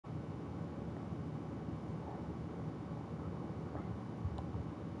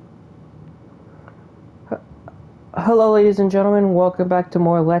Hello ladies and gentlemen, welcome back to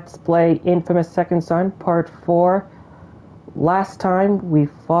more Let's Play Infamous Second Son Part 4. Last time we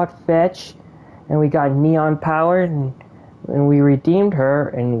fought Fetch and we got Neon Power and we redeemed her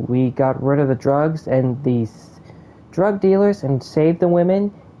and we got rid of the drugs and these drug dealers and saved the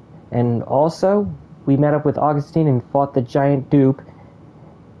women, and also we met up with Augustine and fought the giant dupe.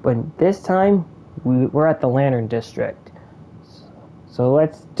 But this time we're at the Lantern District. So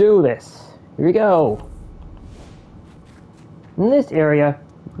let's do this. Here we go. In this area,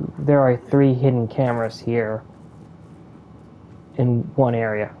 there are 3 hidden cameras here in one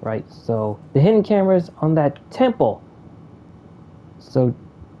area, right? So the hidden camera's on that temple. So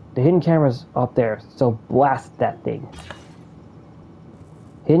the hidden camera's up there. So blast that thing.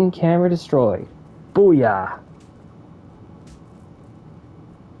 Hidden camera destroyed. Booyah!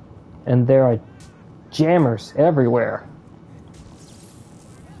 And there are jammers everywhere.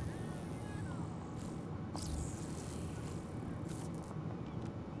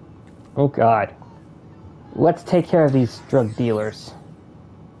 Oh god. Let's take care of these drug dealers.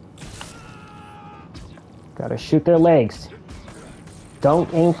 Gotta shoot their legs.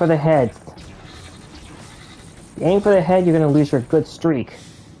 Don't aim for the heads. If you aim for the head, you're gonna lose your good streak.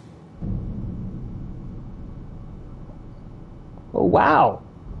 Oh wow!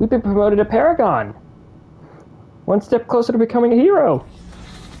 We've been promoted to Paragon! One step closer to becoming a hero!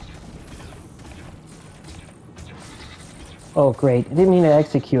 Oh great, I didn't mean to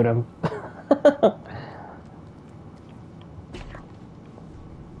execute him.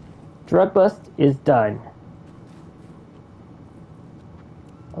 Drug bust is done.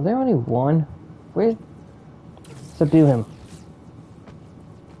 Are there only one? Where's... Subdue him.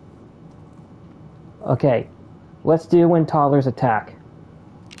 Okay, let's do when toddlers attack.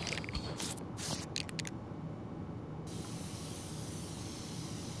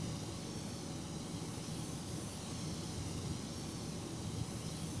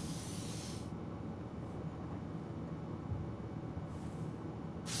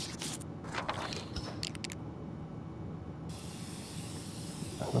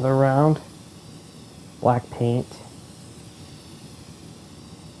 Another round. Black paint.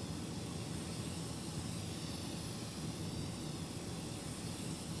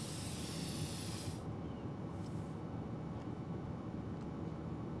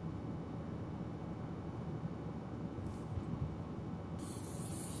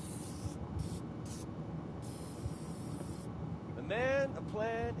 A man, a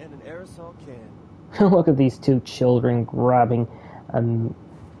plan, and an aerosol can. Look at these 2 children grabbing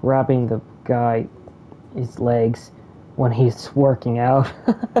the guy his legs when he's working out.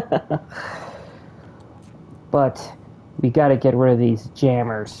 But we gotta get rid of these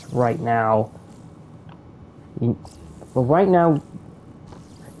jammers right now. Well, right now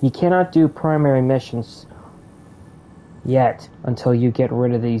you cannot do primary missions yet until you get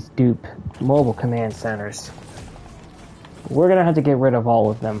rid of these DUP mobile command centers. We're gonna have to get rid of all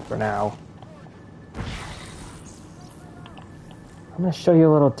of them for now. I'm going to show you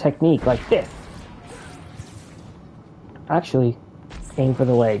a little technique like this. Actually, aim for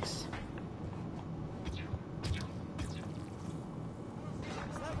the legs.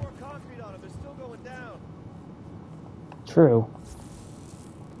 Slap more concrete on him, they're still going down. True.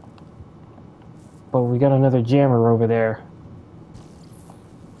 But we got another jammer over there.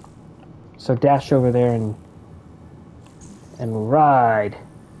 So dash over there and ride.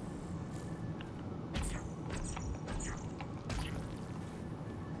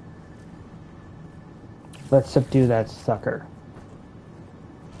 Let's subdue that sucker.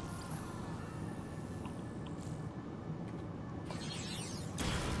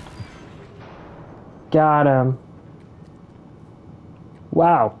 Got him.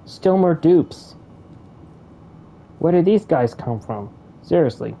 Wow, still more dupes. Where did these guys come from?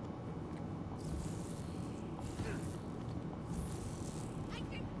 Seriously.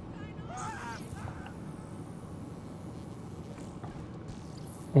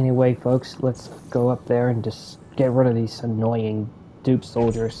 Anyway, folks, let's go up there and just get rid of these annoying DUP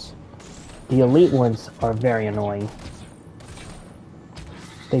soldiers. The elite ones are very annoying.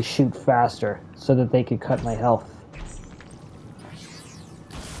 They shoot faster so that they could cut my health.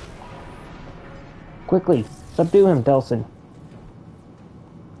 Quickly, subdue him, Delsin.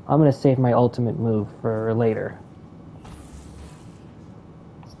 I'm gonna save my ultimate move for later.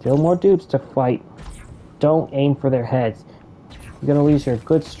 Still more dupes to fight. Don't aim for their heads. You're gonna lose your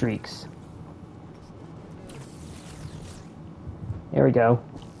good streaks. There we go.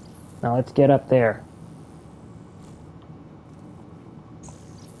 Now let's get up there.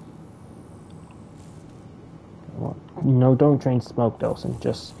 No, don't drain smoke, Delsin.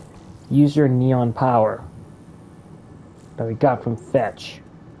 Just use your neon power. that we got from Fetch.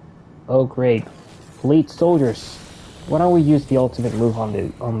 Oh great. Elite soldiers. Why don't we use the ultimate move on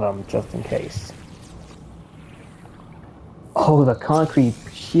them just in case? Oh, the concrete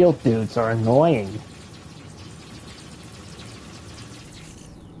shield dudes are annoying.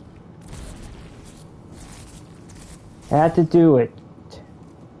 Had to do it.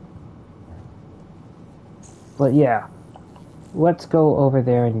 But yeah, let's go over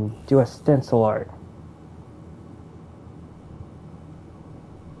there and do a stencil art.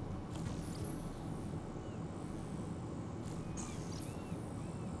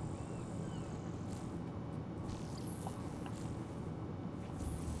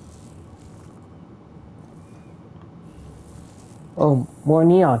 Oh, more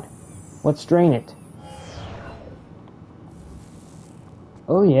neon. Let's drain it.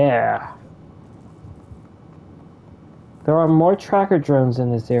 Oh yeah. There are more tracker drones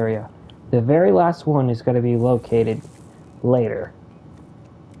in this area. The very last one is going to be located later.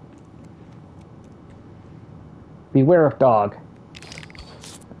 Beware of dog.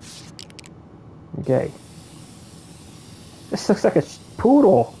 Okay. This looks like a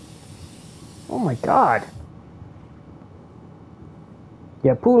poodle. Oh my god.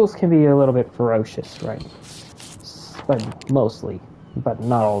 Yeah, poodles can be a little bit ferocious, right? But mostly. But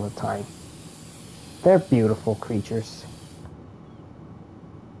not all the time. They're beautiful creatures.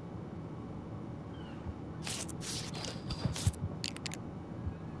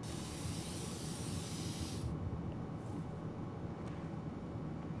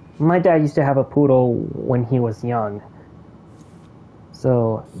 My dad used to have a poodle when he was young.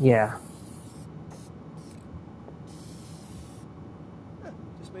 So, yeah.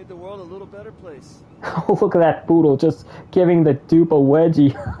 Just made the world a little better place. Look at that poodle just giving the dupe a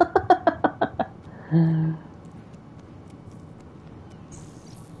wedgie.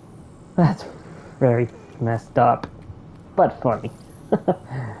 That's very messed up, but funny.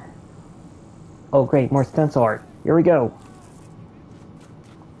 Oh great, more stencil art. Here we go.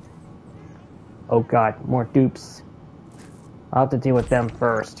 Oh god, more dupes. I'll have to deal with them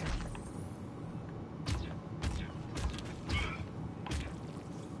first.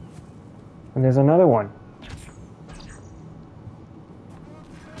 And there's another one.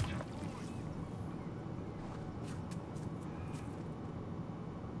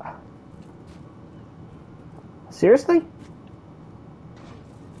 Seriously?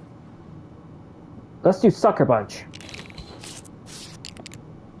 Let's do Sucker Punch.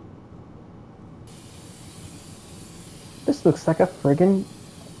 This looks like a friggin'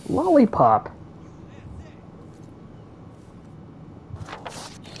 lollipop.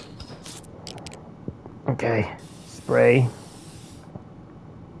 Okay, spray.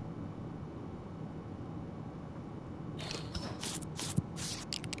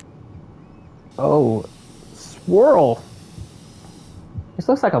 Oh, swirl. This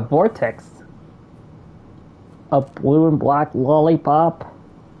looks like a vortex. A blue and black lollipop.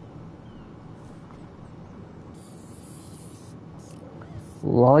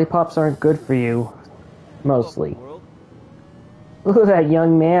 Lollipops aren't good for you, mostly. Look at that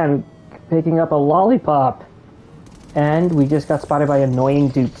young man picking up a lollipop. And we just got spotted by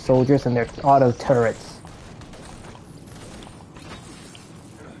annoying DUP soldiers and their auto turrets.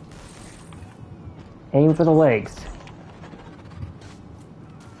 Aim for the legs.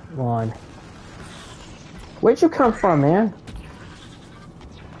 Come on. Where'd you come from, man?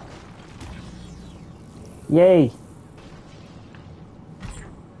 Yay.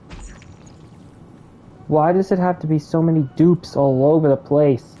 Why does it have to be so many dupes all over the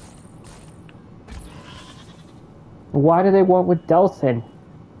place? Why do they want with Delsin?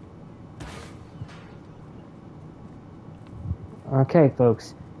 Okay,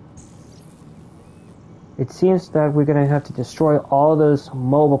 folks. It seems that we're going to have to destroy all those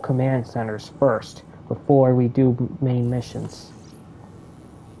mobile command centers first, before we do main missions.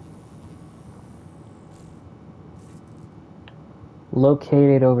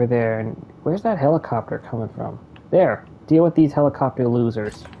 Located over there, and where's that helicopter coming from? There, deal with these helicopter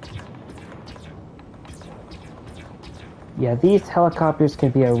losers. Yeah, these helicopters can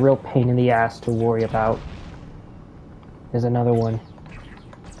be a real pain in the ass to worry about. There's another one.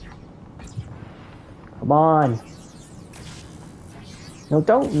 Come on. No,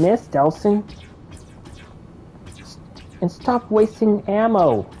 don't miss, Delsin. And stop wasting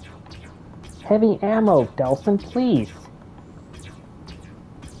ammo. Heavy ammo, Delsin, please.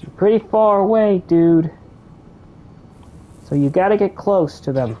 You're pretty far away, dude. So you gotta get close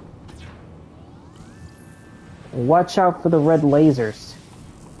to them. Watch out for the red lasers.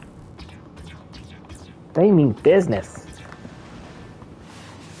 They mean business.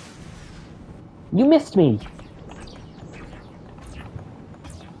 You missed me.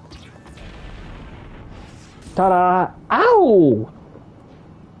 Ta-da! Ow!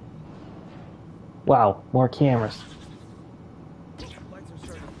 Wow, more cameras. Lights are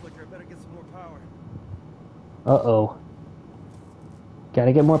starting to flicker. I better get some more power. Uh-oh.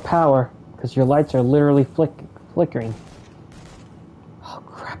 Gotta get more power, because your lights are literally flickering. Oh,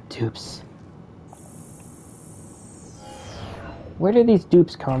 crap, dupes. Where did these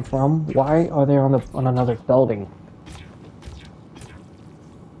dupes come from? Why are they on another building?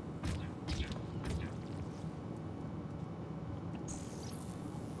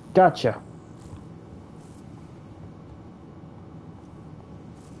 Gotcha.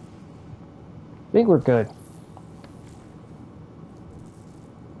 I think we're good.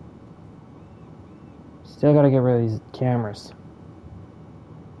 Still gotta get rid of these cameras.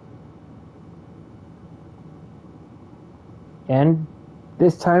 And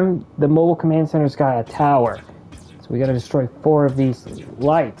this time, the mobile command center's got a tower. So we gotta destroy 4 of these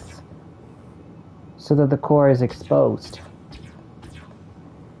lights so that the core is exposed.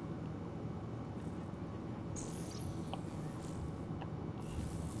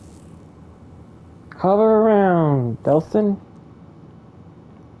 Hover around, Delsin.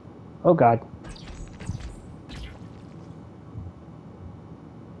 Oh god.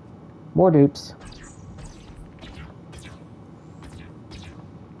 More dupes.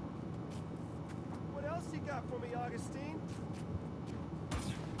 What else you got for me, Augustine?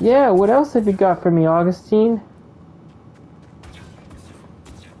 Yeah, what else have you got for me, Augustine?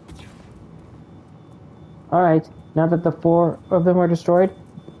 Alright, now that the 4 of them are destroyed,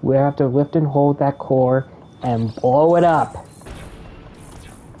 we have to lift and hold that core and blow it up.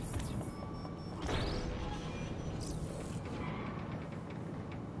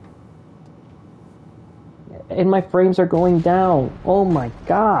 And my frames are going down. Oh my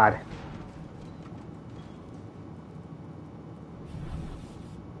god.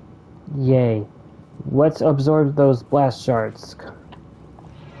 Yay. Let's absorb those blast shards.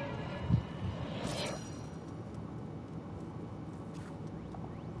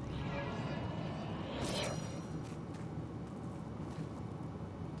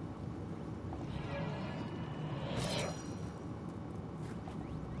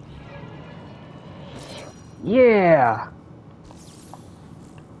 Yeah!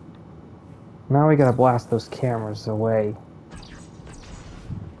 Now we gotta blast those cameras away.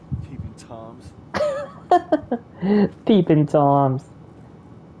 Peeping Toms. Peeping Toms.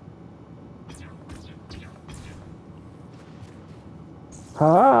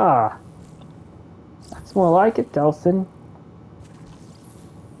 Ah! That's more like it, Delsin.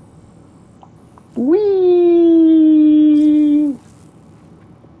 Whee!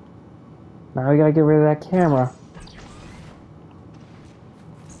 Now we gotta get rid of that camera.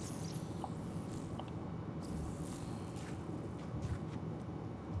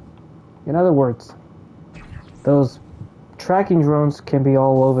 In other words, those tracking drones can be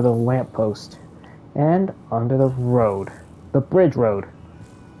all over the lamppost and under the road, the bridge road.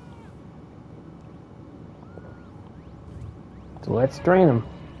 So let's drain them.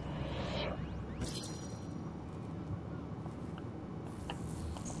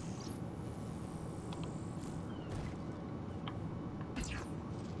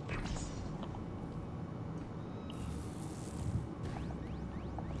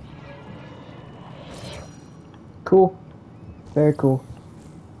 Cool. Very cool.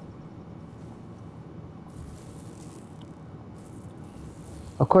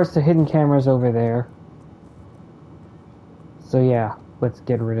 Of course, the hidden camera's over there. So yeah, let's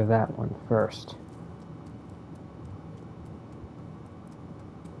get rid of that one first.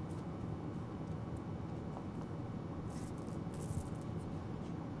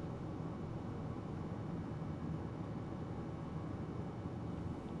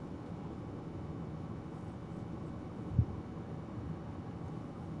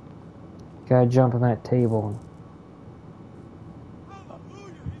 Gotta jump on that table.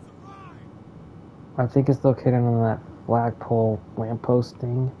 I think it's located on that flagpole lamppost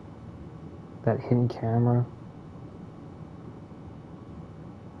thing. That hidden camera.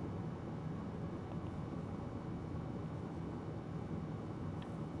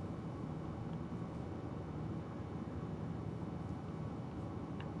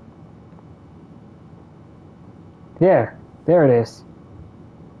 There it is.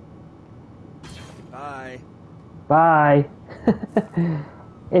 Bye. Bye.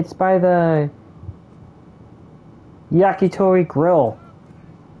 It's by the Yakitori Grill.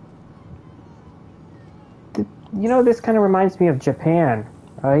 You know, this kind of reminds me of Japan,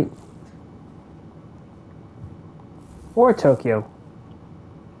 right? Or Tokyo.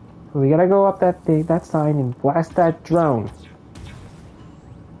 We gotta go up that sign and blast that drone.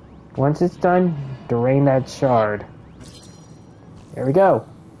 Once it's done, drain that shard. There we go.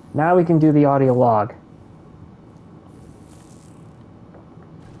 Now we can do the audio log.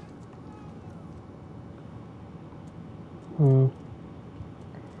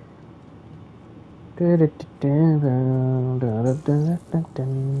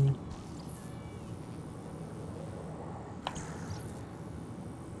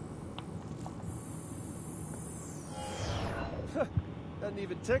 Doesn't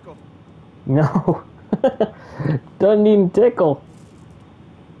even tickle. No. Doesn't even tickle.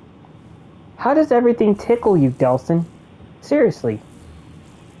 How does everything tickle you, Delsin? Seriously.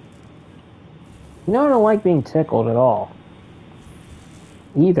 You know I don't like being tickled at all.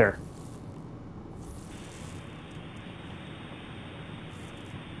 Either.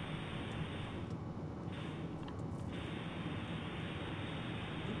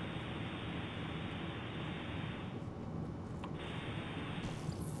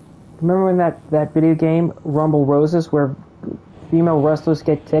 Remember when that video game, Rumble Roses, where female wrestlers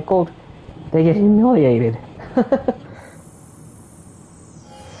get tickled? They get humiliated.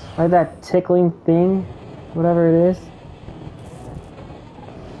 By that tickling thing, whatever it is.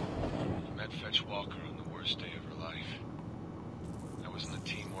 I met Fetch Walker on the worst day of her life. I was in the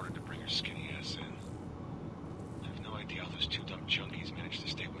team ordered to bring her skinny ass in. I have no idea how those two DUP junkies managed to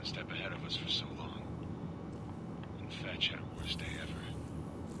stay one step ahead of us for so long. And Fetch had her worst day ever.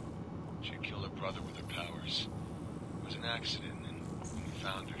 She had killed her brother with her powers. It was an accident, and when we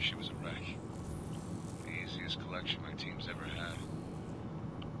found her, she was a wreck. The easiest collection my team's ever had.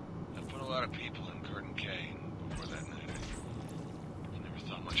 I put a lot of people in Curtin K, and before that night, I never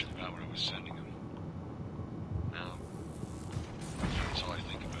thought much about what I was sending them. Now, that's all I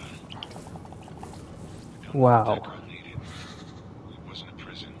think about. Wow. That girl needed. It wasn't a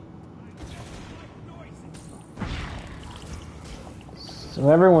prison. So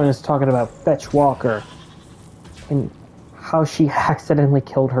everyone is talking about Fetch Walker and how she accidentally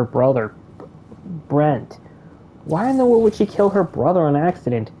killed her brother, Brent. Why in the world would she kill her brother on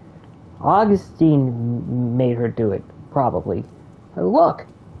accident? Augustine made her do it, probably. But look,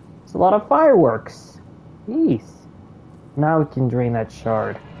 it's a lot of fireworks. Jeez. Now we can drain that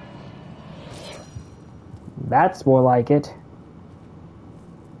shard. That's more like it.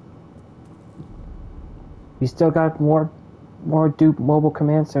 We still got more DUP mobile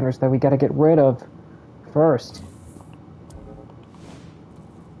command centers that we gotta get rid of first.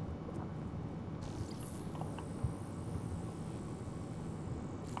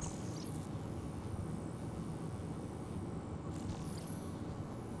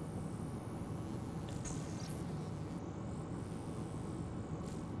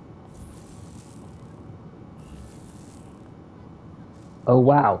 Oh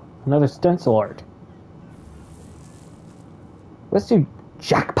wow, another Stencil Art. Let's do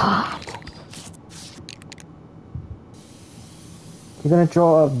jackpot. You're gonna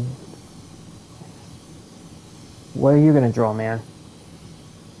draw a... What are you gonna draw, man?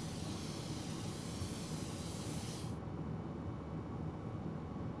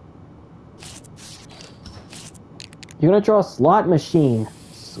 You're gonna draw a slot machine.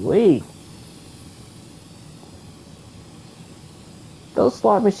 Sweet. Those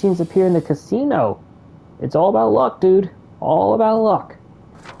slot machines appear in the casino. It's all about luck, dude. All about luck.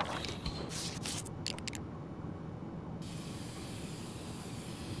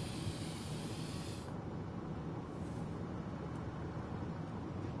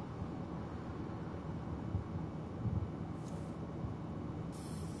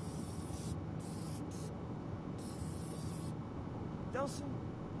 Delsin,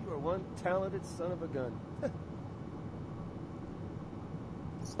 you are one talented son of a gun.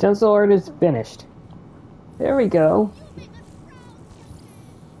 Stencil Art is finished. There we go.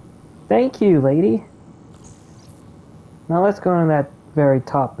 Thank you, lady. Now let's go to that very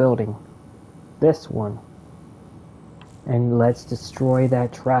top building. This one. And let's destroy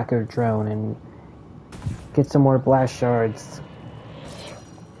that tracker drone and get some more blast shards.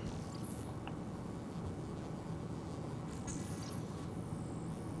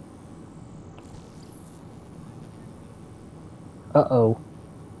 Uh-oh.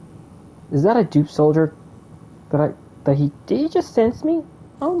 Is that a DUP soldier did he just sense me?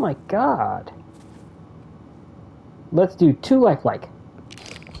 Oh my god. Let's do 2 lifelike.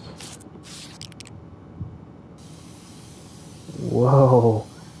 Whoa.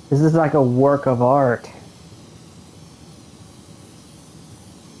 This is like a work of art.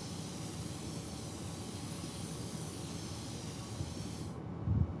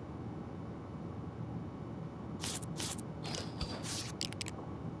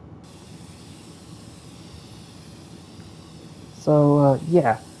 So,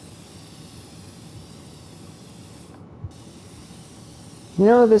 yeah. You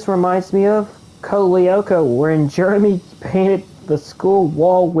know what this reminds me of? Kolyoko, wherein Jeremy painted the school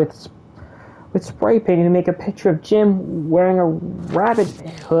wall with spray paint to make a picture of Jim wearing a rabbit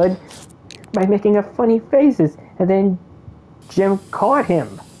hood by making up funny faces, and then Jim caught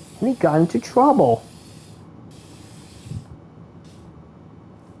him, and he got into trouble.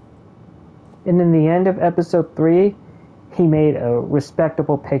 And in the end of episode 3, he made a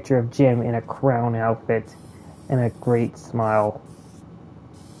respectable picture of Jim in a clown outfit and a great smile.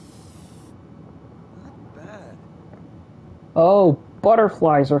 Not bad. Oh,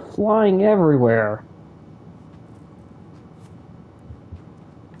 butterflies are flying everywhere.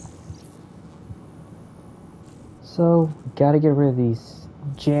 So, gotta get rid of these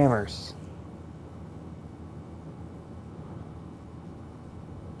jammers.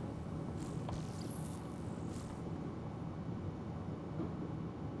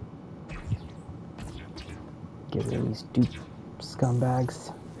 Get rid of these DUP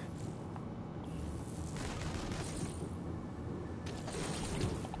scumbags.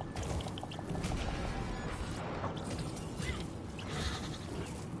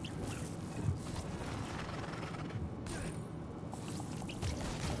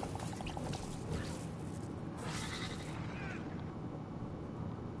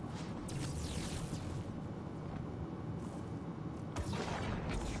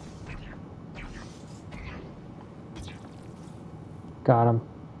 Got him.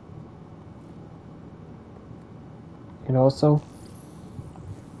 And also,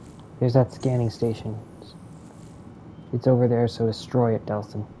 there's that scanning station. It's over there, so destroy it,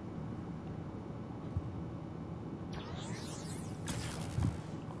 Delsin.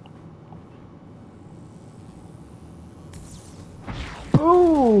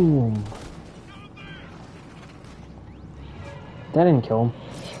 Boom! That didn't kill him.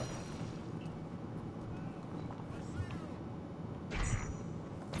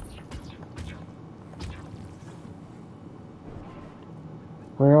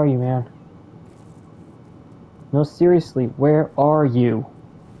 Where are you, man? No, seriously, where are you?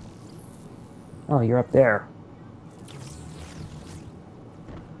 Oh, you're up there.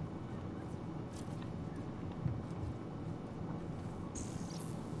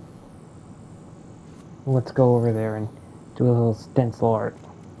 Let's go over there and do a little stencil art.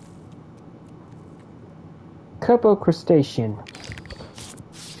 Cupo crustacean.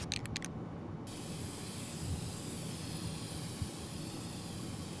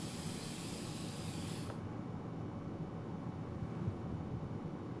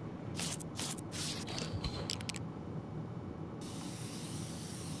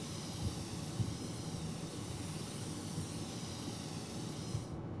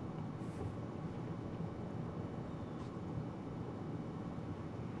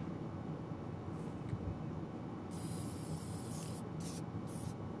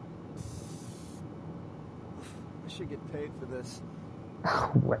 I should get paid for this.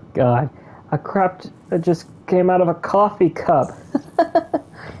 Oh my god. A crap that just came out of a coffee cup.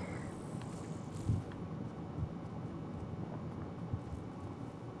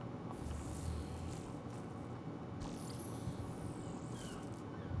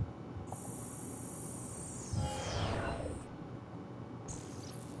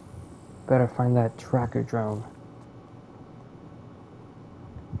 Better find that tracker drone.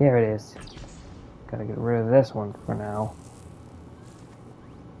 Here it is. Gotta get rid of this one for now.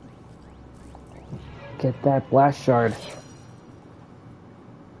 Get that blast shard.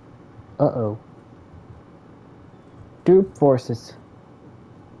 Uh-oh. DUP Forces.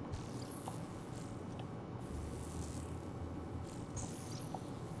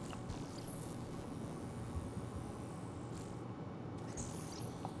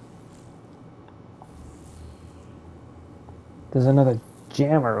 There's another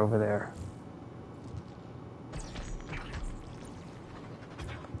jammer over there.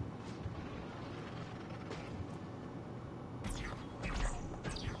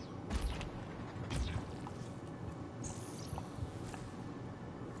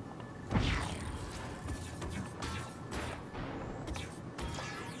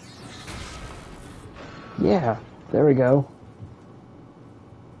 Yeah, there we go.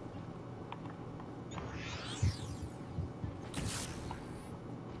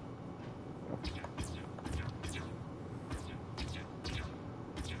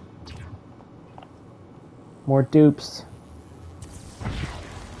 More dupes.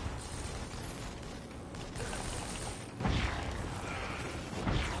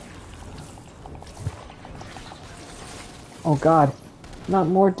 Oh god, not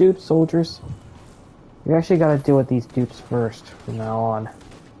more DUP soldiers. We actually gotta deal with these dupes first from now on.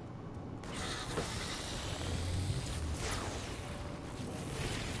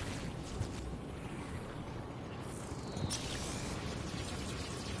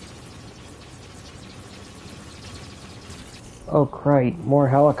 Oh, great. More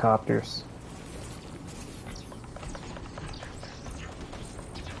helicopters.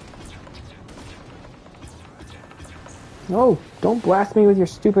 No, don't blast me with your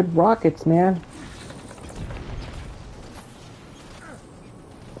stupid rockets, man.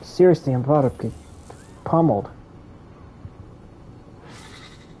 Seriously, I'm about to get pummeled.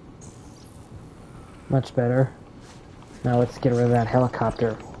 Much better. Now let's get rid of that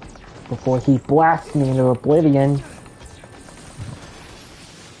helicopter before he blasts me into oblivion.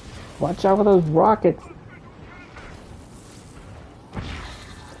 Watch out for those rockets.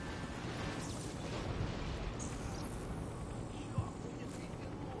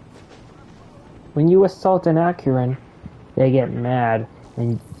 When you assault an Akuran, they get mad,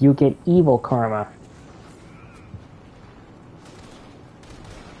 and you get evil karma.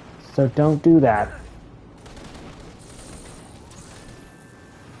 So don't do that.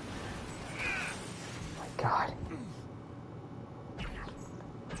 Oh my God.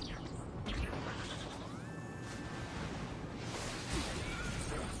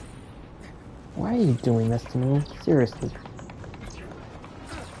 Why are you doing this to me? Seriously.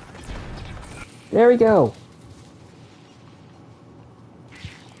 There we go.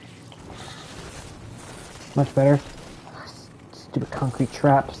 Much better. Stupid concrete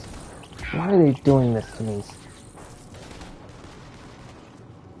traps. Why are they doing this to me?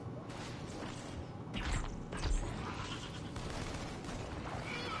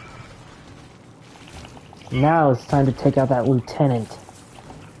 Now it's time to take out that lieutenant.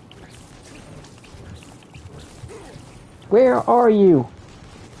 Where are you?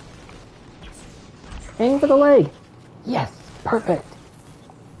 Aim for the leg. Yes, perfect.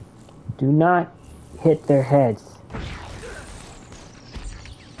 Do not hit their heads.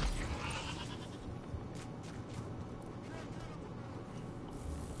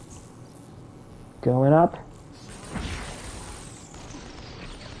 Going up.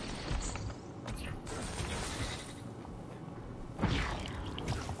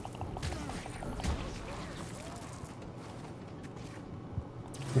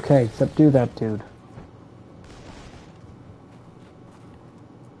 Okay, subdue that dude.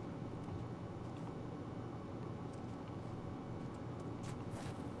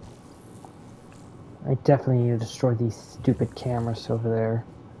 I definitely need to destroy these stupid cameras over there.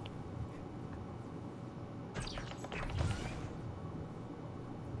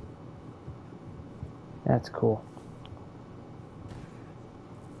 That's cool.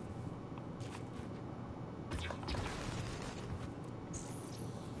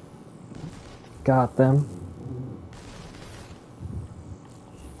 Got them.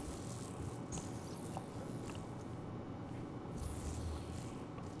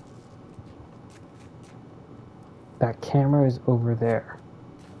 That camera is over there.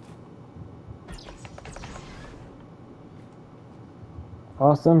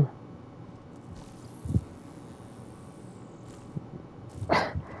 Awesome.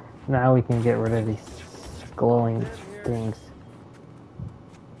 Now we can get rid of these glowing things.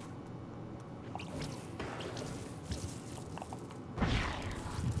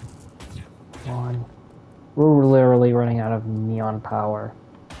 One. We're literally running out of neon power.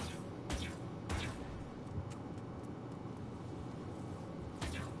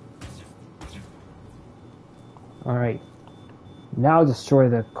 Alright. Now destroy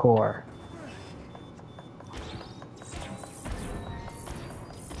the core.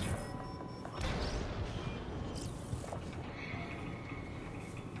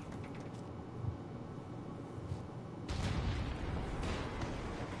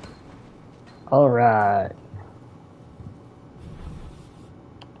 Alright.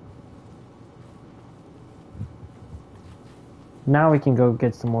 Now we can go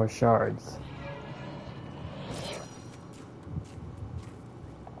get some more shards.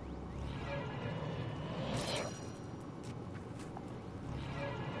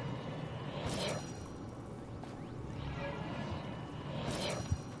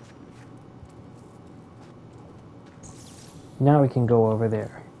 Now we can go over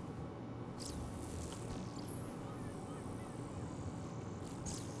there.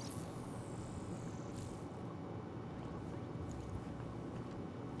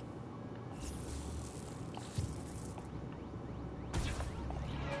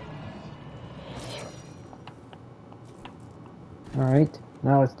 Alright,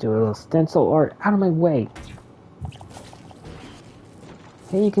 now let's do a little stencil art. Out of my way!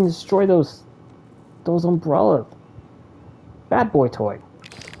 Hey, you can destroy those umbrellas. Bad boy toy.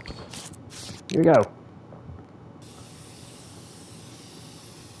 Here we go.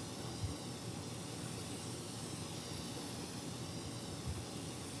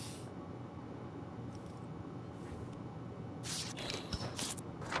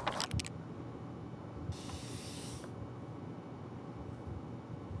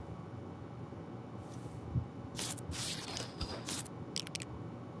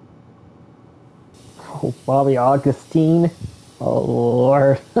 Oh, Bobby Augustine. Oh,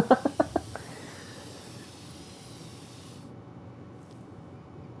 Lord.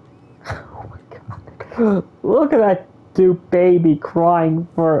 Oh, my God. Look at that DUP baby crying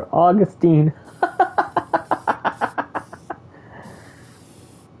for Augustine.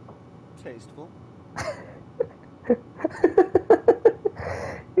 Tasteful.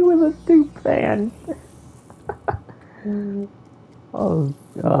 He was a DUP fan. Oh,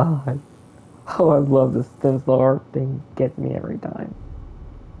 God. Oh, I love this Stencil Art thing. Gets me every time.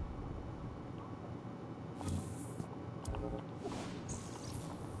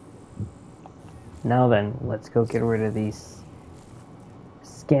 Now then, let's go get rid of these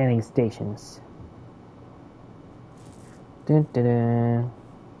scanning stations. Dun, dun, dun.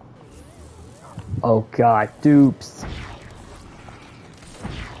 Oh God, dupes.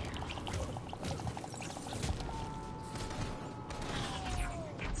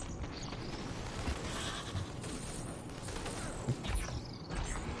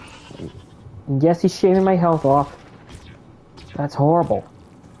 Yes, he's shaving my health off. That's horrible.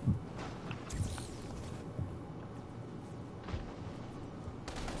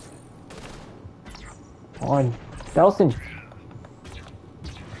 On, Delsin.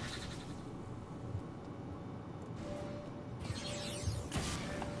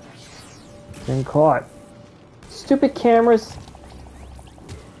 Been caught. Stupid cameras.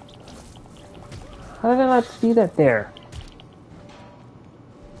 How did I not see that there?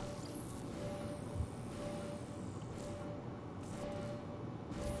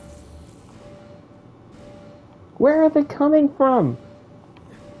 Where are they coming from?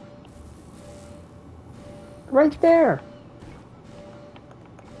 Right there.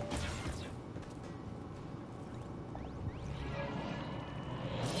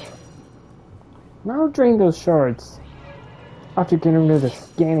 Now drain those shards. After getting rid of the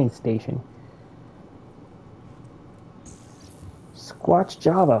scanning station. Squatch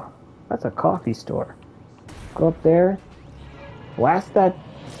Java. That's a coffee store. Go up there. Blast that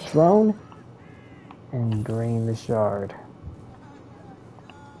drone. And drain the shard.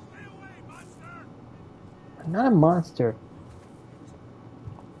 I'm not a monster.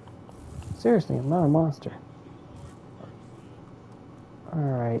 Seriously, I'm not a monster.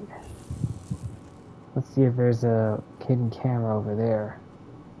 Alright. Let's see if there's a hidden camera over there.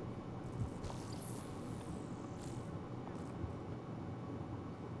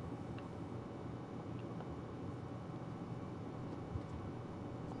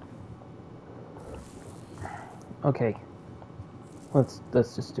 Okay. Let's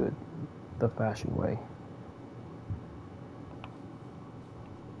just do it the fashion way.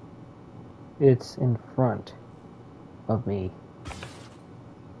 It's in front of me.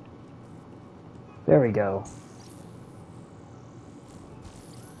 There we go.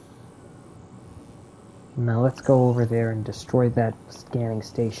 Now let's go over there and destroy that scanning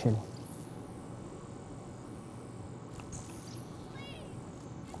station.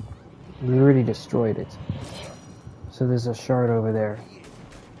 We already destroyed it. So there's a shard over there.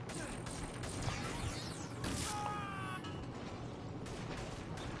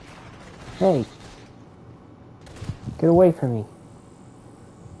 Hey! Get away from me.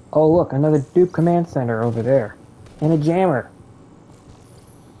 Oh look, another DUP command center over there. And a jammer.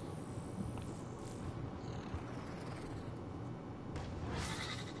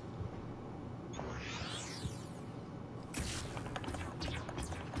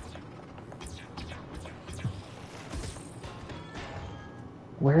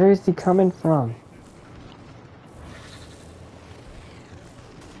 Where is he coming from?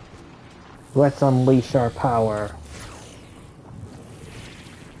 Let's unleash our power.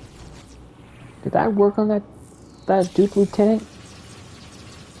 Did that work on that DUP lieutenant?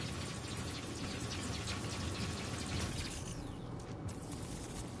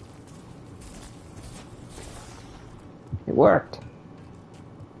 It worked.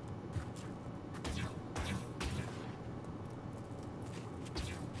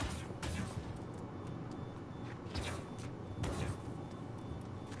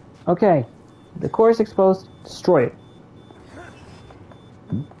 Okay, the core is exposed. Destroy it.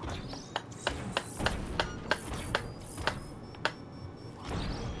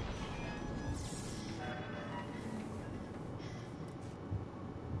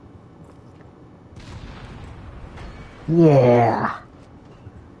 Yeah.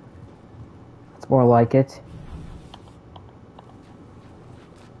 It's more like it.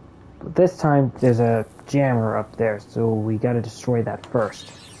 But this time there's a jammer up there, so we gotta destroy that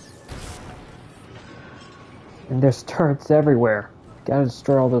first. And there's turrets everywhere. Gotta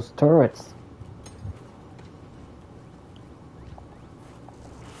destroy all those turrets.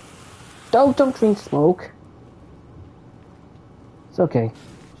 Don't drink smoke. It's okay.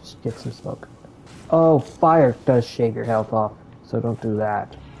 Just get some smoke. Oh, fire does shave your health off, so don't do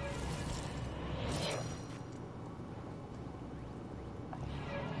that.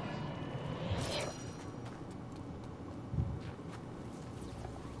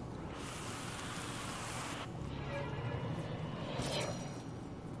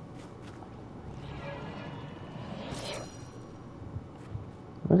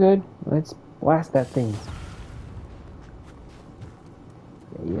 We're good. Let's blast that thing.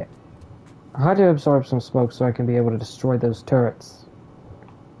 Yeah. I had to absorb some smoke so I can be able to destroy those turrets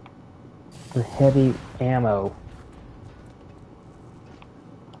with heavy ammo.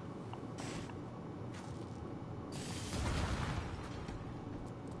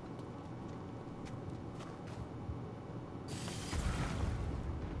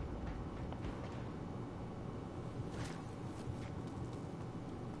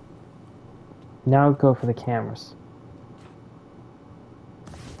 Now go for the cameras.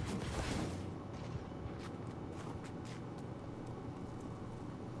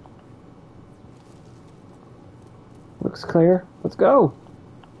 Looks clear. Let's go.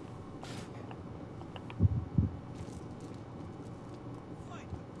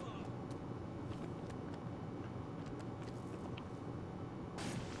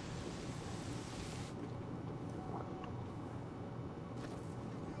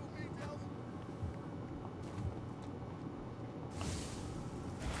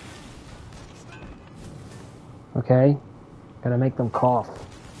 Okay, gotta make them cough.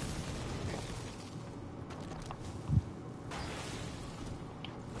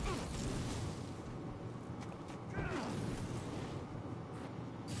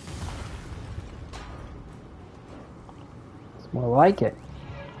 It's more like it.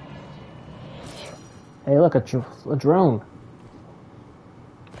 Hey, look, a drone.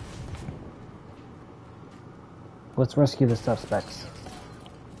 Let's rescue the suspects.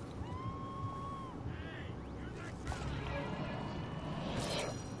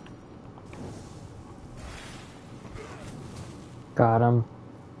 Got him.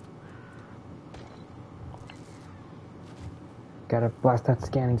 Gotta blast that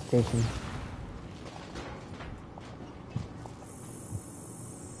scanning station.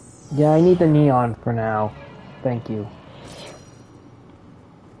 Yeah, I need the neon for now. Thank you.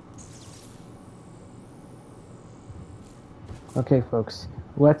 Okay, folks.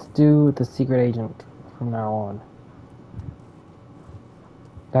 Let's do the secret agent from now on.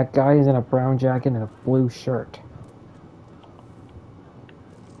 That guy is in a brown jacket and a blue shirt.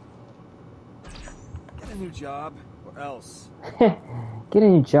 Get a new job, or else. Get a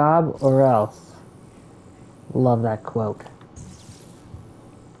new job or else. Love that quote.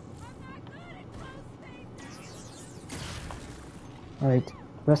 Alright,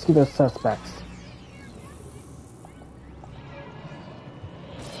 rescue those suspects.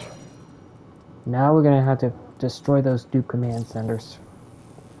 Now we're gonna have to destroy those DUP command centers.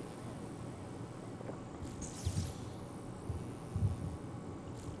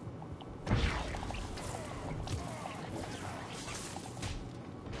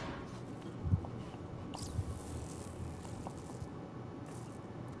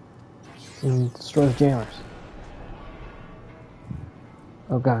 And destroy the jammers.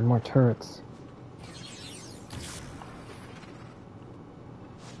 Oh god, more turrets.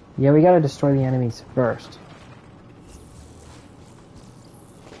 Yeah, we gotta destroy the enemies first.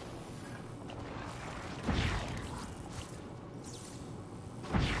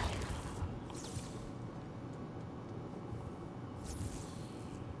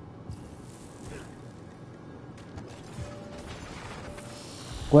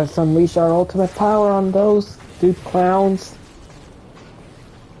 Let's unleash our ultimate power on those DUP clowns.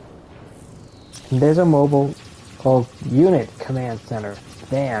 And there's a mobile unit command center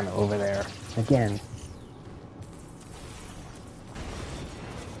van over there again.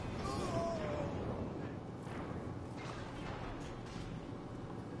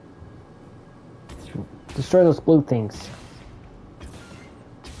 Destroy those blue things.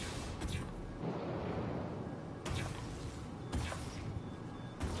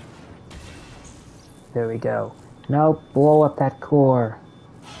 There we go. Now blow up that core.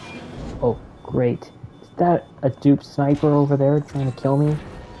 Oh, great. Is that a DUP sniper over there trying to kill me?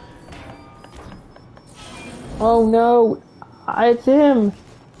 Oh no! It's him!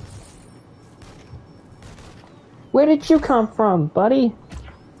 Where did you come from, buddy?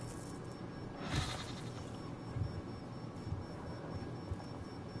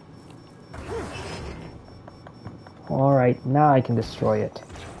 Alright, now I can destroy it.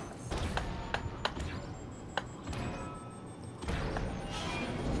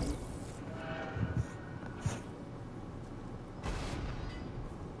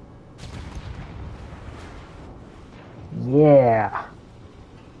 Yeah.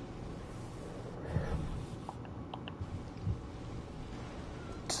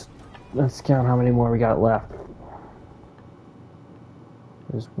 Let's count how many more we got left.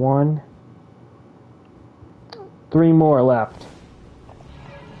 There's 1. 3 more left.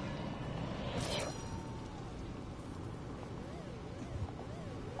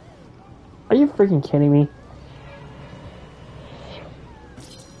 Are you freaking kidding me?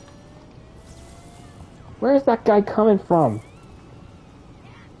 Where is that guy coming from?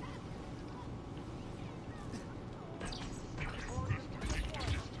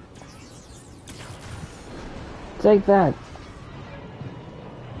 Take that.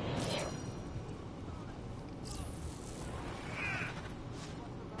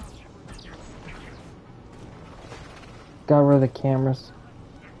 Got rid of the cameras.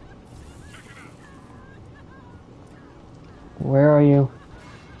 Where are you?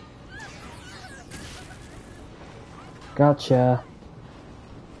 Gotcha.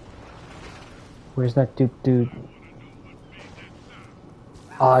 Where's that dude?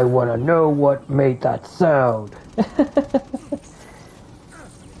 I wanna know what made that sound.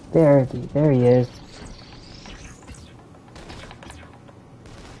 There he is.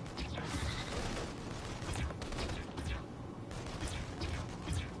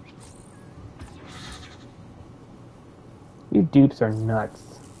 You dupes are nuts.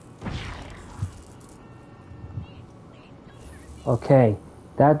 Okay,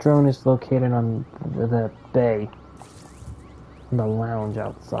 that drone is located on the bay, in the lounge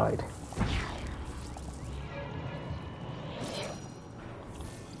outside.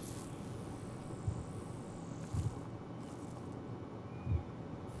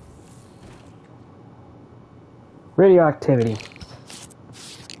 Radioactivity.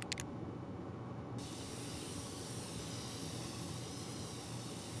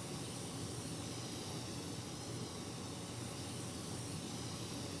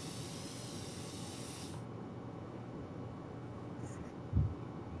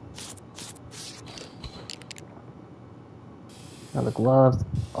 Now the gloves.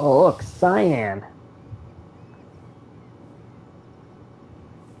 Oh, look, cyan.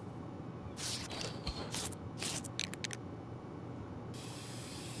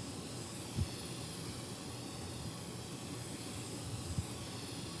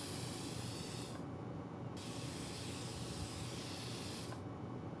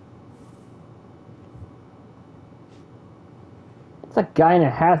 It's a guy in a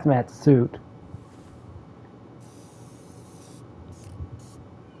hazmat suit.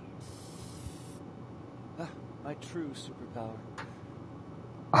 My true superpower.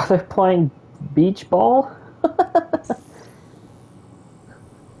 Are they playing beach ball? It's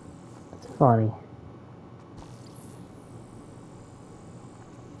funny.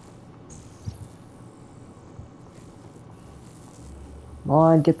 Come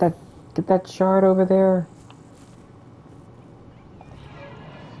on, get that shard over there.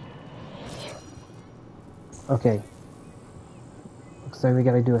 Okay. Looks like we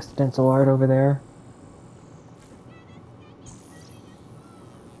gotta do a stencil art over there.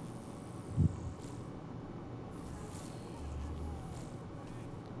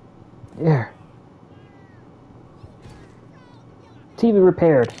 There. TV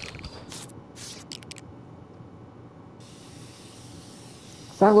repaired. Does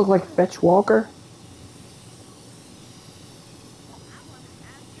that look like Fetch Walker?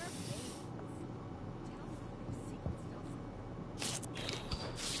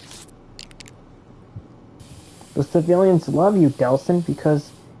 The civilians love you, Delsin,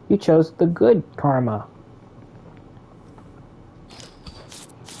 because you chose the good karma.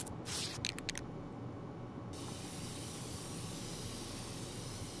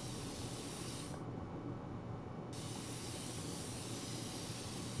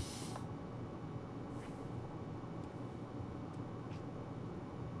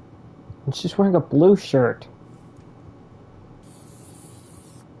 And she's wearing a blue shirt.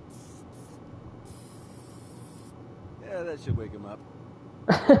 Yeah, that should wake him up.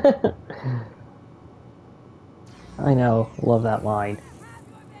 I know, love that line.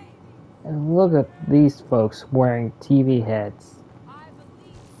 And look at these folks wearing TV heads.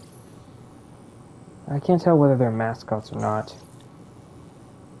 I can't tell whether they're mascots or not.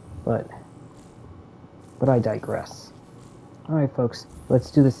 But I digress. Alright folks,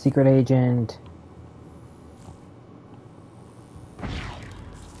 let's do the secret agent.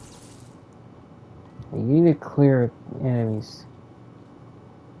 You need to clear enemies.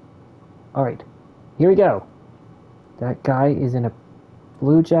 Alright, here we go. That guy is in a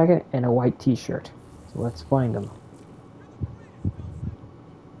blue jacket and a white t-shirt. So let's find him.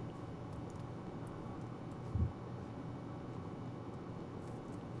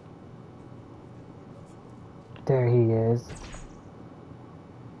 There he is.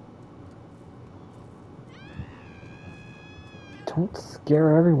 Don't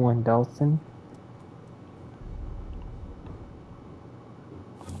scare everyone, Delsin.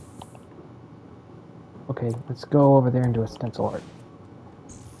 Okay, let's go over there and do a stencil art.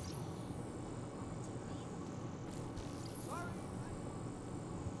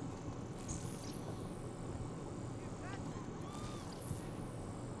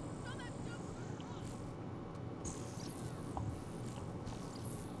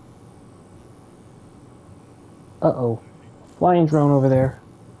 Uh-oh. Flying drone over there.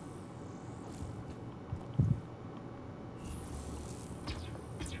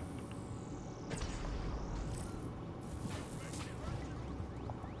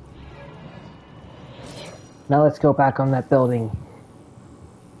 Now let's go back on that building.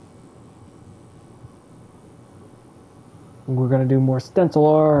 We're gonna do more stencil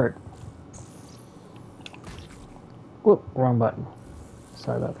art. Whoop, wrong button.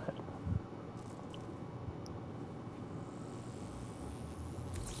 Sorry about that.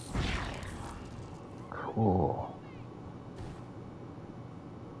 Cool.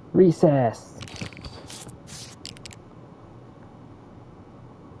 Recess.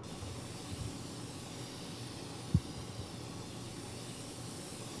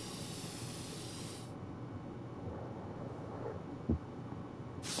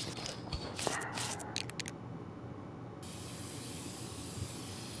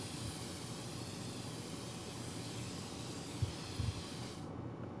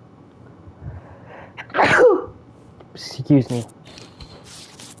 Excuse me.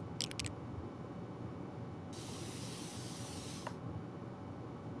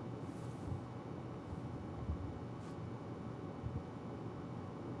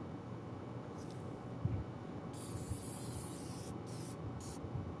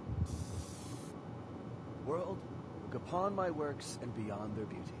 World, look upon my works and beyond their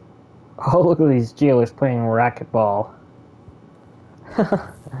beauty. Oh, look at these jailers playing racquetball.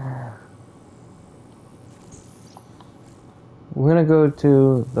 We're gonna go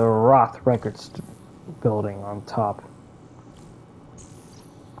to the Roth Records building on top.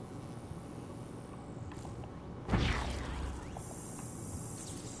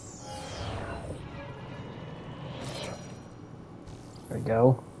 There we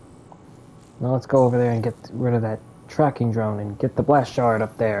go. Now let's go over there and get rid of that tracking drone and get the blast shard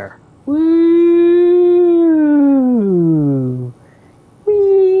up there. Woo!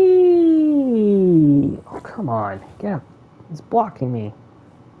 Whee! Oh, come on. Get up. It's blocking me.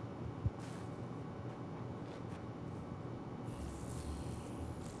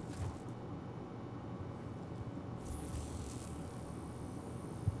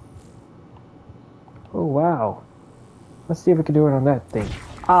 Oh, wow. Let's see if we can do it on that thing.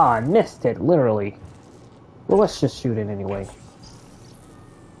 Ah, I missed it, literally. Well, let's just shoot it anyway.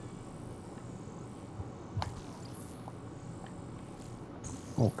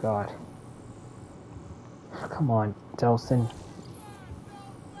 Oh, God. Come on, Delsin.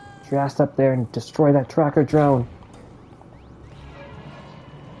 Get your ass up there and destroy that tracker drone.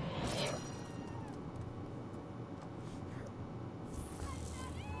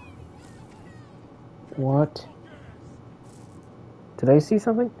 What? Did I see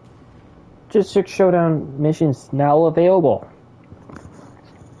something? District Showdown missions now available.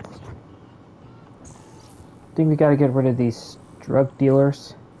 I think we gotta get rid of these drug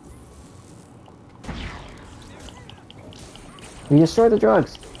dealers. We destroy the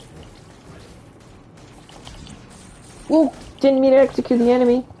drugs. Whoa! Didn't mean to execute the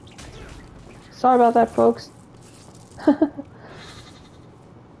enemy. Sorry about that, folks.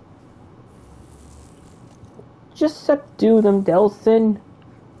 Just subdue them, Delsin.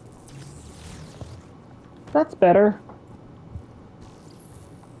 That's better.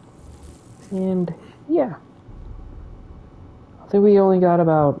 And, yeah. I think we only got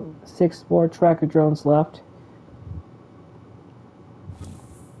about 6 more tracker drones left.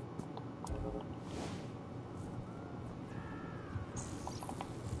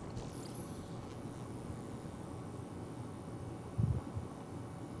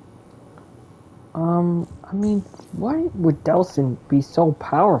 I mean, why would Delsin be so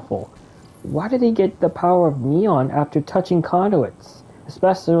powerful? Why did he get the power of Neon after touching Conduicts?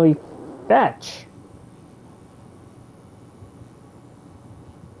 Especially Fetch?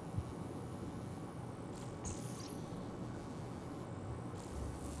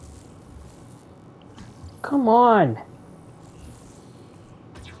 Come on!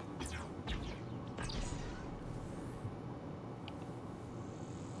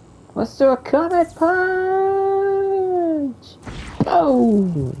 Let's do a comet punch!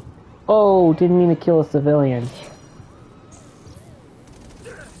 Oh! Oh, didn't mean to kill a civilian.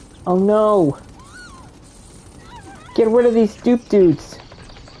 Oh no! Get rid of these DUP dudes!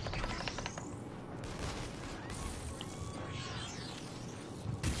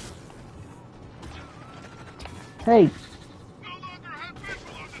 Hey!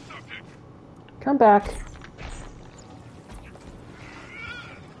 Come back.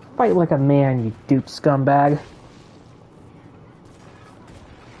 Fight like a man, you DUP scumbag.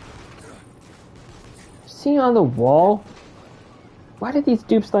 See on the wall? Why do these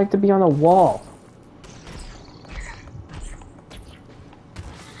DUPs like to be on the wall?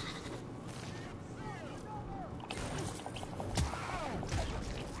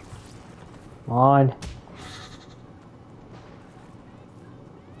 Come on.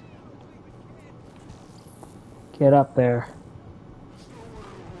 Get up there.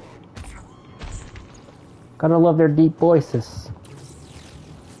 Gotta love their deep voices.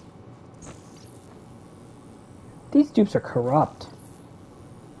 These DUPs are corrupt.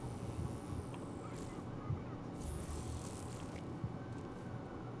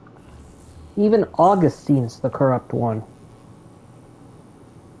 Even Augustine's the corrupt one.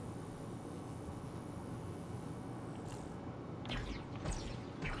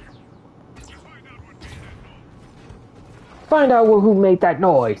 Find out who made that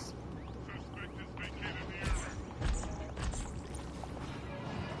noise.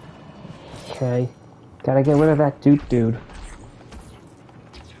 Okay. Gotta get rid of that DUP dude.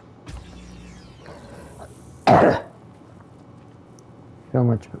 So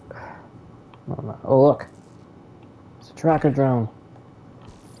much. Oh, look. It's a tracker drone.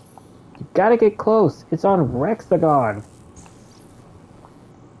 You gotta get close. It's on Rexagon.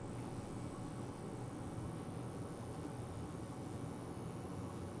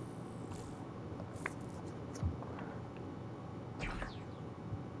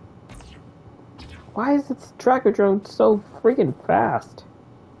 Why is this tracker drone so freaking fast?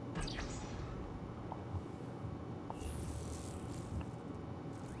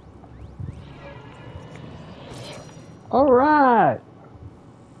 Alright!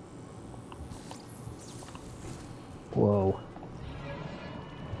 Whoa.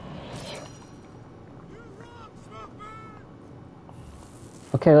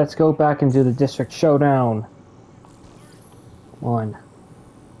 Okay, let's go back and do the District Showdown. One.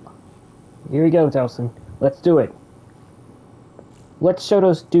 Here we go, Delsin. Let's do it. Let's show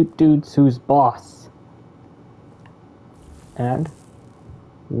those DUP dudes who's boss. And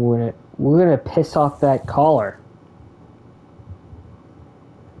we're gonna piss off that caller.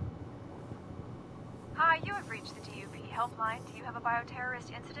 Hi, you have reached the DUP helpline. Do you have a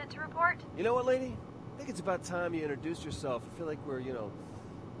bioterrorist incident to report? You know what, lady? I think it's about time you introduced yourself. I feel like we're,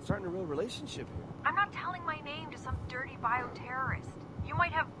 starting a real relationship here. I'm not telling my name to some dirty bioterrorist. You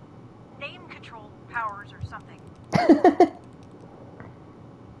might have name control powers or something.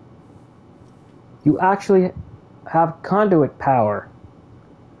 You actually have conduit power.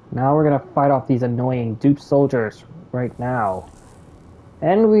 Now we're gonna fight off these annoying DUP soldiers right now.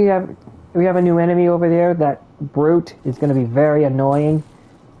 And we have a new enemy over there. That brute is gonna be very annoying.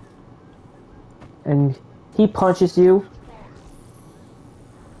 And he punches you.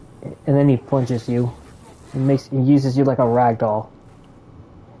 And then he punches you. He uses you like a ragdoll.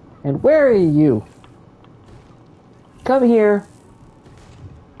 And where are you? Come here.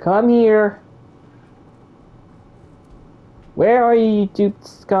 Come here. Where are you, DUP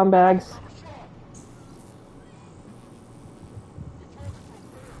scumbags?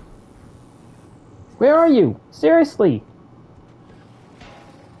 Where are you? Seriously.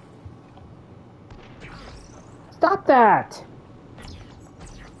 Stop that.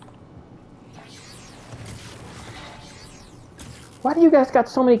 Why do you guys got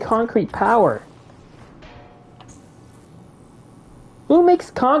so many concrete power? Who makes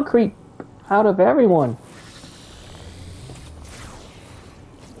concrete out of everyone?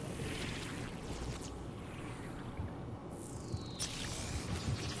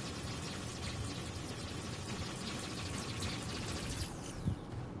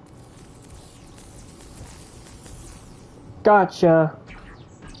 Gotcha.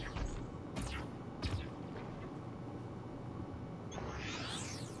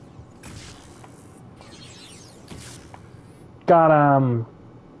 Got him.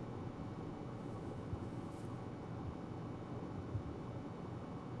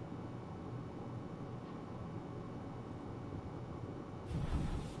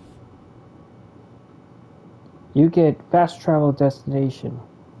 You get fast travel destination.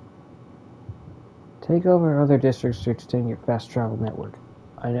 Take over other districts to extend your fast travel network.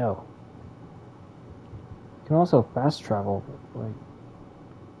 I know. You can also fast travel, like...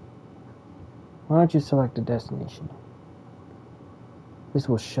 Why don't you select a destination? This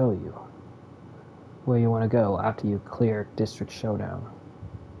will show you where you want to go after you clear District Showdown.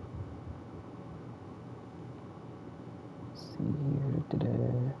 Let's see here.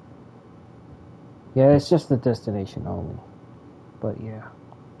 Da-da. Yeah, it's just the destination only. But yeah.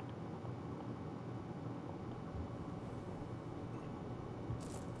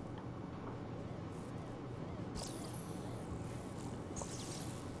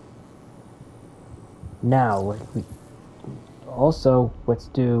 Now, let's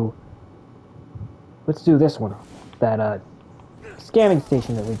do this one. That scanning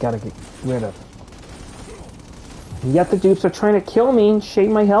station that we gotta get rid of. And yet the dupes are trying to kill me and shave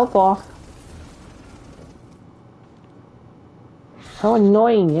my health off. How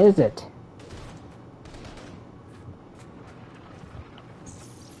annoying is it?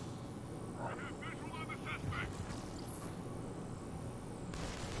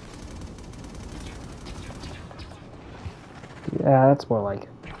 Yeah, that's more like it.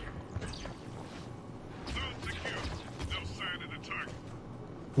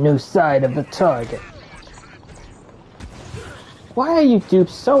 No side of the target. Why are you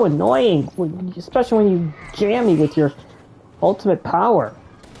dupes so annoying? Especially when you jam me with your ultimate power.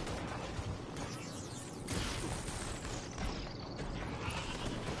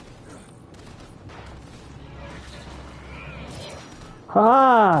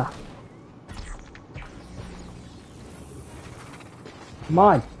 Ah! Come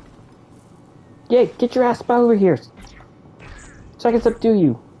on. Yeah, get your ass back over here. So I can subdue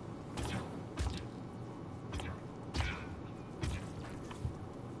you.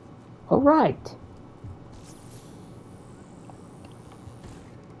 Alright.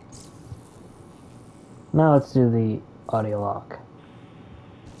 Now let's do the audio lock.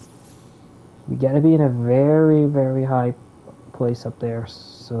 You gotta be in a very, very high place up there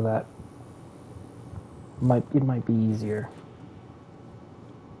so that it might be easier.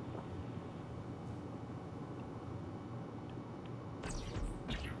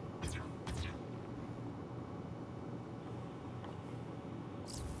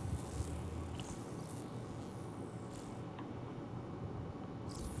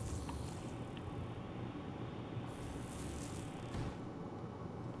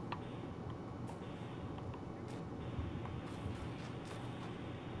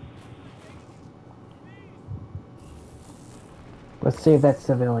 Let's save that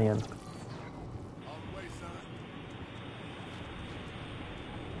civilian.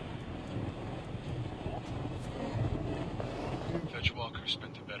 Fetch Walker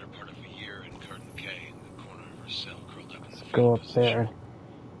spent the better part of a year in Curtain K in the corner of her cell, curled up in the Go fetal up there. position.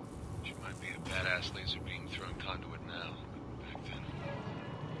 She might be a badass laser beam throwing conduit now, but back then,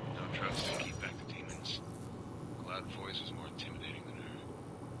 no drugs to keep back the demons. Cloud Voice was more intimidating than her.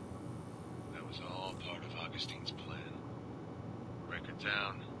 That was all part of Augustine's plan. Break her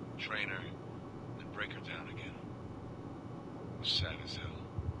down, train her, then break her down again. It was sad as hell.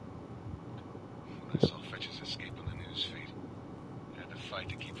 When I saw Fetch's escape on the newsfeed, I had to fight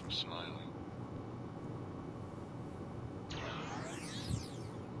to keep from smiling.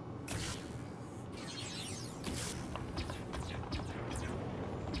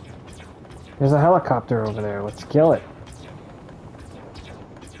 There's a helicopter over there. Let's kill it.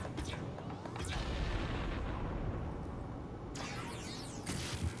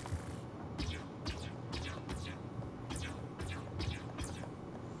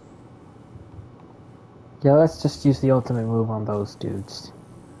 Yeah, let's just use the ultimate move on those dudes.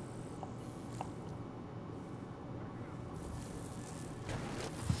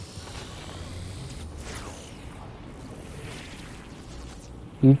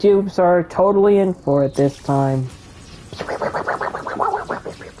 You dupes are totally in for it this time.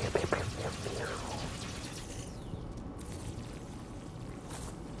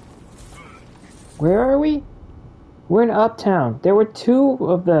 Where are we? We're in Uptown. There were two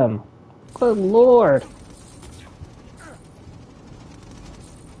of them. Good lord.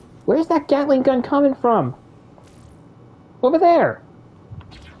 Where's that gatling gun coming from? Over there.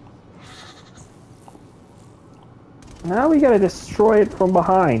 Now we gotta destroy it from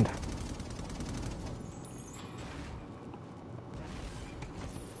behind.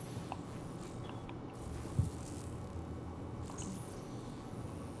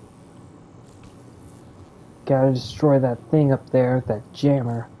 Gotta destroy that thing up there, that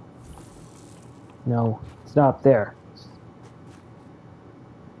jammer. No, it's not up there. It's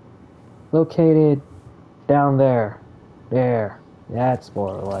located down there. There. That's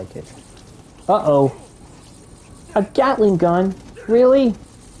more like it. Uh-oh. A gatling gun? Really?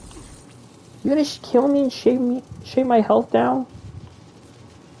 You gonna kill me and shave my health down?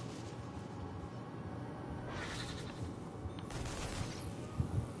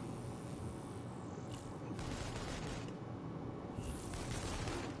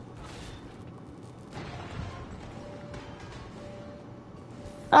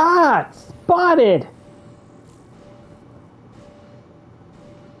 Ah! Spotted!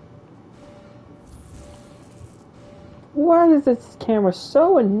 Why is this camera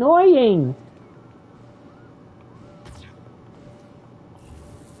so annoying?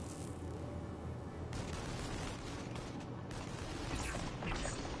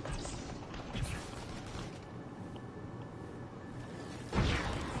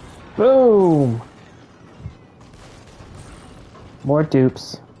 Boom! More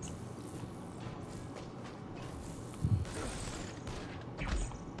dupes.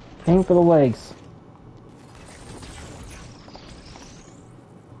 Aim for the legs.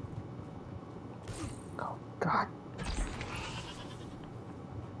 Oh, God.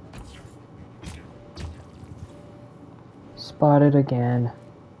 Spotted again.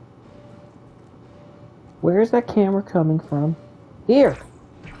 Where's that camera coming from? Here!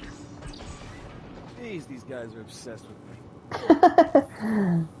 Jeez, these guys are obsessed with me.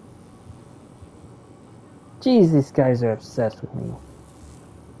 Jeez, these guys are obsessed with me.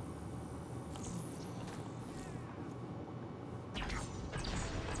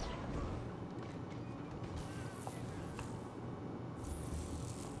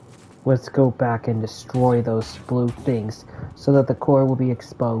 Let's go back and destroy those blue things so that the core will be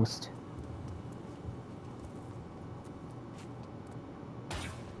exposed.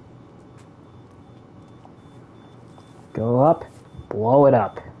 Go up, blow it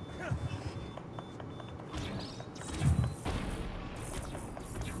up.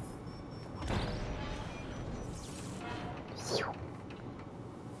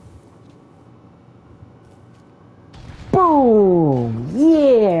 Boom!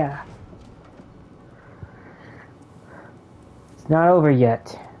 Yeah! It's not over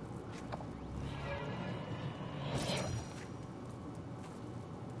yet.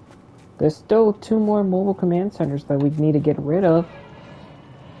 There's still 2 more mobile command centers that we need to get rid of.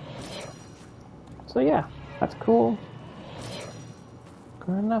 So yeah, that's cool.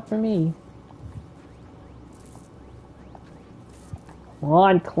 Good enough for me. Come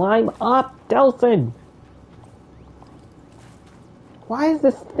on, climb up, Delsin! Why is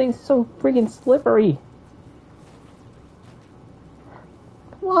this thing so freaking slippery?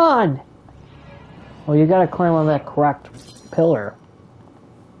 Come on! Well, you gotta climb on that cracked pillar.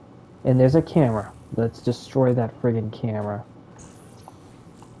 And there's a camera. Let's destroy that friggin' camera.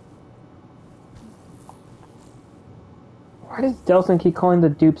 Why does Delsin keep calling the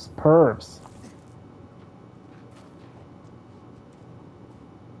dupes pervs?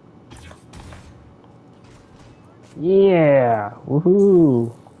 Yeah!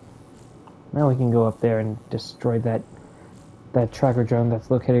 Woohoo! Now we can go up there and destroy that tracker drone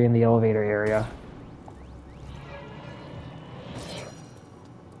that's located in the elevator area.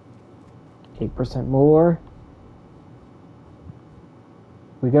 8% more.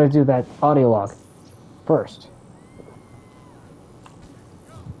 We gotta do that audio log first.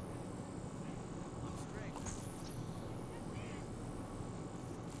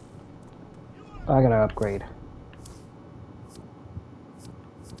 I gotta upgrade.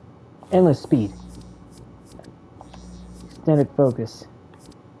 Endless speed. Extended focus.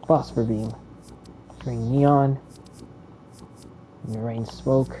 Phosphor beam. Green neon. And rain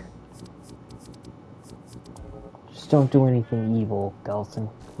smoke. Just don't do anything evil, Delsin,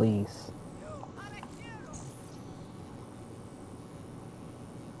 please.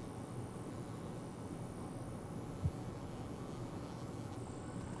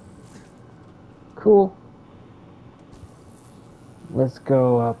 Cool. Let's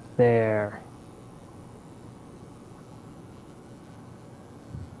go up there.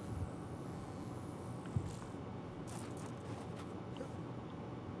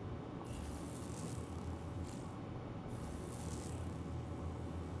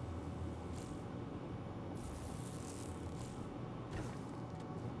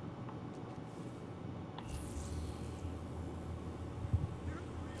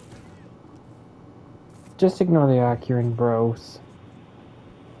 Just ignore the Akuran bros.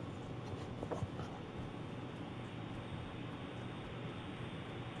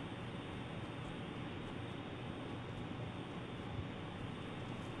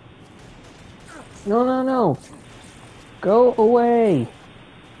 No, no, no. Go away.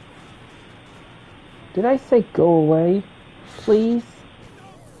 Did I say go away? Please?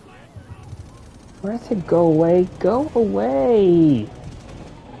 When I said go away, go away.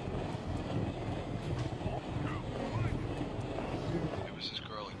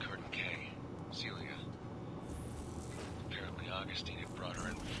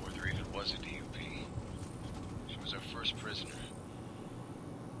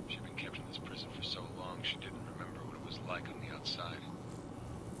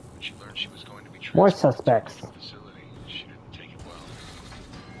 When she learned she was going to be More transported suspects. to a facility, she didn't take it well.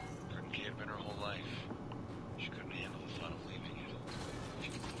 Couldn't cave in her whole life. She couldn't handle the thought of leaving it. If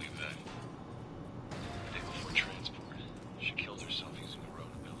you can believe that. The day before transport, she killed herself using her own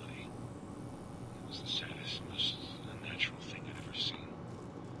ability. It was the saddest, most unnatural thing I'd ever seen.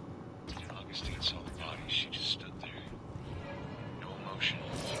 When Augustine saw the body, she just stood there. No emotion.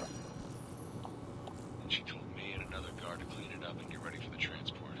 And she told me and another guard to clean it up and get ready for the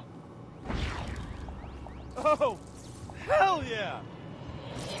transport. Oh, hell yeah!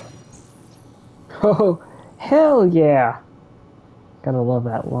 Oh, hell yeah! Gotta love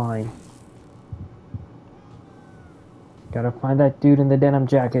that line. Gotta find that dude in the denim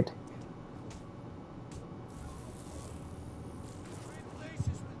jacket. Trade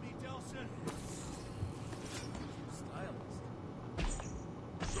places with me, Delsin.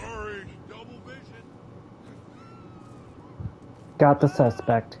 Stylist. Sorry, double vision. Got the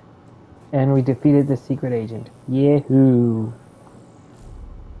suspect. And we defeated the secret agent. Yahoo!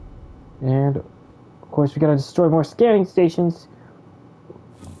 And, of course, we gotta destroy more scanning stations.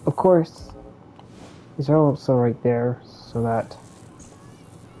 Of course. These are also right there, so that...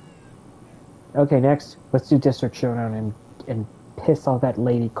 Okay, next, let's do District Showdown and piss off that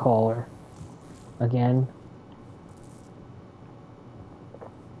lady caller. Again.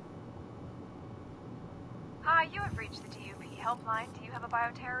 Hi, you have reached the DUP helpline. Do you have a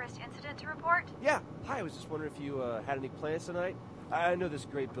bioterrorist incident to report? Yeah, hi, I was just wondering if you had any plans tonight. I know this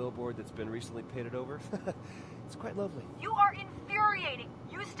great billboard that's been recently painted over. It's quite lovely. You are infuriating.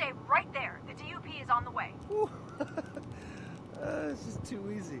 You stay right there. The DUP is on the way. Ooh. It's just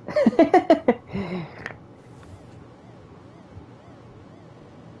too easy.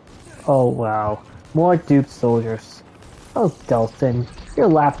 Oh, wow. More DUP Soldiers. Oh, Delsin. Your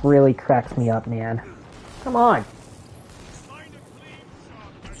laugh really cracks me up, man. Come on.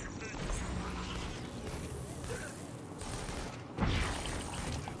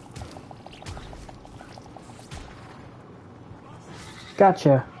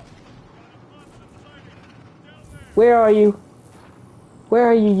 Gotcha. Where are you? Where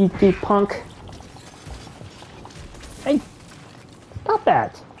are you, you punk? Hey, stop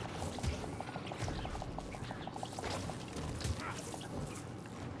that.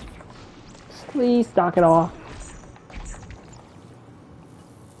 Please knock it off.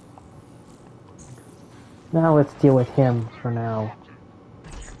 Now let's deal with him for now.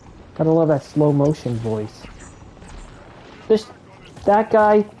 Gotta love that slow motion voice. That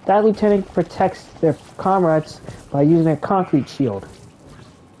guy, that lieutenant protects their comrades by using a concrete shield.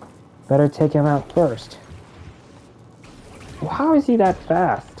 Better take him out first. How is he that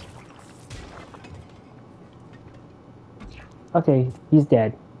fast? Okay, he's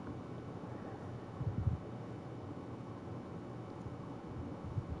dead.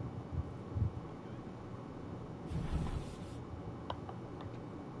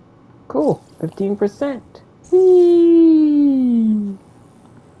 Cool, 15%. Whee!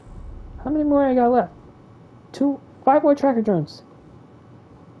 How many more I got left? 5 more tracker drones.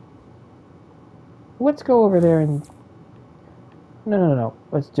 Let's go over there and... No.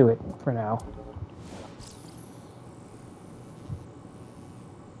 Let's do it for now.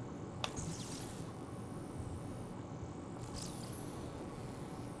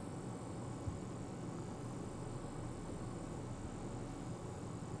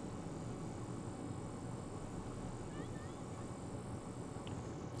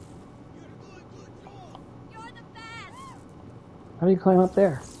 How do you climb up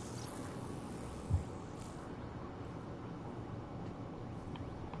there?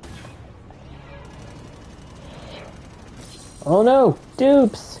 Oh no!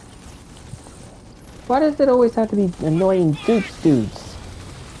 Dupes! Why does it always have to be annoying dupes dudes?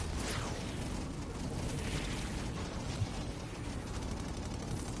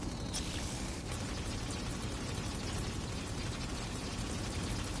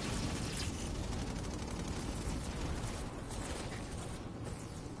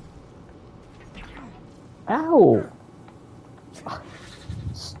 Ow!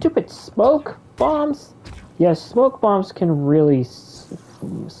 Stupid smoke bombs! Yes, smoke bombs can really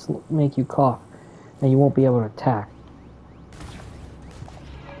make you cough, and you won't be able to attack.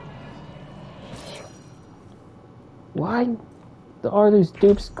 Why are these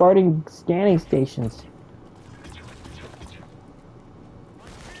dupes guarding scanning stations?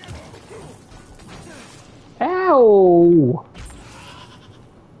 Ow!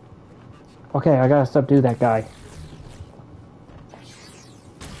 Okay, I gotta subdue that guy.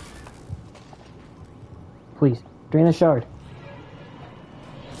 Please, drain the shard.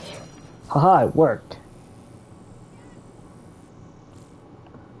 Haha, it worked.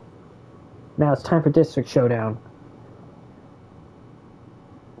 Now it's time for District Showdown.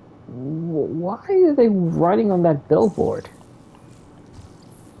 Why are they riding on that billboard?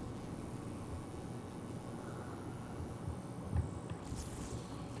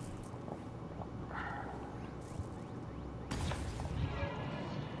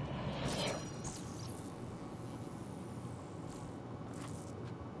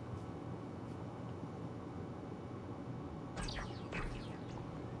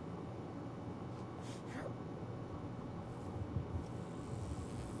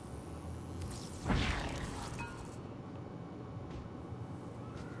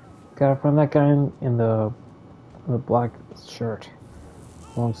 Gotta find that guy in the black shirt,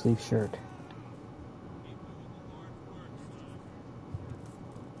 long sleeve shirt.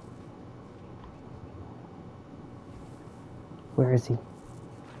 Where is he?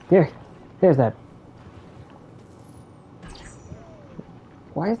 There's that.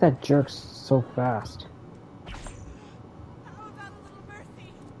 Why is that jerk so fast?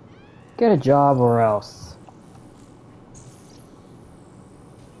 Get a job or else.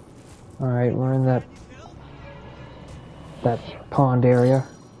 Alright, we're in that pond area.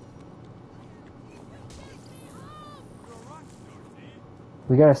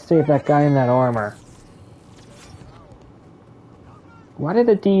 We gotta save that guy in that armor. Why did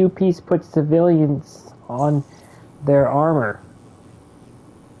the DUPs put civilians on their armor?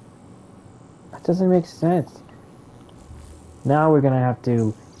 That doesn't make sense. Now we're gonna have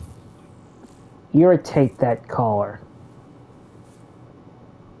to irritate that caller.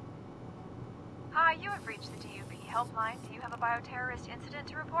 Helpline, do you have a bioterrorist incident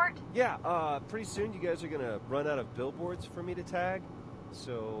to report? Yeah, pretty soon you guys are gonna run out of billboards for me to tag,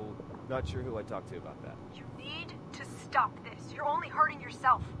 so not sure who I'd talk to about that. You need to stop this. You're only hurting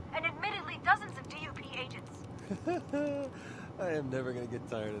yourself, and admittedly dozens of DUP agents. I am never gonna get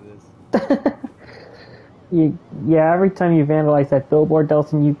tired of this. Yeah, every time you vandalize that billboard,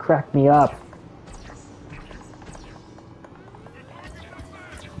 Delsin, you crack me up.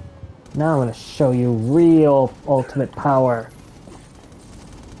 Now I'm gonna show you real ultimate power.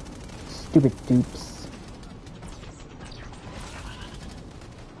 Stupid dupes.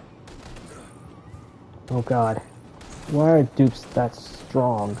 Oh god. Why are dupes that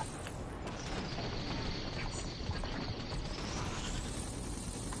strong?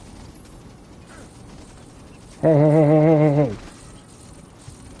 Hey.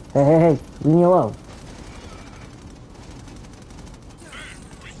 Hey, leave me alone.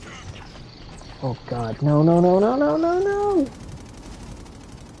 Oh god, no. No.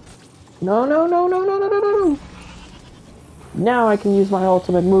 Now I can use my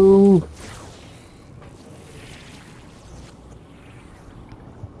ultimate move.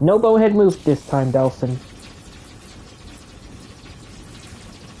 No bowhead move this time, Delsin.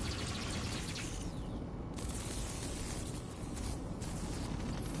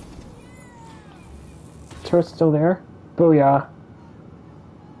 Turret's still there? Booyah.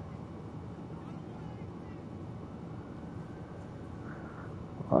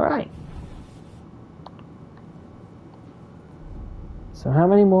 Alright. So how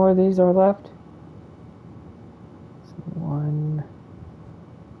many more of these are left? 1,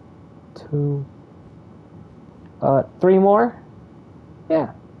 2, 3 more?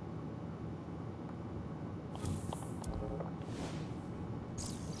 Yeah.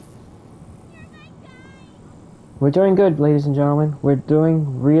 We're doing good, ladies and gentlemen. We're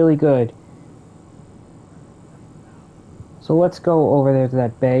doing really good. So let's go over there to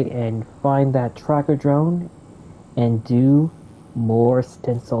that bay and find that tracker drone and do more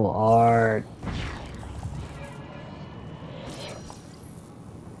stencil art.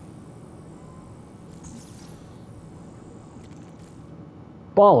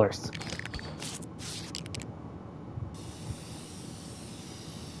 Ballers.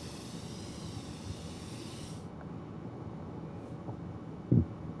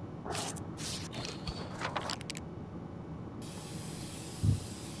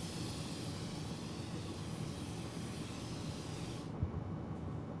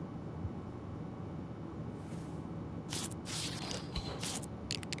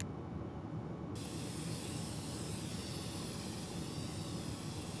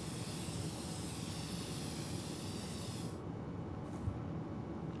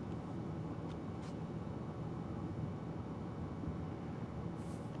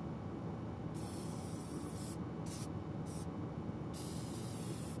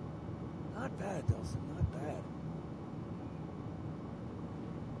 Not bad, Delsin, not bad.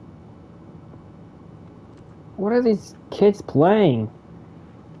 What are these kids playing?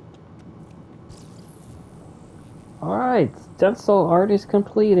 Alright, stencil art is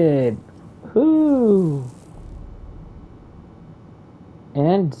completed. Woohoo!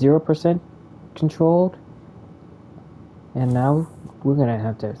 And 0% controlled. And now we're gonna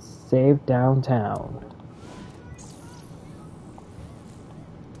have to save downtown.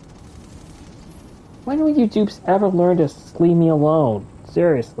 When will you dupes ever learn to leave me alone?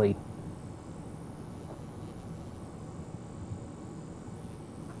 Seriously.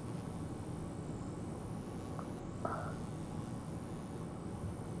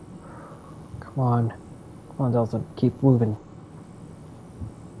 Come on. Come on, Delsin. Keep moving.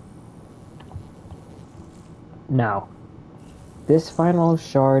 Now, this final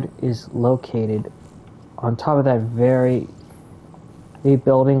shard is located on top of that very big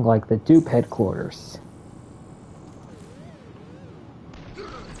building like the DUP headquarters.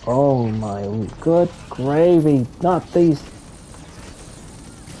 Oh my good gravy, not these.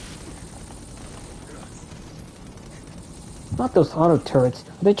 Not those auto turrets.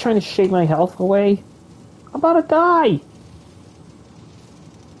 Are they trying to shake my health away? I'm about to die!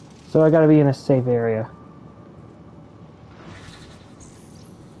 So I gotta be in a safe area.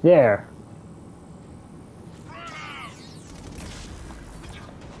 There.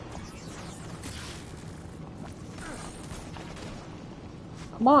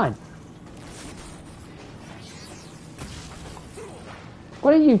 Come on.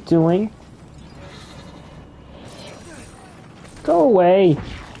 What are you doing? Go away.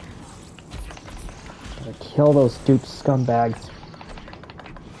 Gotta kill those DUP scumbags.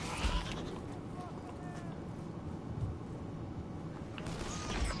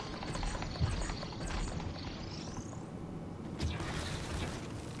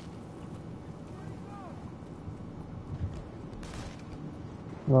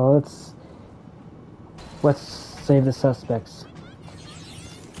 Well, let's save the suspects.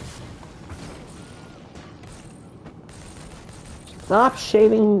 Stop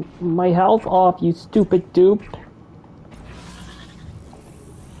shaving my health off, you stupid dupe.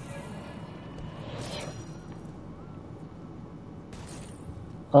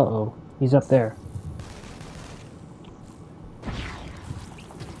 Uh-oh, he's up there.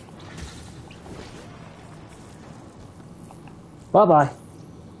 Bye-bye.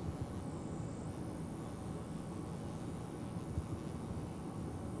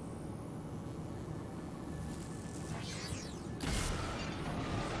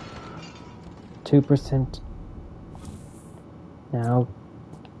 %. Now,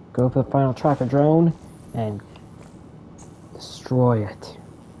 go for the final tracker drone and destroy it.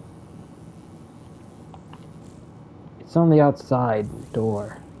 It's on the outside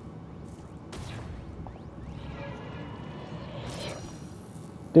door.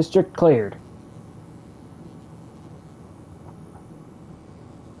 District cleared.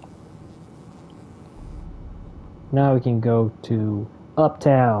 Now we can go to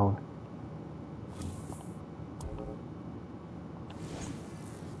Uptown.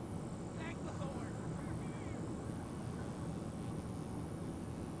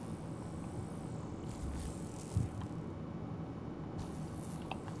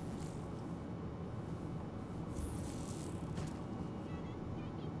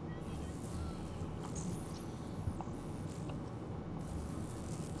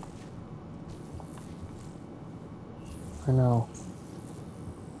 I know.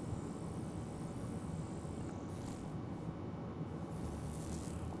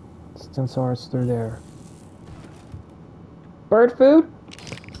 Stencil Art's through there. Bird food?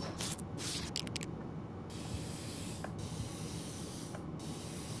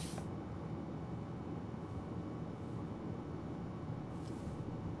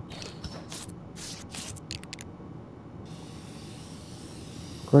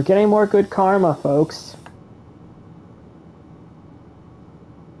 We're getting more good karma, folks.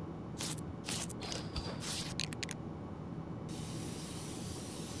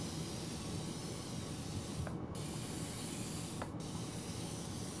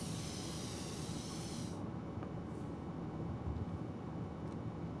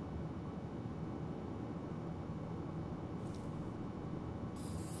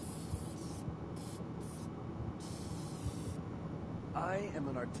 I am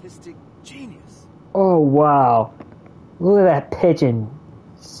an artistic genius. Oh, wow. Look at that pigeon.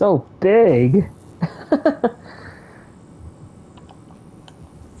 So big.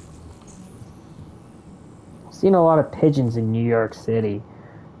 Seen a lot of pigeons in New York City.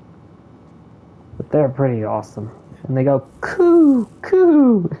 But they're pretty awesome. And they go, coo,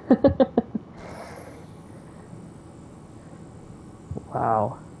 coo.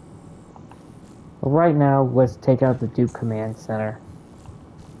 Wow. Well, right now, let's take out the DUP Command Center.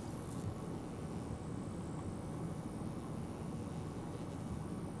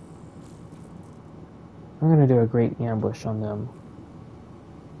 I'm gonna do a great ambush on them.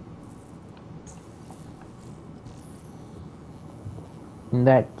 And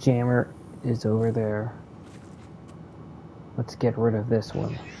that jammer is over there. Let's get rid of this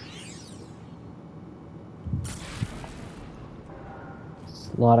one. It's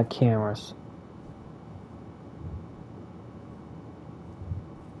a lot of cameras.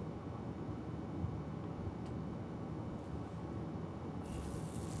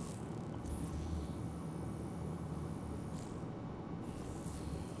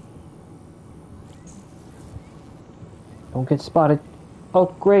 Don't get spotted. Oh,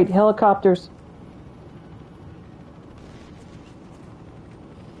 great, helicopters.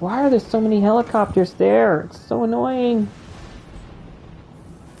 Why are there so many helicopters there? It's so annoying.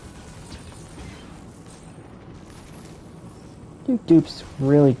 You dupes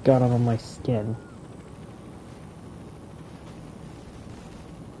really got on my skin.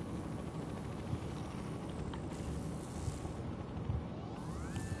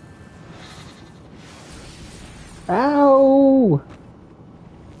 Ow!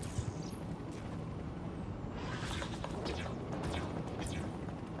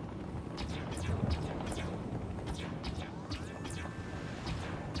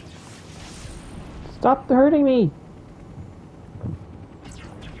 Stop hurting me!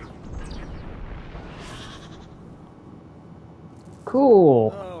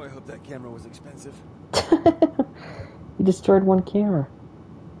 Cool. Oh, I hope that camera was expensive. You destroyed one camera.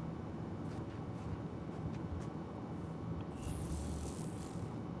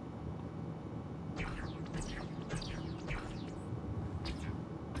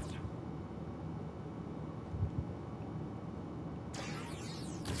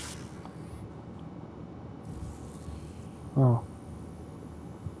 Oh.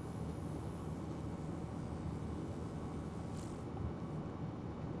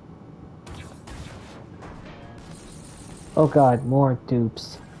 Oh god, more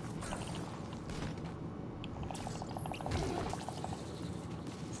dupes.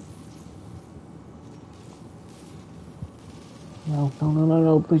 No, no, no, no,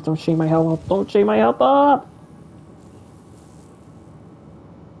 no, please don't shave my health up. Don't shave my health up!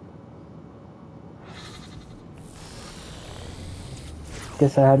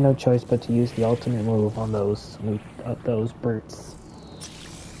 Guess I had no choice but to use the ultimate move on those brutes.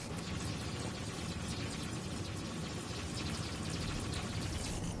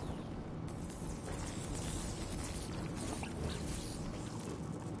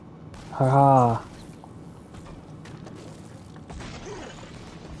 Haha.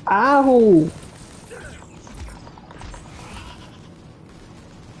 Ow!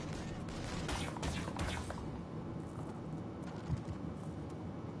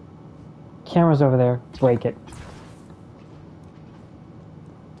 Camera's over there. Break it.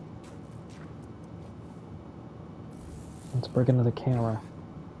 Let's break into the camera.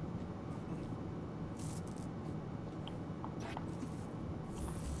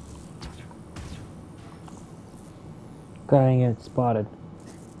 Gotta get spotted.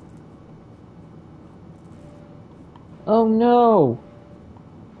 Oh no!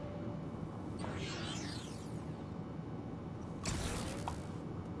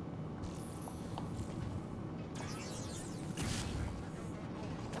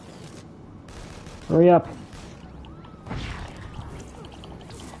 Hurry up.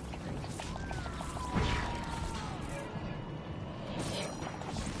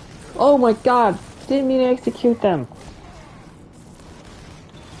 Oh my god! Didn't mean to execute them.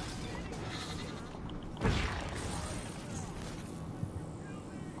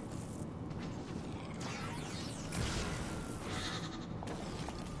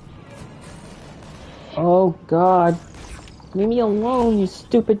 Oh god. Leave me alone, you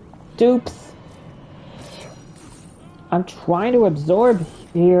stupid dupes. I'm trying to absorb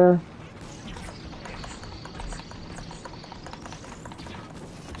here.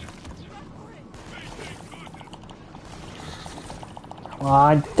 Come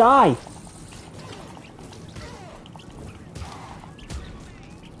on, die!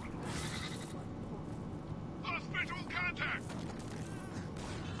 Visual contact.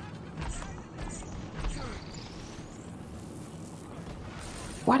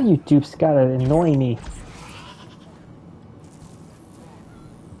 Why do you dupes gotta annoy me?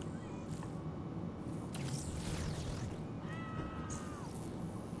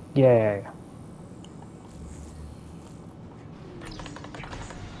 Yeah.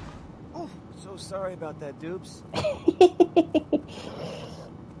 Oh, so sorry about that, dupes.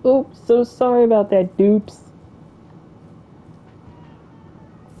 Oops, so sorry about that, dupes.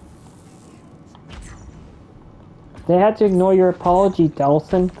 They had to ignore your apology,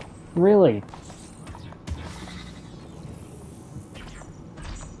 Delsin. Really?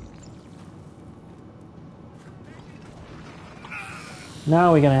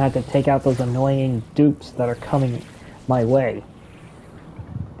 Now we're gonna have to take out those annoying dupes that are coming my way.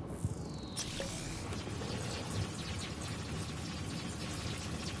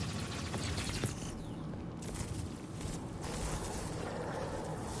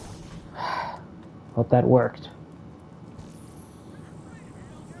 Hope that worked.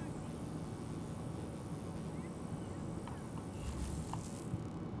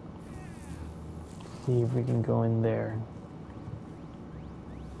 See if we can go in there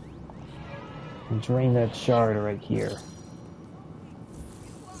and drain that shard right here.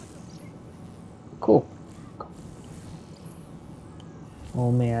 Cool.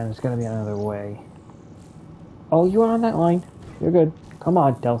 Oh man, there's gotta be another way. Oh, you are on that line. You're good. Come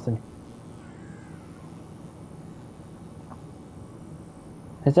on, Delsin.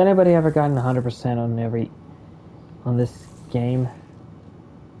 Has anybody ever gotten 100% on this game?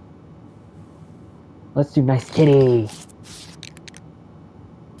 Let's do nice kitty.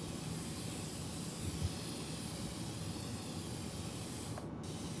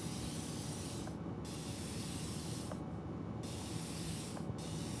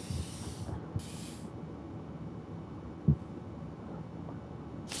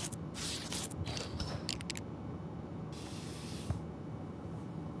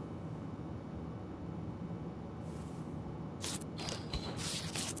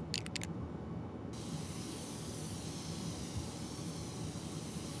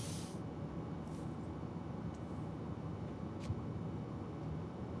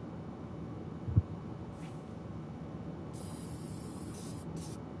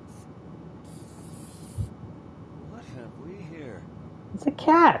 It's a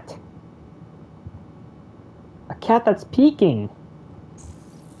cat. A cat that's peeking.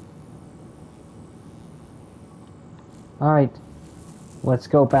 Alright. Let's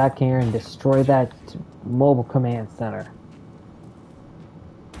go back here and destroy that mobile command center.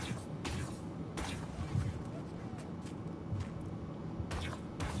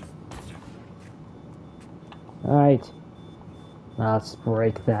 Alright. Now let's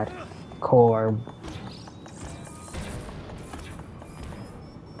break that core.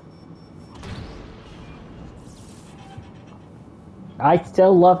 I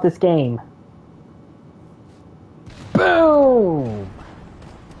still love this game. Boom!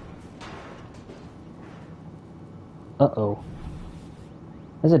 Uh-oh.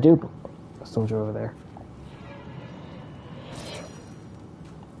 There's a DUP soldier over there.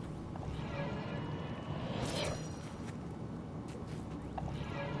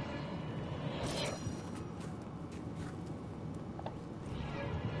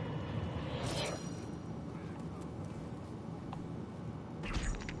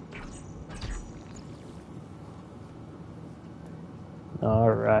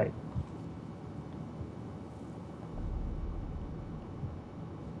 All right.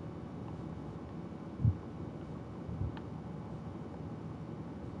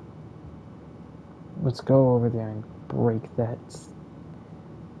 Let's go over there and break that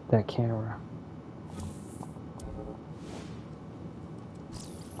camera.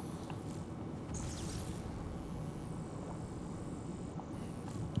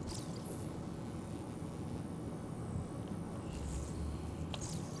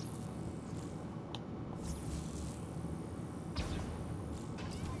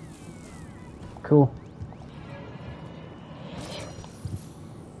 Cool.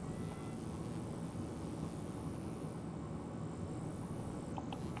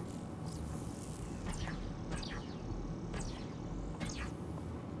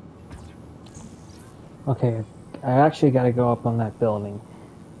 Okay, I actually gotta go up on that building.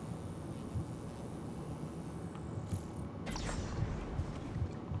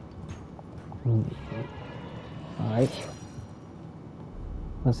 Alright.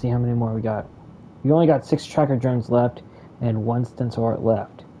 Let's see how many more we got. We only got 6 tracker drones left and 1 Stencil Art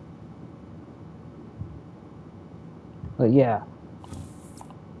left. But yeah.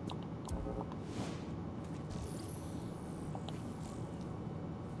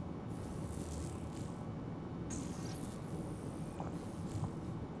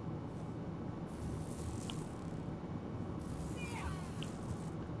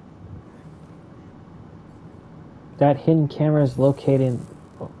 That hidden camera is located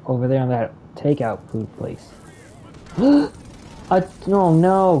over there on that takeout food place. Oh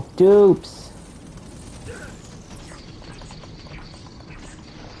no, dupes!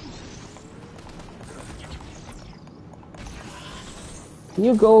 Can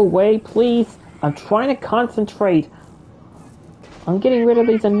you go away, please? I'm trying to concentrate. I'm getting rid of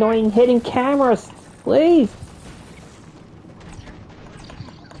these annoying hidden cameras, please!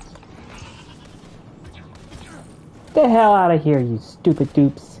 The hell out of here, you stupid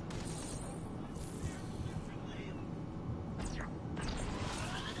dupes.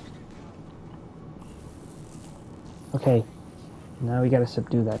 Okay, now we gotta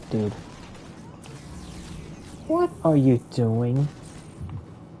subdue that dude. What are you doing?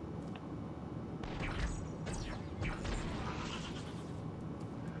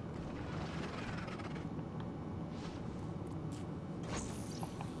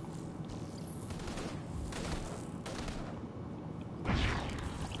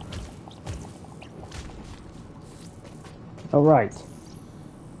 Alright.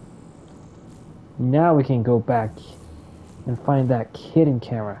 Now we can go back and find that hidden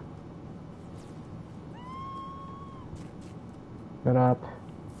camera. Shut up.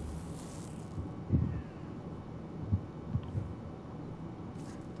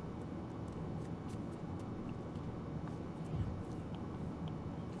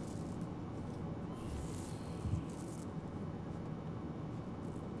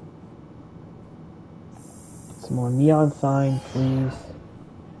 Some more neon sign, please.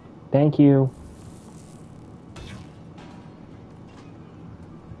 Thank you.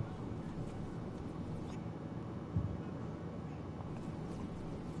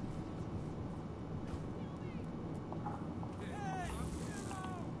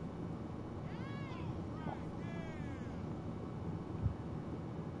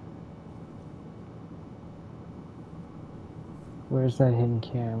 Where's that hidden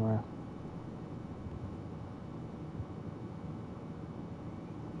camera?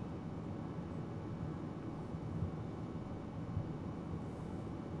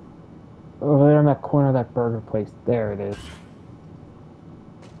 Over there in that corner of that burger place. There it is.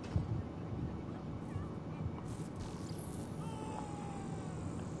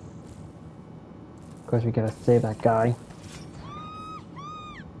 Of course, we gotta save that guy.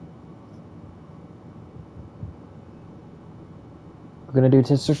 We're gonna do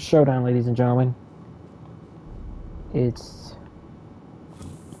District Showdown, ladies and gentlemen. It's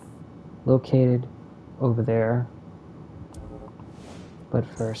located over there. But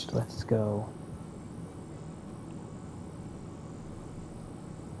first, let's go.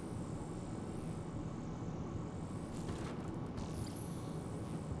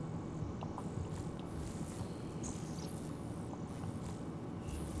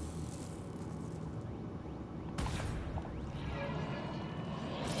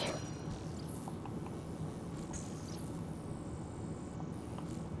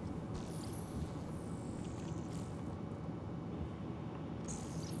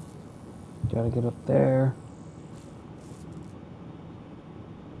 Gotta get up there.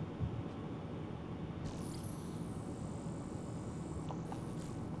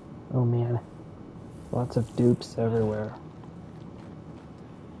 Oh man, lots of dupes everywhere.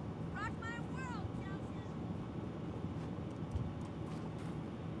 Rock my world, Delsin.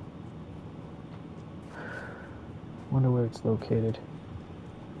 Wonder where it's located.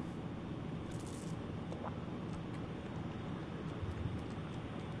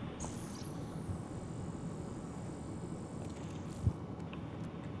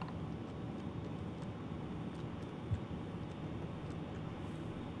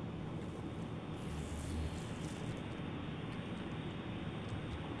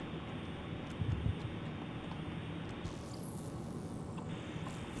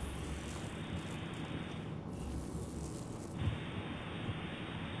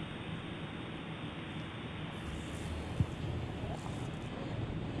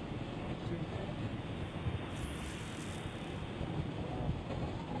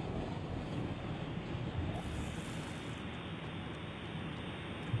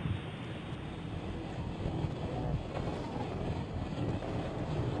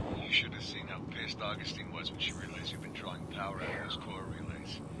 Augustine was when she realized you've been drawing power out of those core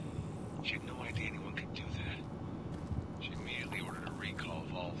relays. She had no idea anyone could do that. She immediately ordered a recall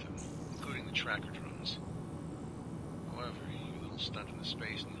of all of them, including the tracker drones. However, your little stunt in the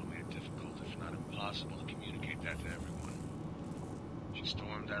space needle made it difficult, if not impossible, to communicate that to everyone. She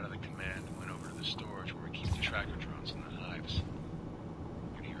stormed out of the command and went over to the storage where we keep the tracker drones in the hives.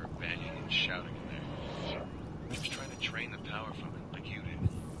 You could hear her banging and shouting in there. She was trying to drain the power from it, like you did.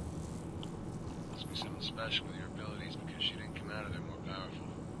 Must be something special with your abilities because she didn't come out of there more powerful.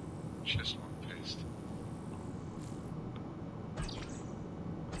 Just more pissed.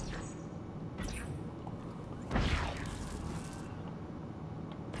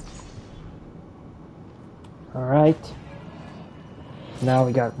 Alright. Now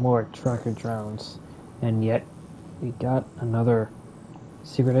we got more tracker drones. And yet, we got another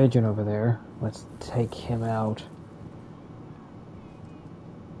secret agent over there. Let's take him out.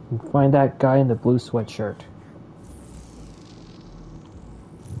 And find that guy in the blue sweatshirt.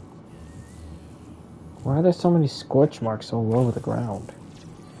 Why are there so many scorch marks all over the ground?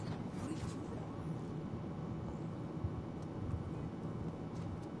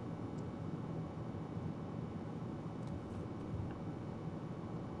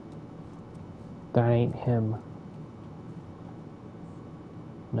 That ain't him.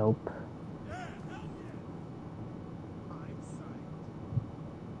 Nope.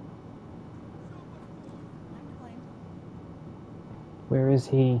 Where is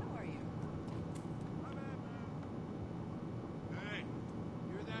he? Hey,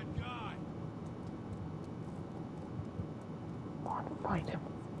 you're that guy. I want to find him.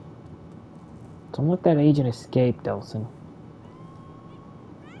 Don't let that agent escape, Delsin.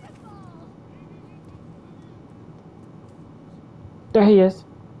 There he is.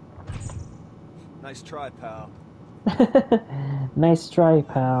 Nice try, pal. Nice try,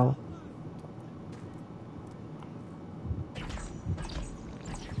 pal.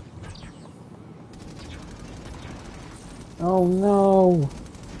 Oh no!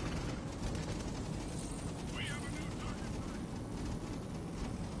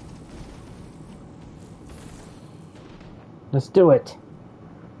 Let's do it.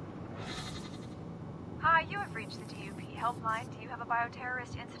 Hi, you have reached the DUP helpline. Do you have a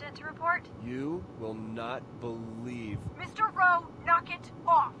bioterrorist incident to report? You will not believe. Mr. Rowe, knock it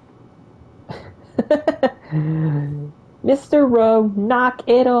off! Mr. Rowe, knock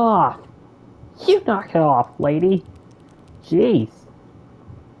it off! You knock it off, lady. Jeez.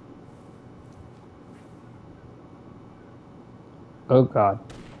 Oh god.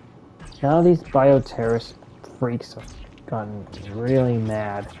 Now these bioterrorist freaks have gotten really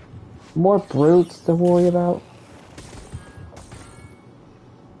mad. More brutes to worry about.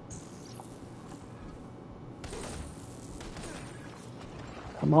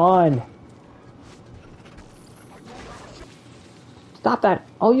 Come on. Stop that.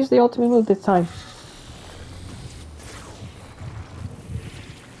 I'll use the ultimate move this time.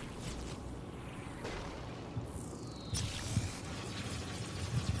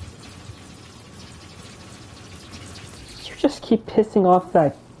 You just keep pissing off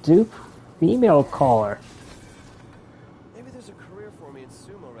that DUP female caller. Maybe there's a career for me in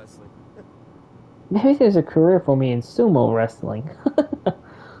sumo wrestling. Maybe there's a career for me in sumo wrestling.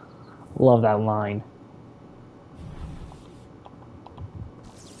 Love that line.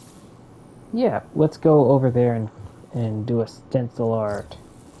 Yeah, let's go over there and do a stencil art.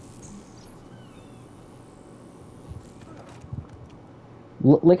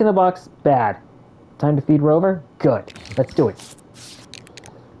 Lick in the box, bad. Time to feed Rover? Good. Let's do it.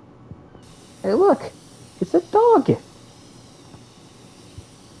 Hey look! It's a dog!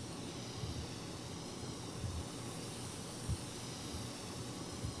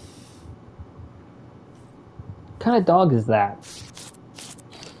 What kind of dog is that?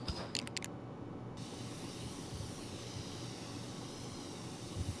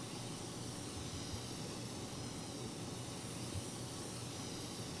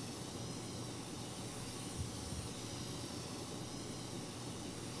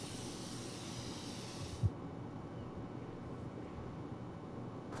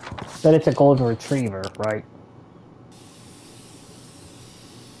 But it's a golden retriever, right?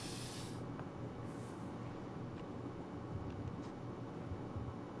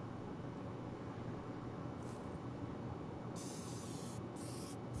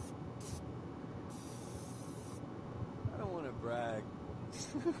 I don't want to brag,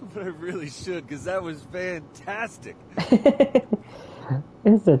 but I really should, because that was fantastic.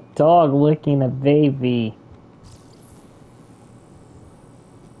 It's a dog licking a baby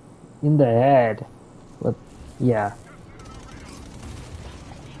in the head. But, yeah.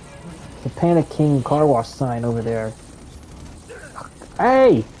 The Panic King car wash sign over there.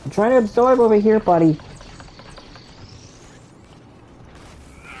 Hey! I'm trying to absorb over here, buddy.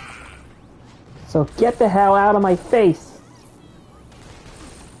 So get the hell out of my face!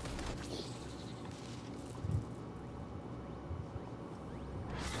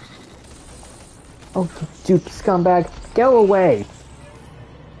 Oh, you scumbag, go away!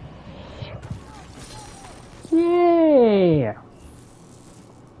 Yeah!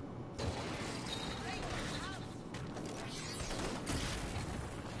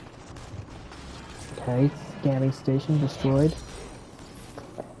 Okay, scanning station destroyed.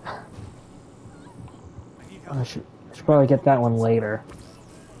 I should probably get that one later.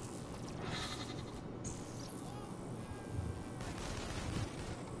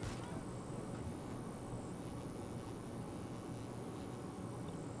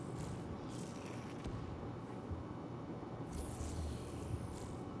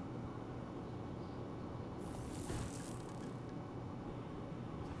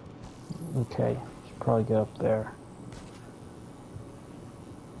 Okay. probably get up there.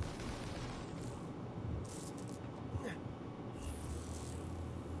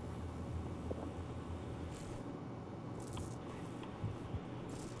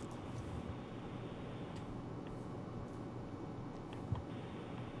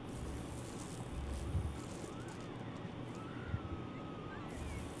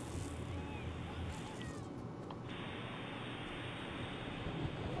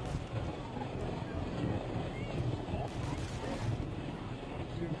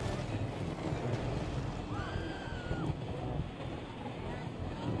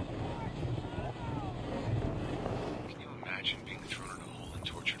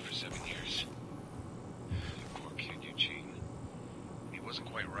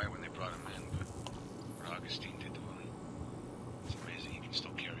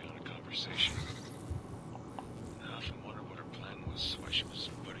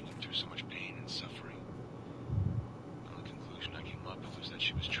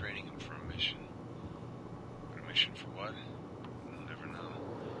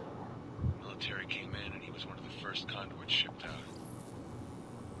 Conduict shipped out.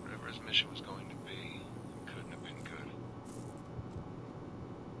 Whatever his mission was going to be, couldn't have been good.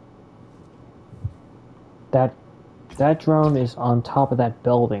 That drone is on top of that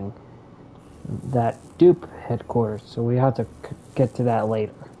building, that DUP headquarters, so we have to get to that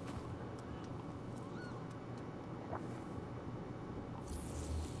later.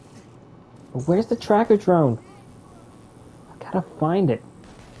 But where's the tracker drone? I gotta find it.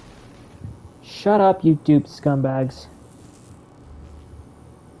 Shut up, you DUP scumbags.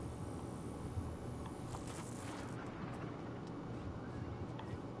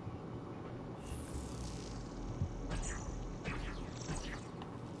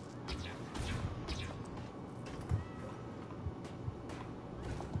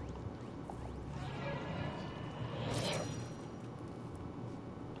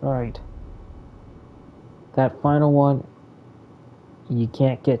 Alright. That final one, you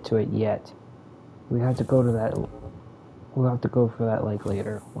can't get to it yet. We have to go to that. We'll have to go for that like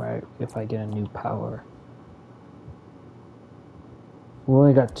later, right? If I get a new power. We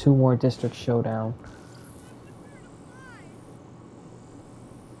only got 2 more District Showdown.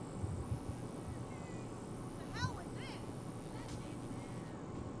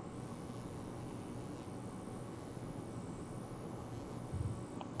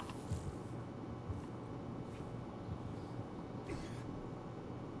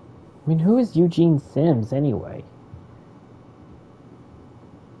 I mean, who is Eugene Simms anyway?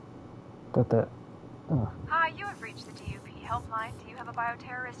 Hi, you have reached the DUP helpline. Do you have a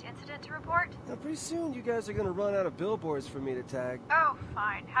bioterrorist incident to report? Now, pretty soon you guys are gonna run out of billboards for me to tag. Oh,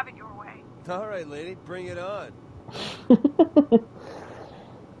 fine. Have it your way. All right, lady, bring it on.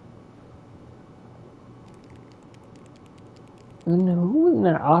 And who in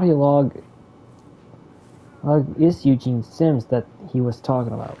that audio log is Eugene Simms that he was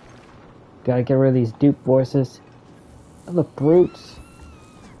talking about? Gotta get rid of these DUP voices. Oh, the brutes.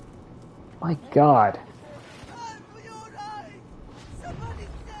 My God.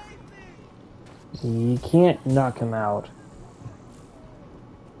 You can't knock him out.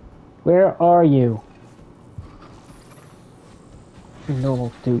 Where are you?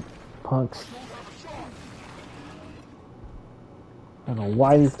 Normal DUP punks. I don't know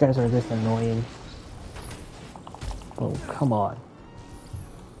why these guys are this annoying. Oh, come on.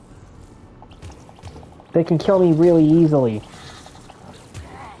 They can kill me really easily.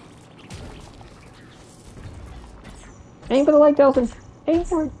 Aim for the leg, Delsin. Aim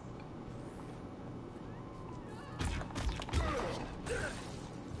for it.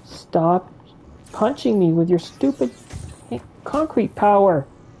 Stop punching me with your stupid concrete power.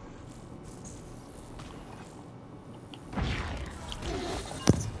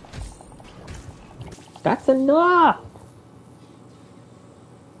 That's enough.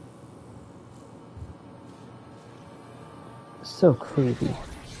 So creepy.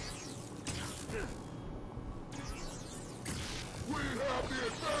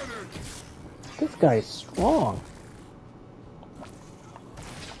 This guy is strong.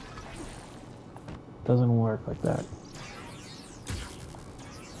 Doesn't work like that.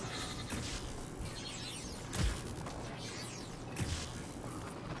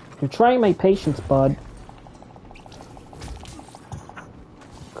 You're trying my patience, bud.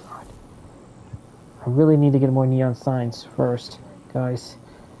 God. I really need to get more neon signs first, guys.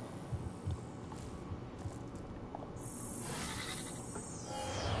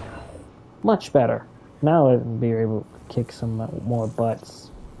 Much better. Now I'll be able to kick some more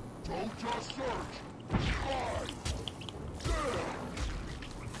butts.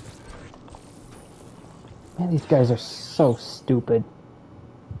 Man, these guys are so stupid.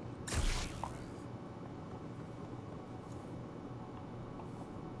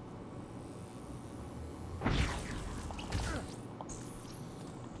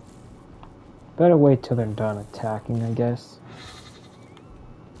 Better wait till they're done attacking, I guess.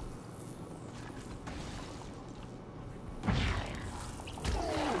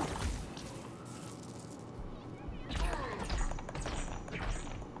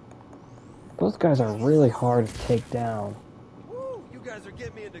 Those guys are really hard to take down. Woo, you guys are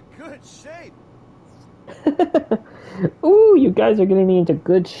getting me into good shape. Ooh, you guys are getting me into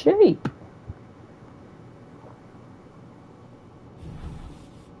good shape.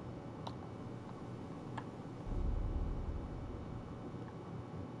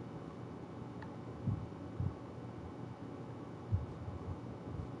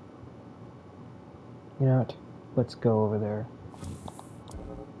 You know what? Let's go over there.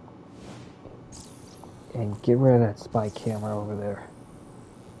 And get rid of that spy camera over there.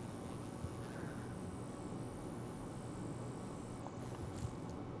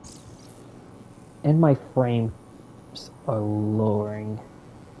 And my frames are lowering.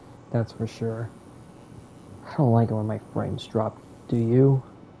 That's for sure. I don't like it when my frames drop. Do you?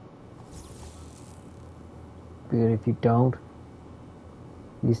 Good if you don't.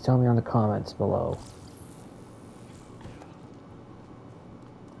 Please tell me on the comments below.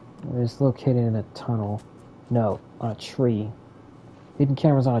 It's located in a tunnel. No, on a tree. Hidden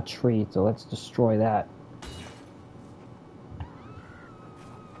camera's on a tree, so let's destroy that.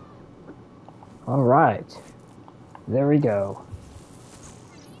 Alright. There we go.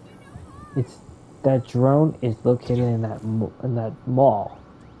 That drone is located in that mall.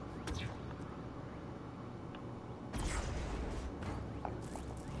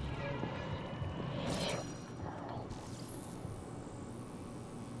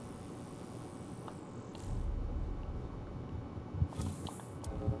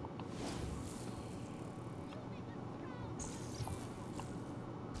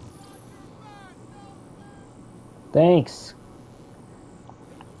 Thanks.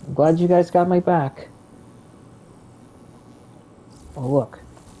 I'm glad you guys got my back. Oh, look.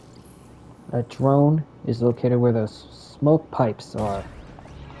 That drone is located where those smoke pipes are.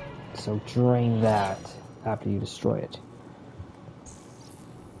 So drain that after you destroy it.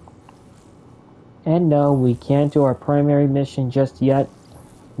 And no, we can't do our primary mission just yet.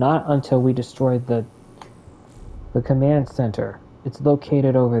 Not until we destroy the command center. It's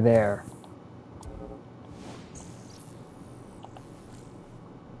located over there.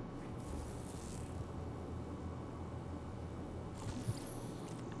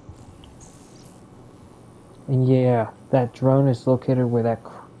 And yeah, that drone is located where that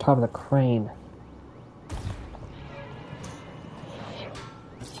top of the crane.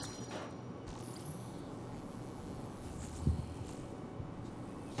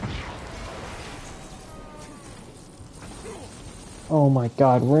 Oh my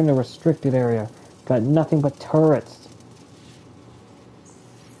god, we're in a restricted area. Got nothing but turrets.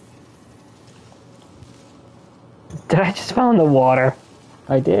 Did I just fall in the water?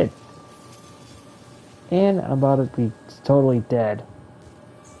 I did. And I'm about to be totally dead.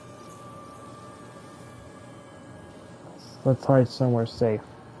 Let's hide somewhere safe.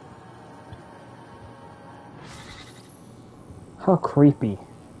 How creepy.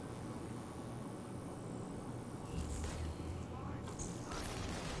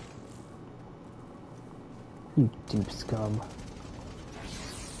 You DUP scum.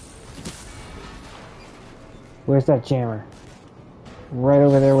 Where's that jammer? Right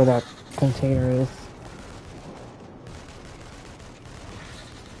over there where that container is.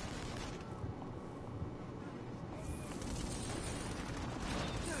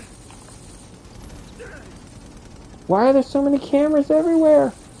 Why are there so many cameras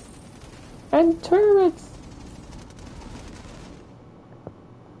everywhere? And turrets!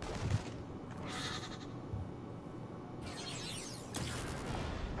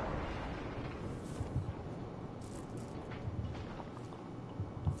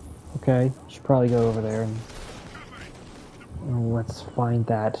 Okay, should probably go over there and let's find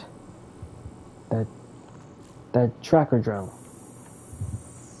that tracker drone.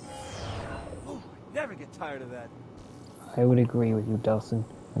 Oh, never get tired of that. I would agree with you, Delsin.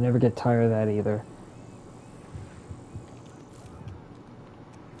 I never get tired of that either.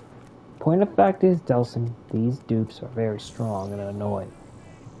 Point of fact is, Delsin, these DUPs are very strong and annoying.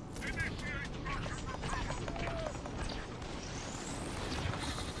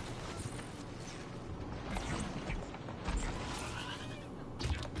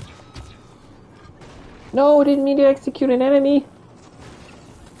 No, I didn't mean to execute an enemy.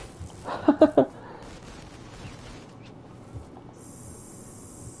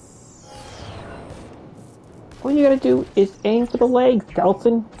 All you gotta do is aim for the legs,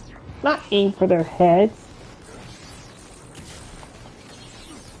 Delsin. Not aim for their heads.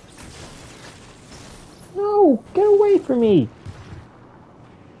 No, get away from me.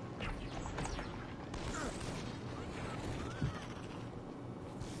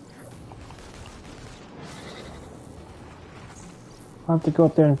 I'll have to go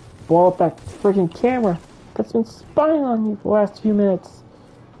up there and blow up that freaking camera that's been spying on me for the last few minutes.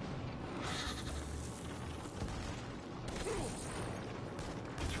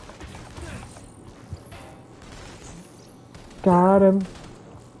 Got him.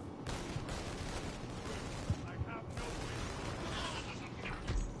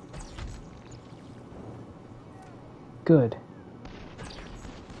 Good.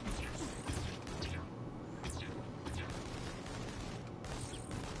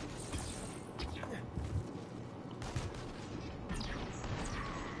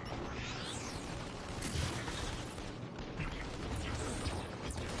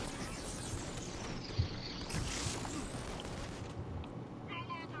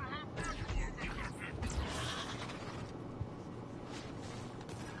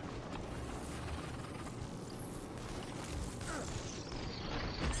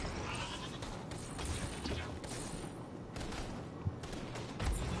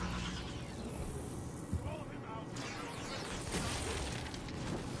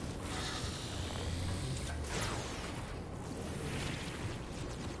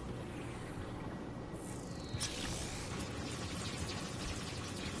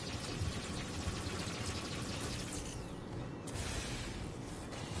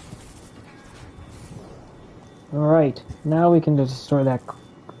 Alright, now we can destroy that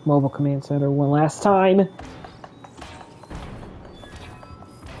mobile command center one last time.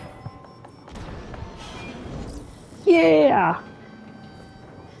 Yeah!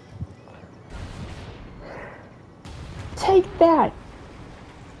 Take that!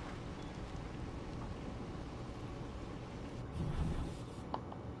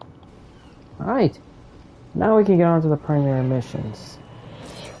 Alright, now we can get on to the primary missions.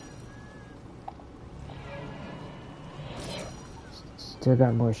 Still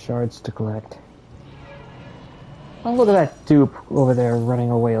got more shards to collect. Oh, look at that dupe over there running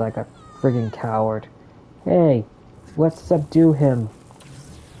away like a friggin' coward. Hey, let's subdue him.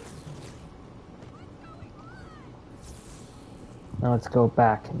 Now let's go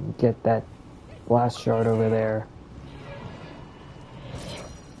back and get that blast shard over there.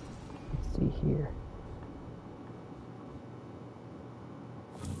 Let's see here.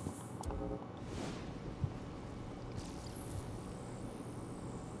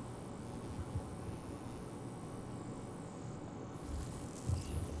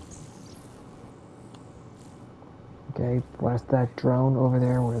 Okay, blast that drone over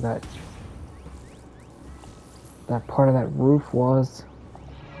there where that part of that roof was.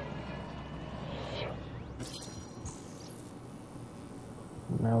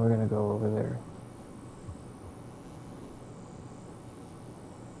 Now we're gonna go over there.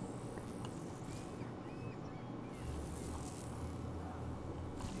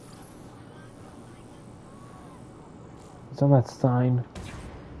 It's on that sign.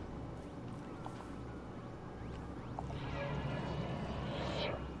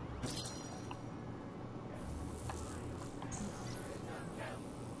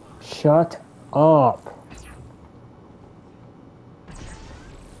 Shut up.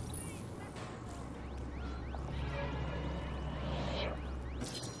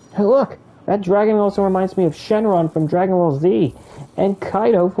 Hey look, that dragon also reminds me of Shenron from Dragon Ball Z and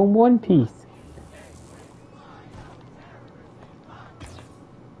Kaido from One Piece.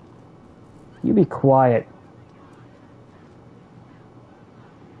 You be quiet.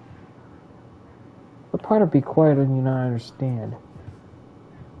 What part of be quiet do you not understand?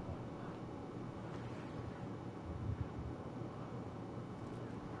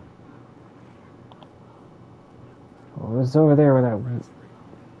 It was over there where that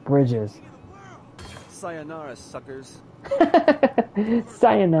bridge is. Sayonara, suckers.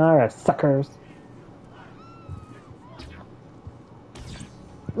 Sayonara, suckers.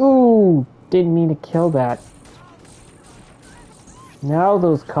 Ooh, didn't mean to kill that. Now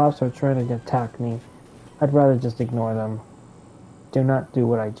those cops are trying to attack me. I'd rather just ignore them. Do not do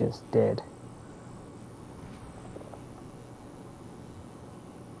what I just did.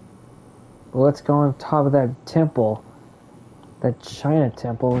 Well, let's go on top of that temple. That China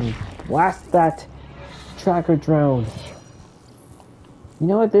temple and blast that tracker drone. You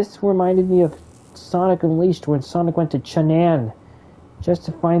know what? This reminded me of Sonic Unleashed when Sonic went to Chang'an just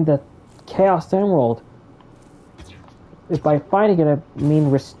to find the Chaos Emerald. If by finding it, I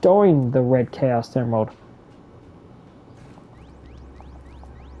mean restoring the red Chaos Emerald.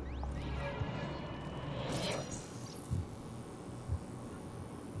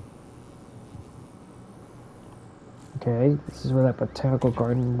 Okay, this is where that botanical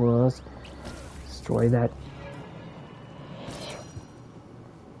garden was. Destroy that.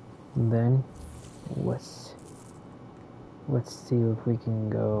 And then let's see if we can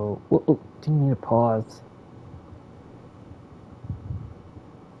go. Oh, didn't need to pause.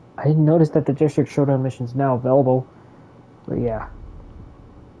 I didn't notice that the District Showdown mission is now available. But yeah.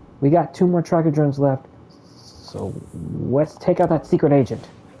 We got 2 more tracker drones left. So let's take out that secret agent.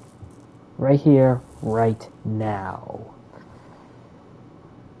 Right here, right now.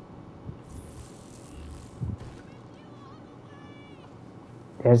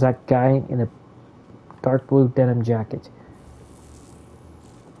 There's that guy in a dark blue denim jacket.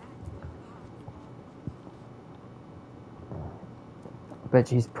 I bet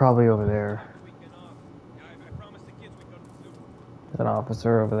he's probably over there. There's an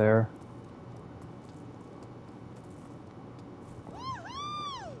officer over there.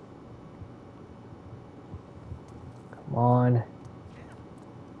 Come on.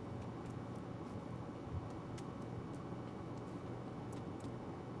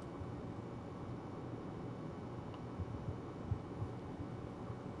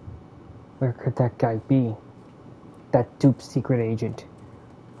 Where could that guy be? That DUP secret agent.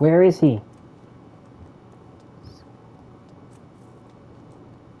 Where is he?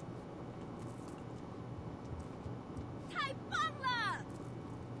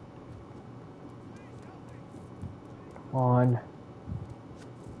 Come on.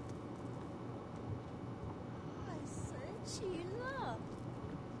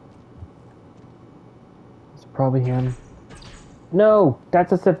 It's probably him. No,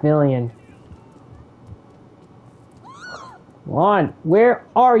 that's a civilian. Come on, where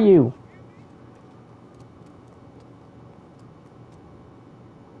are you?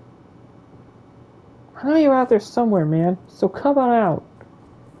 I know you're out there somewhere, man. So come on out.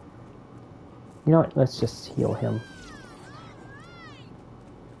 You know what? Let's just heal him.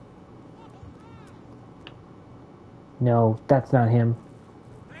 No, that's not him.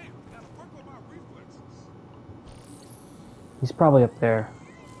 He's probably up there.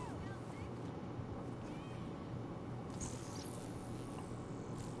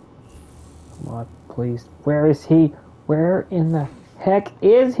 Come on, please. Where is he? Where in the heck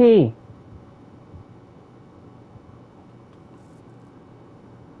is he?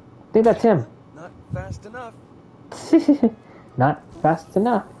 I think that's him. Not fast enough. Not fast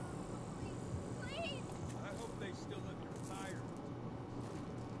enough.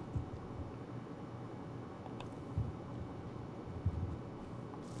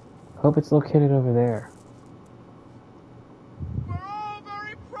 Hope it's located over there. We're all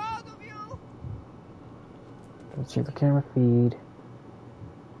very proud of you. Let's check the camera feed.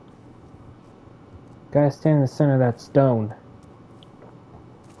 Gotta stand in the center of that stone.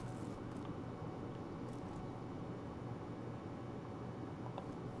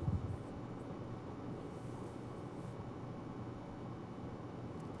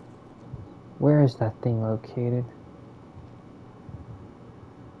 Where is that thing located?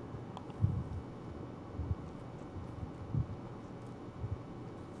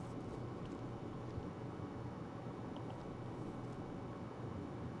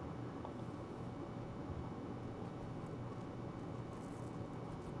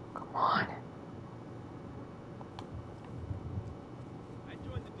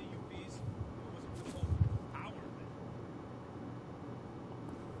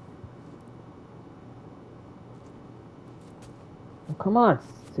 Come on,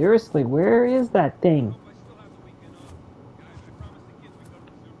 seriously, where is that thing?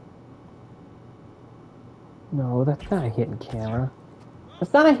 No, that's not a hidden camera.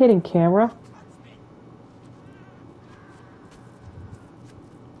 That's not a hidden camera.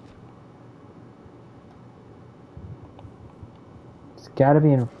 It's gotta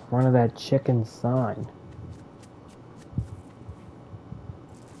be in front of that chicken sign.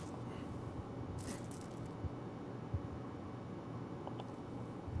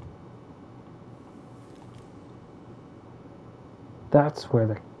 That's where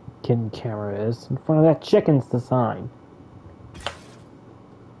the hidden camera is. In front of that chicken's the sign.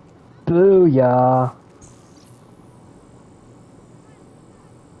 Booyah!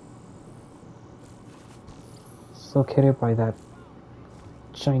 It's located by that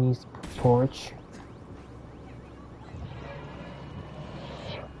Chinese porch.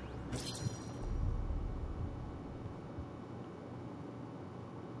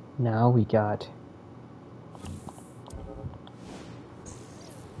 Now we got...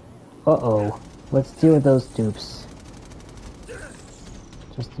 Uh-oh. Let's deal with those dupes.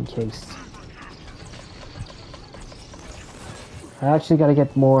 Just in case. I actually gotta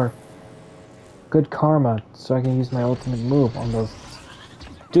get more Good karma, so I can use my ultimate move on those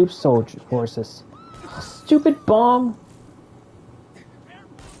DUP forces. Stupid bomb!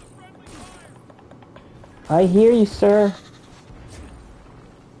 I hear you, sir.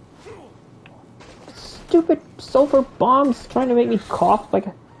 Stupid sulfur bombs trying to make me cough like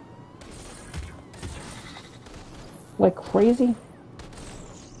crazy.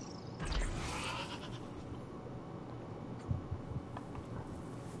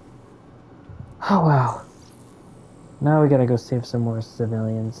 Oh wow. Now we gotta go save some more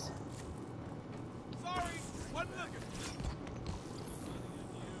civilians. Sorry, wasn't looking.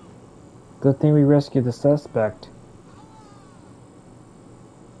 Good thing we rescued the suspect.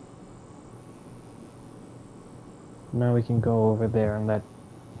 Now we can go over there in that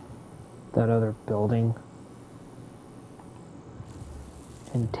other building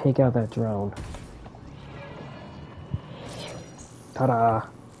and take out that drone. Ta-da!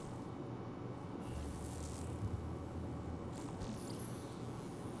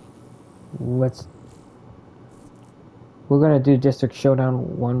 We're gonna do District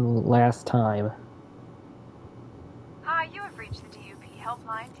Showdown one last time. Hi, you have reached the DUP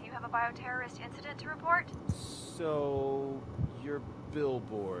helpline. Do you have a bioterrorist incident to report? So, your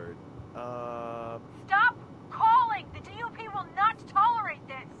billboard. Stop calling! The DUP will not tolerate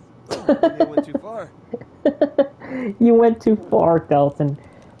this! Oh, you went too far. You went too far, Delsin,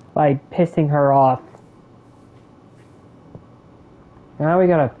 by pissing her off. Now we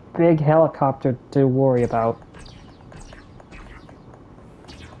got a big helicopter to worry about.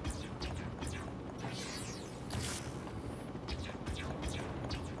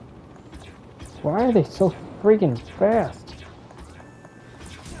 Why are they so freaking fast?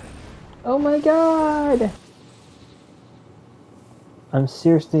 Oh my god! I'm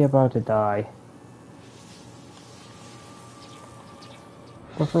seriously about to die.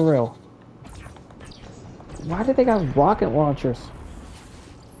 But for real. Why do they got rocket launchers?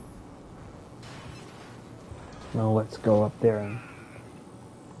 No, let's go up there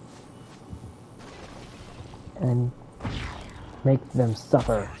and make them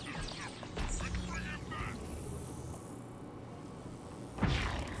suffer.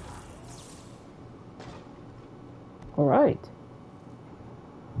 Alright.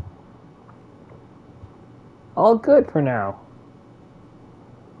 All good for now.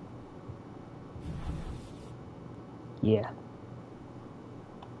 Yeah.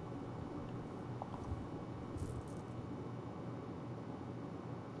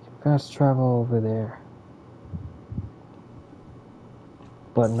 Fast travel over there.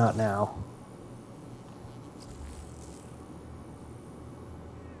 But not now.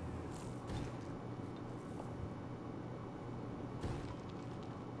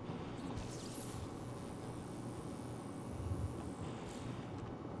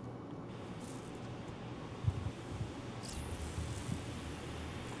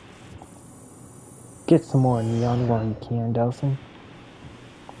 Get some more neon while you can, Delsin.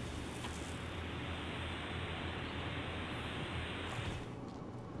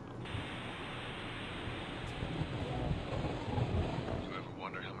 You ever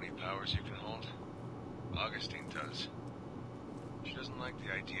wonder how many powers you can hold? Augustine does. She doesn't like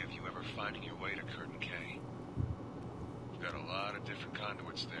the idea of you ever finding your way to Curtain K. You've got a lot of different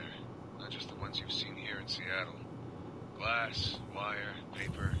conduits there, not just the ones you've seen here in Seattle. Glass, wire,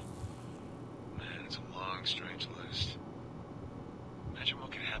 paper. Man, it's a long, strange list. Imagine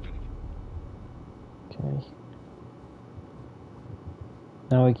what could happen. Okay.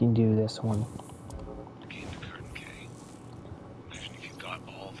 Now we can do this one. Came to Curtain K. Imagine if you got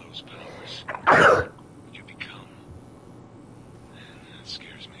all those powers. What would you become? Man, that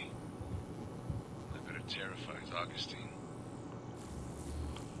scares me. I bet it terrifies Augustine.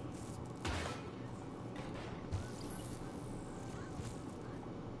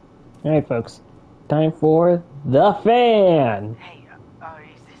 Alright, folks. Time for the fan! Hey,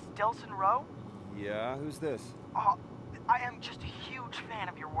 is this Delsin Rowe? Yeah, who's this? I am just a huge fan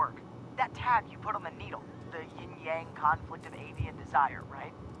of your work. That tab you put on the needle, the yin-yang conflict of avian desire,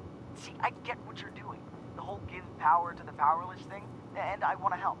 right? See, I get what you're doing. The whole give power to the powerless thing, and I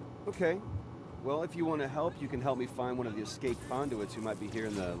want to help. Okay. Well, if you want to help, you can help me find one of the escaped conduits who might be here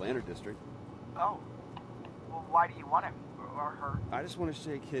in the Lantern District. Oh. Well, why do you want him? Or her? I just want to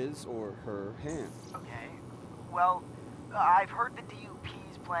shake his or her hand. Okay. Well, I've heard the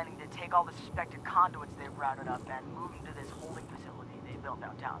DUP's planning to take all the suspected conduits they've routed up and move them to this holding facility they built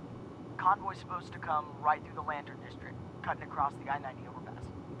downtown. Convoy's supposed to come right through the Lantern District, cutting across the I-90 overpass.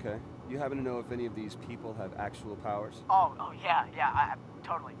 Okay. You happen to know if any of these people have actual powers? Oh yeah,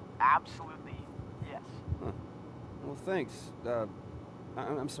 totally. Absolutely, yes. Huh. Well, thanks.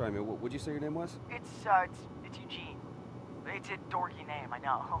 I'm sorry, man. What'd you say your name was? It's Eugene. It's a dorky name, I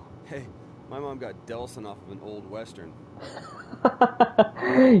know. Hey, my mom got Delsin off of an old western.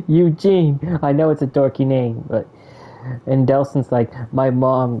 Eugene. I know it's a dorky name, but... And Delsin's like, my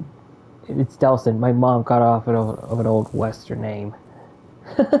mom... It's Delsin. My mom got off of an old western name.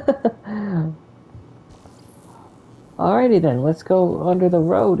 Alrighty then, let's go under the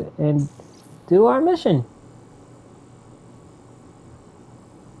road and do our mission.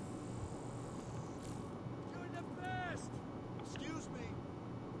 Doing the best! Excuse me.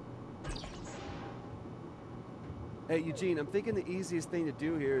 Hey, Eugene, I'm thinking the easiest thing to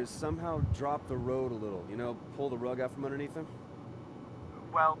do here is somehow drop the road a little. You know, pull the rug out from underneath him.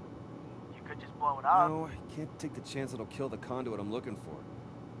 Well, you could just blow it up. No, I can't take the chance it'll kill the conduit I'm looking for.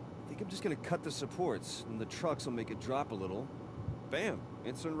 I think I'm just gonna cut the supports, and the trucks will make it drop a little. Bam!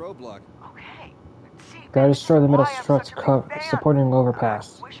 Instant roadblock. Okay. See, Gotta destroy the middle why I'm struts such a big fan. supporting an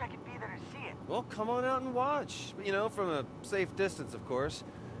overpass. I wish I could be there to see it. Well, come on out and watch. You know, from a safe distance, of course.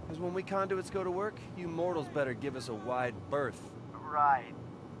 Because when we conduits go to work, you mortals better give us a wide berth. Right.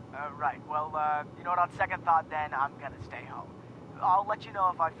 Right. Well, you know what, on second thought then, I'm gonna stay home. I'll let you know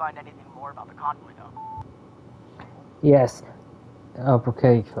if I find anything more about the convoy, though. Yes. Oh,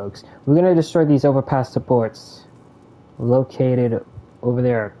 okay, folks. We're gonna destroy these overpass supports. Located over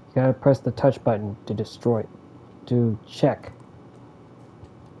there. You gotta press the touch button to destroy. To check.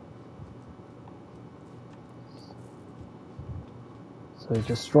 So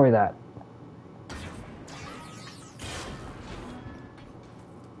destroy that.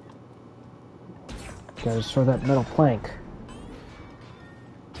 Gotta destroy that metal plank.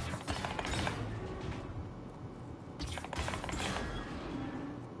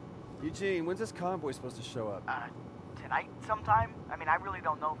 Eugene, when's this convoy supposed to show up? Tonight sometime? I mean, I really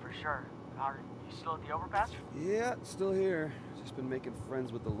don't know for sure. Are you still at the overpass? Yeah, still here. Just been making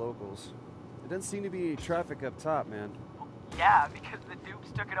friends with the locals. There doesn't seem to be any traffic up top, man. Well, yeah, because the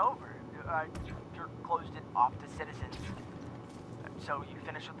DUPs took it over. Closed it off to citizens. So you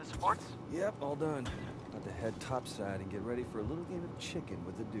finished with the supports? Yep, all done. About to head topside and get ready for a little game of chicken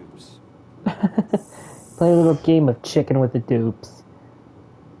with the DUPs. Play a little game of chicken with the dupes.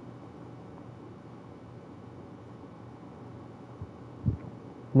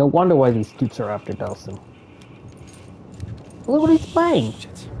 No wonder why these dupes are after Delsin. Look what he's playing.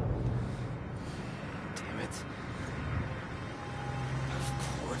 Shit. Damn it.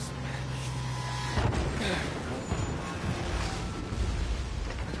 Of course.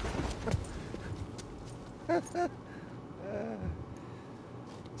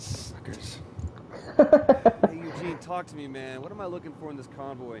 Suckers. Hey, Eugene, talk to me, man. What am I looking for in this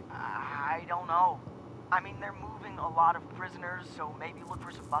convoy? I don't know. I mean, they're moving a lot of prisoners, so maybe look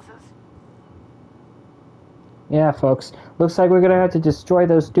for some buses? Yeah, folks. Looks like we're gonna have to destroy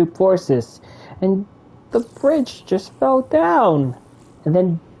those DUP forces. And the bridge just fell down. And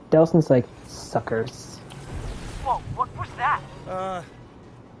then Delsin's like, suckers. Whoa, what was that?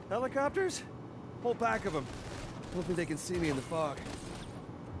 Helicopters? Whole pack of them. Hoping they can see me in the fog.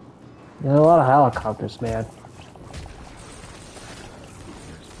 There's a lot of helicopters, man.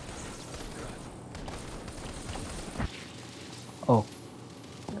 Oh.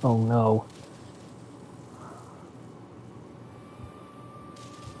 Oh no.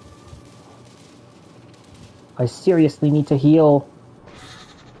 I seriously need to heal.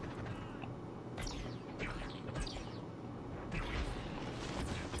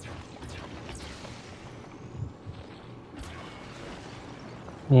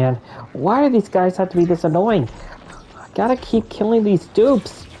 Man, why do these guys have to be this annoying? I gotta keep killing these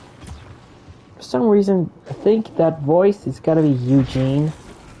dupes. For some reason, I think that voice is gotta be Eugene.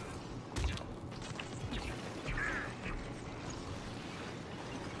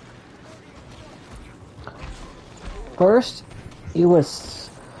 First, it was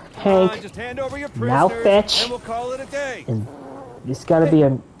Hank, just hand over your now prisoners, Fetch, and we'll call it a day. and this gotta be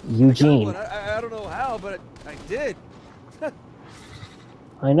a Eugene. I don't know how, but I did.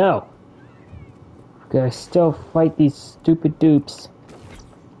 I know. Gotta still fight these stupid dupes.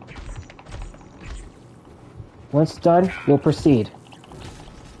 Once done, we'll proceed.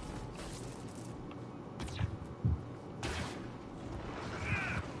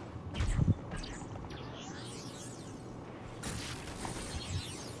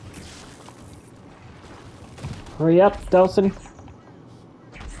 Hurry up, Delsin.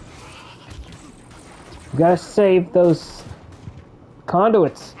 We gotta save those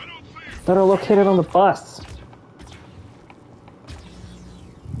conduits that are located on the bus.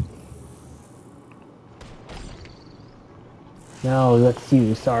 Now let's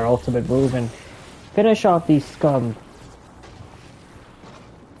use our ultimate move and finish off these scum.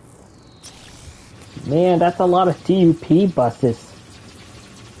 Man, that's a lot of DUP buses.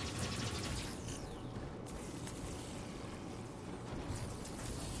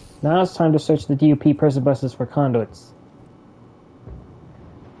 Now it's time to search the DUP prison buses for conduits.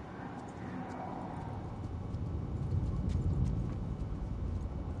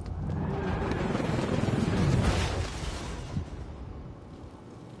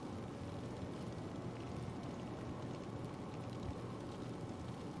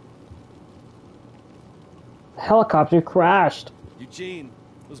 The helicopter crashed. Eugene,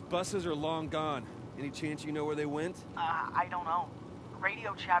 those buses are long gone. Any chance you know where they went? I don't know.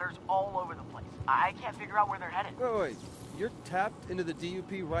 Radio chatters all over the place. I can't figure out where they're headed. Wait. You're tapped into the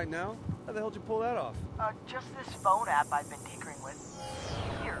DUP right now? How the hell did you pull that off? Just this phone app I've been tinkering with.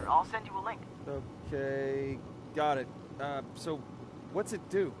 Here, I'll send you a link. Okay, got it. So, what's it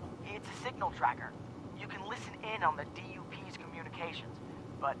do? It's a signal tracker. You can listen in on the DUP's communications,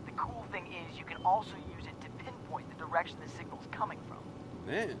 but the cool thing is you can also use it to pinpoint the direction the signal's coming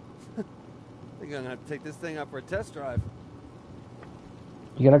from. Man, I think I'm gonna have to take this thing out for a test drive.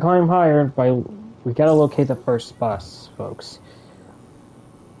 You gotta climb higher we gotta locate the first bus, folks.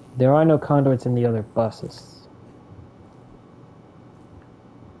 There are no conduits in the other buses.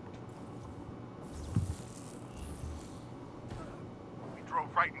 We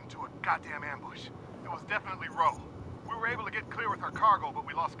drove right into a goddamn ambush. It was definitely Roe. We were able to get clear with our cargo, but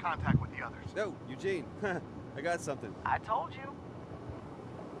we lost contact with the others. No, Eugene, I got something. I told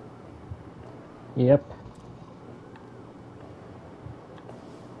you. Yep.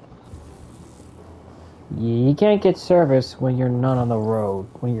 You can't get service when you're not on the road,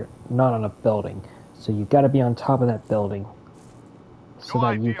 when you're not on a building. So you gotta be on top of that building. So No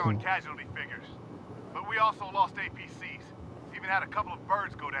that you idea on can... casualty figures. But we also lost APCs. Even had a couple of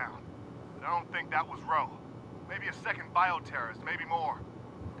birds go down. But I don't think that was Roe. Maybe a second bioterrorist, maybe more.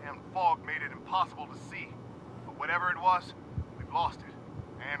 Damn fog made it impossible to see. But whatever it was, we've lost it.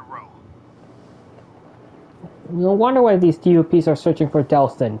 And Roe. No wonder why these DUPs are searching for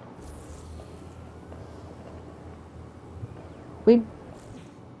Delsin.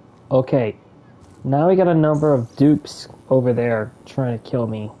 Okay, now we got a number of dupes over there trying to kill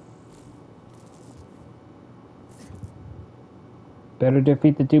me. Better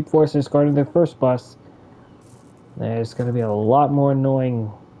defeat the DUP forces guarding their first bus. It's going to be a lot more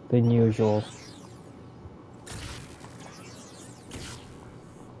annoying than usual.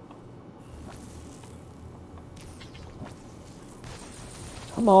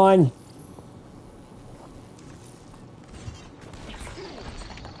 Come on!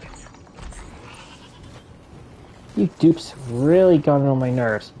 You dupes really got on my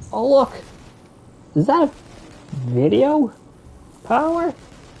nerves. Oh look! Is that a video? Power?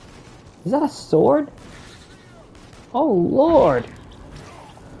 Is that a sword? Oh lord!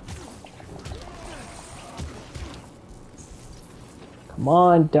 Come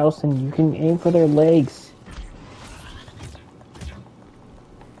on, Delsin, you can aim for their legs.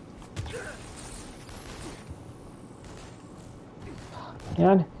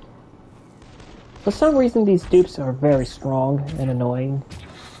 And for some reason, these dupes are very strong and annoying.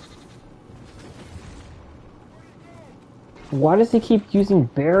 Why does he keep using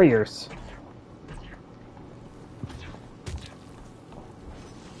barriers?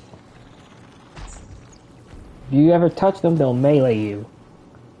 If you ever touch them, they'll melee you.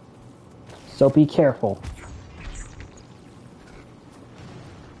 So be careful.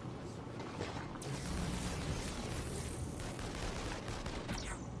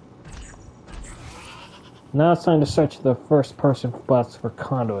 Now it's time to search the first-person bus for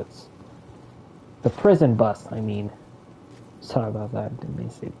conduits. The prison bus, I mean. Sorry about that, didn't mean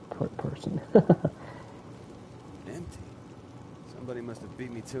to say person. Empty. Somebody must have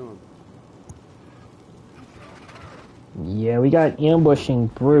beat me to him. Yeah, we got ambushing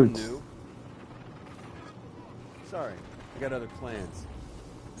brutes. New. Sorry, I got other plans.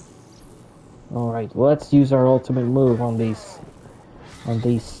 Alright, let's use our ultimate move on these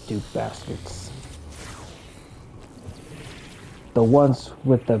stupid bastards. The ones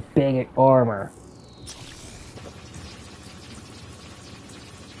with the big armor.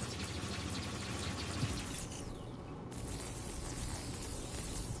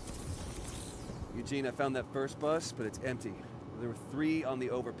 Eugene, I found that first bus, but it's empty. There were 3 on the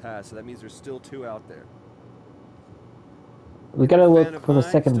overpass, so that means there's still 2 out there. We gotta look for the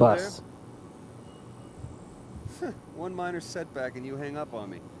second bus. One minor setback and you hang up on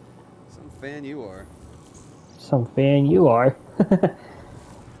me. Some fan you are. Some fan you are. We need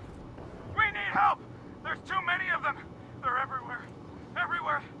help! There's too many of them! They're everywhere.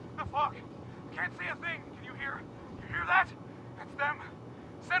 Everywhere. The fog. Can't see a thing. Can you hear? You hear that? It's them.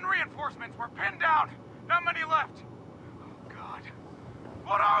 Send reinforcements. We're pinned down. Not many left. Oh, God.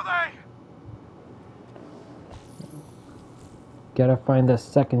 What are they? Gotta find the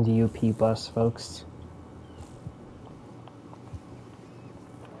second DUP bus, folks.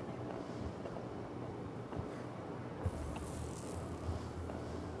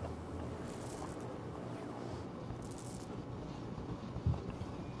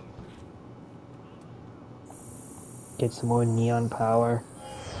 Get some more neon power.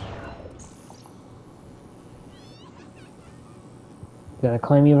 Gotta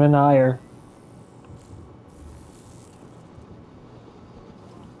climb even higher.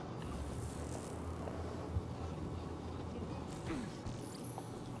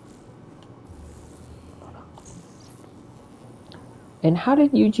 And how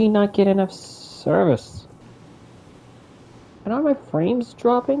did Eugene not get enough service? And are my frames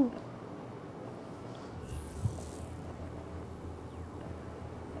dropping?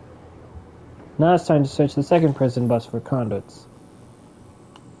 Now it's time to search the second prison bus for conduits.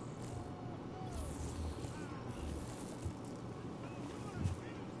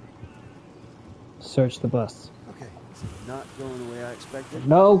 Search the bus. Okay, this is not going the way I expected.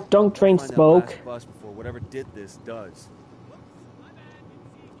 No, don't drain Find that smoke. last bus before whatever did this does.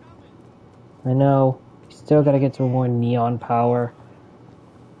 I know. Still gotta get some more neon power.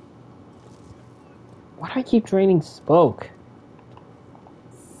 Why do I keep draining smoke?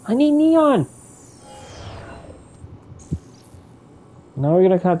 I need neon! Now we're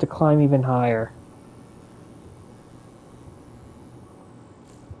gonna have to climb even higher.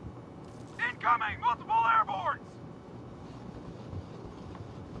 Incoming! Multiple airborns!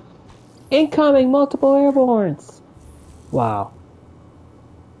 Incoming multiple airborns! Wow.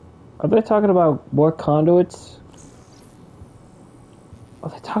 Are they talking about more conduits? Are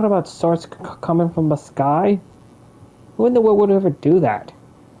they talking about swords coming from the sky? Who in the world would ever do that?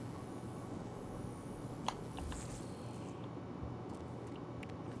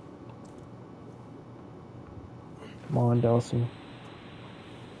 Come on, Delsin.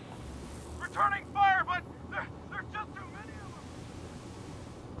 Returning fire, but there's just too many of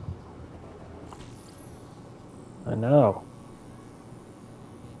them! I know.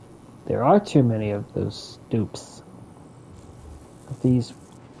 There are too many of those DUPs. These,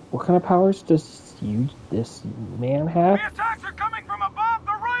 what kind of powers does this man have? The attacks are coming from above!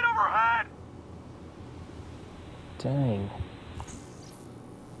 They're right overhead! Dang.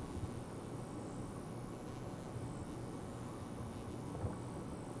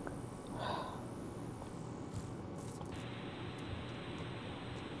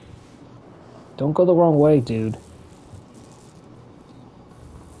 Don't go the wrong way, dude.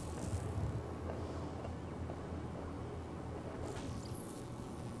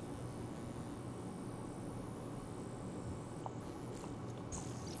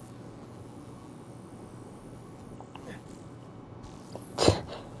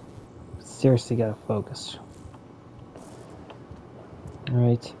 Seriously gotta focus.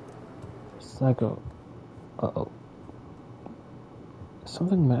 Alright. Psycho. Uh-oh. Does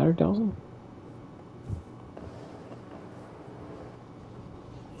something matter, Delsin?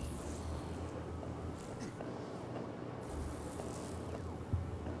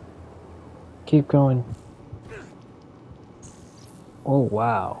 Keep going. Oh,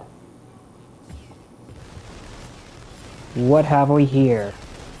 wow. What have we here?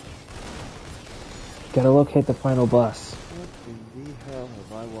 Gotta locate the final bus. What in the hell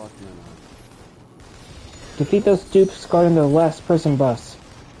have I walked in on? Defeat those dupes guarding the last prison bus.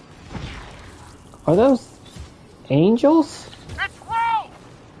 Are those angels? It's Rowe!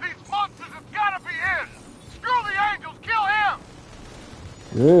 These monsters have gotta be in! Screw the angels, kill him!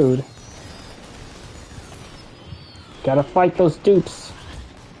 Rude. Gotta fight those dupes.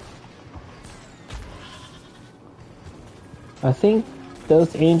 I think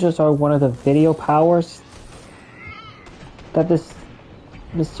those angels are one of the video powers that this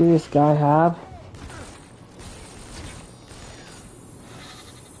mysterious guy have.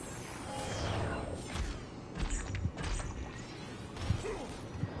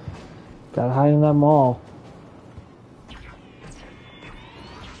 Gotta hide in that mall.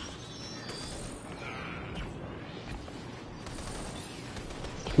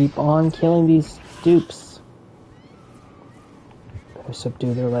 Keep on killing these dupes. Better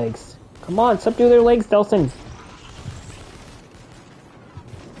subdue their legs. Come on, subdue their legs, Delsin.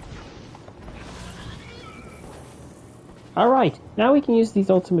 Alright, now we can use these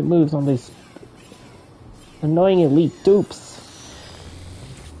ultimate moves on these annoying elite dupes.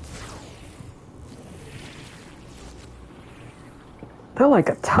 They're like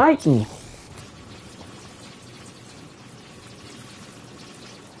a titan.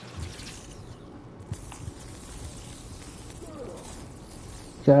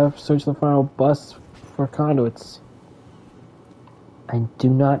 Gotta search the final bus for conduits. And do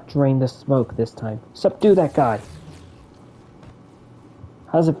not drain the smoke this time. Subdue that guy.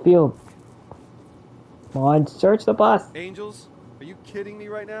 How's it feel? Come on, search the bus. Angels? Are you kidding me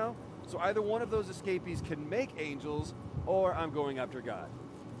right now? So either one of those escapees can make angels, or I'm going after God.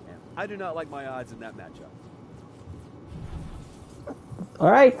 And I do not like my odds in that matchup.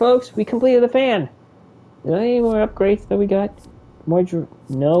 Alright, folks, we completed the fan. Is there any more upgrades that we got? More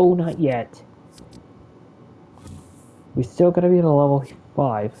no, not yet. We still gotta be at a level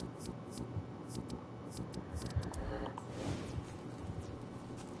 5.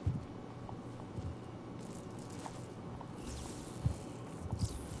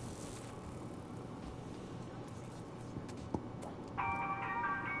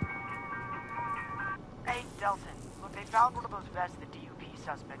 Hey, Delsin. Look, they found one of those vests the DUP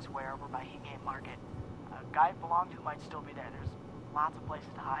suspects wear over by Hingham Market. A guy it belonged to might still be there. There's lots of places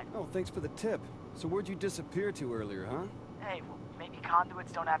to hide. Oh, thanks for the tip. So where'd you disappear to earlier, huh? Hey, well, maybe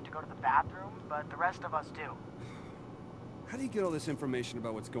conduits don't have to go to the bathroom, but the rest of us do. How do you get all this information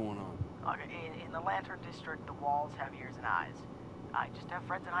about what's going on? Look, in the Lantern District, the walls have ears and eyes. I just have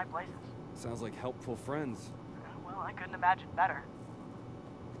friends in high places. Sounds like helpful friends. Well, I couldn't imagine better.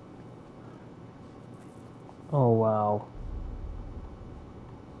 Oh, wow.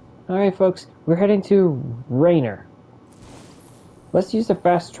 Alright, folks, we're heading to Rainer. Let's use the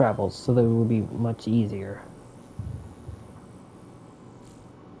fast travels so that it will be much easier.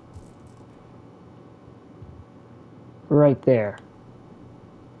 Right there.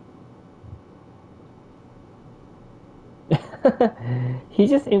 He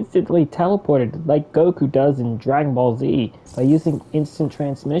just instantly teleported like Goku does in Dragon Ball Z by using instant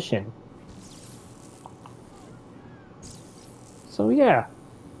transmission. So yeah.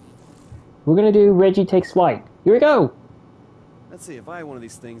 We're gonna do Reggie Takes Flight. Here we go! Let's see, if I had one of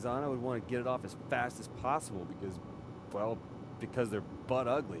these things on, I would want to get it off as fast as possible because, well, because they're butt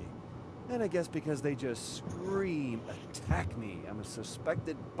ugly. And I guess because they just scream, attack me. I'm a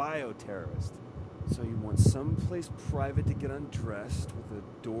suspected bioterrorist. So you want someplace private to get undressed with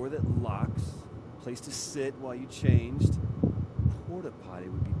a door that locks, a place to sit while you changed. Porta potty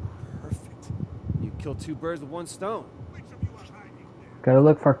would be perfect. You kill 2 birds with 1 stone. Gotta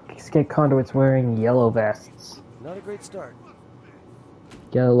look for escape conduits wearing yellow vests. Not a great start.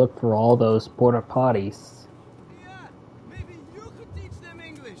 Gotta look for all those porta potties. Yeah, maybe you could teach them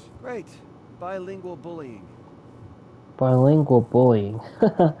English. Great. Bilingual bullying. Bilingual bullying.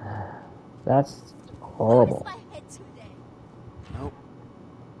 That's horrible. Nope.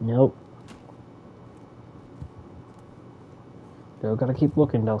 Nope. Still gotta keep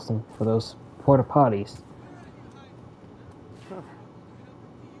looking, Delsin, for those porta potties.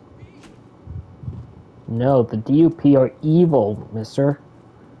 No, the DUP are evil, mister.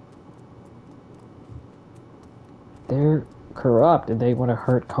 They're corrupt and they want to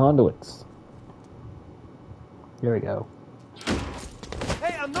hurt conduits. There we go.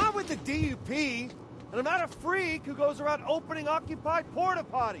 Hey, I'm not with the DUP, and I'm not a freak who goes around opening occupied porta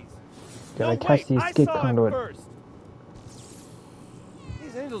potties. Gotta catch the escape I saw conduit. Him first.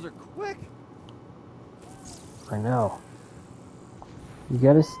 These angels are quick. I know. You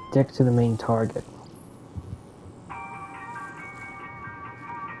gotta stick to the main target.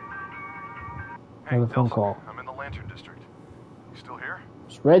 Hey, Have a phone Delsin, call. I'm in the Lantern District. You still here?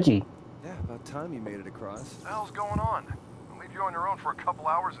 It's Reggie. Yeah, about time you made it across. What the hell's going on? I leave you on your own for a couple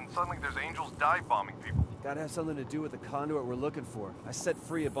hours and suddenly there's angels dive bombing people. Gotta have something to do with the conduit we're looking for. I set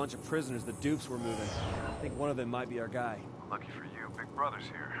free a bunch of prisoners the DUPs were moving. I think one of them might be our guy. Lucky for you, Big Brother's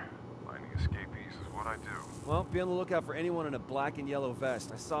here. Finding escapees is what I do. Well, be on the lookout for anyone in a black and yellow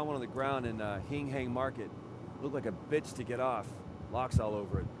vest. I saw one on the ground in Hingham Market. Looked like a bitch to get off. Locks all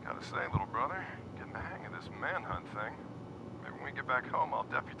over it. Gotta say, little brother, getting the hang of this manhunt thing. Maybe when we get back home, I'll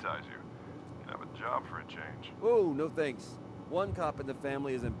deputize you. You can have a job for a change. Oh, no thanks. One cop in the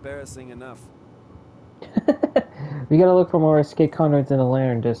family is embarrassing enough. We gotta look for more escape conduits in the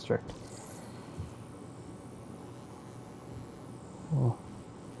Lantern District. Oh.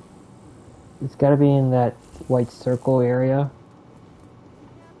 It's gotta be in that white circle area.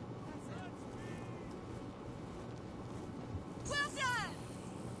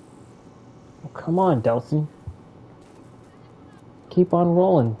 Oh, come on, Delsin. Keep on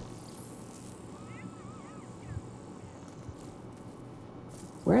rolling.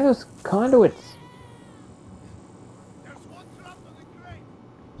 Where are those conduits? There's one trapped on the crane.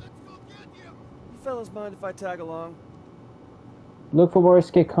 Let's go get him. You fellas mind if I tag along? Look for more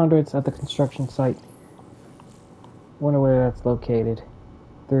escape conduits at the construction site. Wonder where that's located.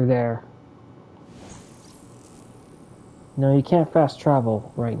 Through there. No, you can't fast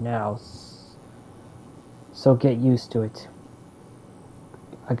travel right now, so get used to it.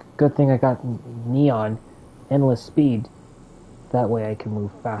 A good thing I got neon, endless speed. That way I can move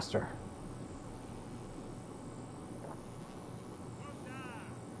faster.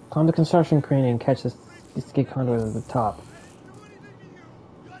 Climb the construction crane and catch the escape conduit at the top.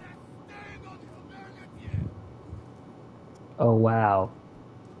 Oh wow.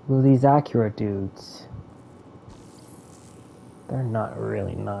 Look at these Acura dudes. They're not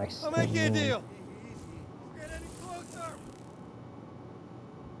really nice. I'll make you a deal. Get any closer.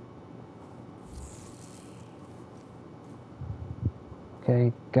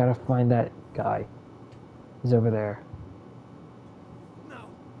 Okay, gotta find that guy. He's over there. No.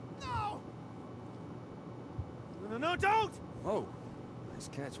 No. No, don't. Oh, nice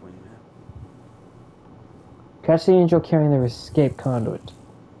catch, Wayne, man. Catch the angel carrying the escape conduit.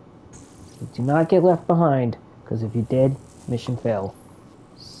 Do not get left behind, because if you did, mission failed.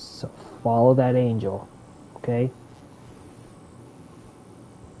 So follow that angel, okay?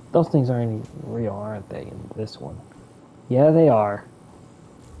 Those things aren't even real, aren't they, in this one? Yeah, they are.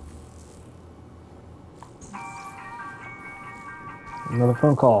 Another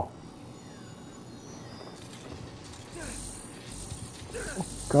phone call. Oh,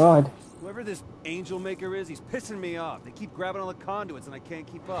 God. Whoever this angel maker is, he's pissing me off. They keep grabbing on the conduits and I can't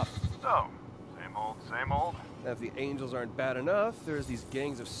keep up. So, same old, same old. If the angels aren't bad enough, there's these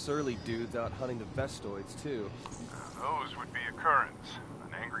gangs of surly dudes out hunting the Vestoids, too. Those would be Akurans,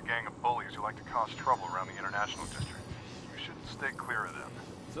 an angry gang of bullies who like to cause trouble around the International District. You should stay clear of them.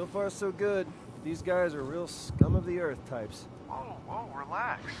 So far, so good. These guys are real scum of the earth types. Whoa,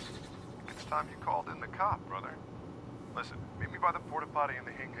 relax. It's time you called in the cop, brother. Listen, meet me by the porta potty in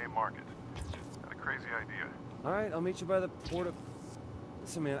the Hingham Market. Got a crazy idea. All right, I'll meet you by the porta.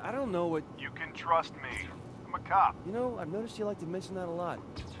 Listen, man, I don't know what... You can trust me. I'm a cop. You know, I've noticed you like to mention that a lot.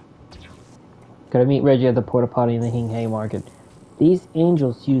 Gotta meet Reggie at the porta potty in the Hingham Market. These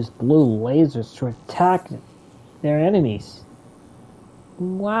angels use blue lasers to attack their enemies.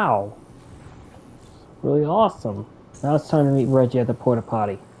 Wow. Really awesome. Now it's time to meet Reggie at the porta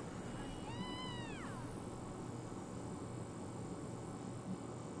potty.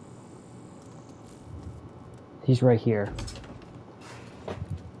 He's right here.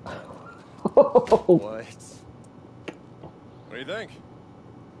 What? What do you think?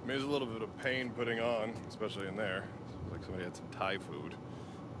 I mean, it was a little bit of pain putting on, especially in there. It's like somebody had some Thai food.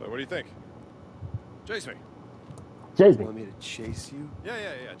 But what do you think? Chase me. Chase You me. want me to chase you?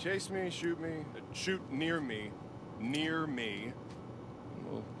 Yeah. Chase me, shoot near me. And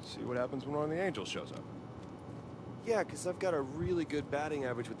we'll see what happens when one of the angels shows up. Yeah, because I've got a really good batting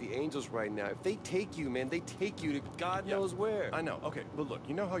average with the angels right now. If they take you, man, they take you to God knows where. I know. Okay, but look,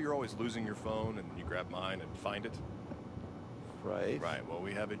 you know how you're always losing your phone and you grab mine and find it? Right. Right, well,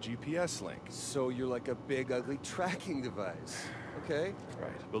 we have a GPS link. So you're like a big, ugly tracking device. Okay.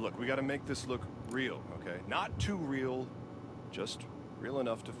 Right. But look, we gotta make this look real, okay? Not too real, just real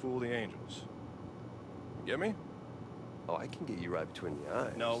enough to fool the angels. You get me? Oh, I can get you right between the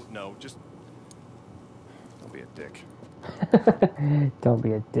eyes. No, just... Don't be a dick. Don't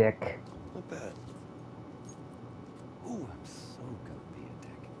be a dick. Not bad. Ooh, I'm so gonna be a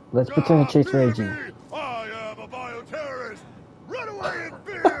dick. Let's pretend to chase Reggie. I am a bioterrorist! Run away in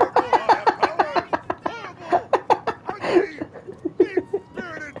fear, for I have powers! Horrible!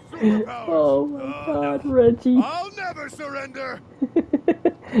 Deep-spirited superpowers! Oh my God, Reggie. I'll never surrender!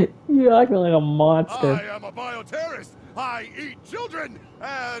 You're acting like a monster. I am a bioterrorist! I eat children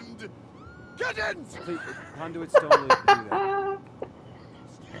and kittens! Please, conduits don't really do that.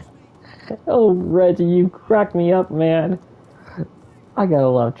 Oh, Reggie, you crack me up, man. I gotta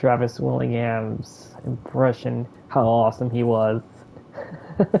love Travis Willingham's impression, how awesome he was.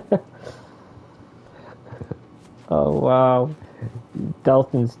 Oh, wow.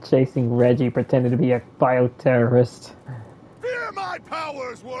 Delsin's chasing Reggie, pretending to be a bioterrorist. Fear my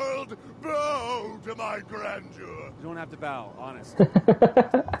powers, world! Bow to my grandeur! You don't have to bow, honest.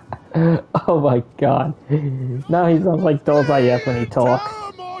 Oh my God. Now he sounds like Dolzayev when he talks.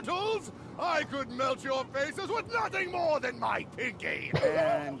 Tell mortals, I could melt your faces with nothing more than my pinky!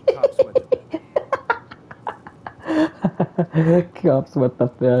 And cops went to bed. Cops with the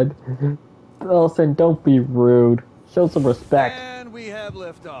Fed. Delsin, don't be rude. Show some respect. And we have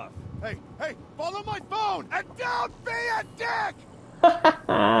liftoff. Hey, follow my phone and don't be a dick!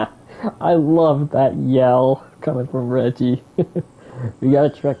 I love that yell coming from Reggie. We gotta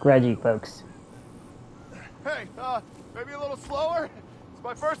trick Reggie, folks. Hey, maybe a little slower? It's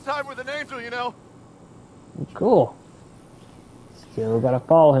my first time with an angel, you know. Cool. Still gotta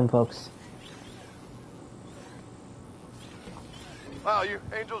follow him, folks. Wow, you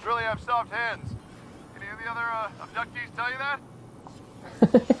angels really have soft hands. Any of the other abductees tell you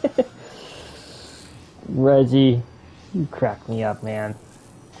that? Reggie, you crack me up, man.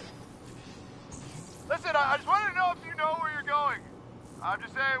 Listen, I just wanted to know if you know where you're going. I'm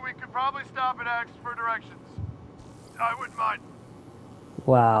just saying we could probably stop and ask for directions. I wouldn't mind.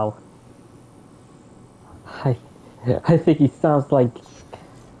 Wow. I think he sounds like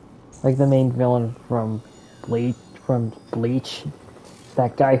the main villain from Bleach.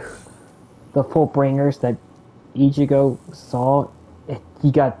 That guy, the full bringers that Ichigo saw,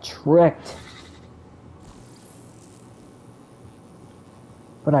 he got tricked.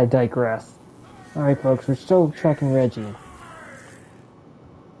 But I digress. Alright folks, we're still tracking Reggie.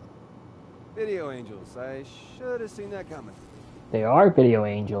 Video angels. I should have seen that coming. They are video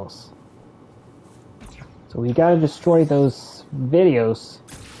angels. So we gotta destroy those videos.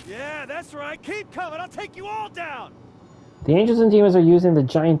 Yeah, that's right. Keep coming. I'll take you all down. The angels and demons are using the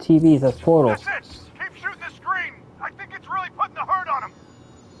giant TVs as portals. That's it! Keep shooting the screen! I think it's really putting the hurt on them!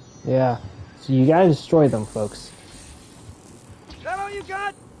 Yeah, so you gotta destroy them, folks. Is that all you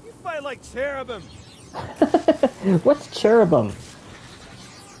got? You fight like cherubim. What's cherubim?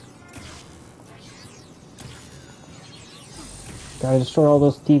 Gotta destroy all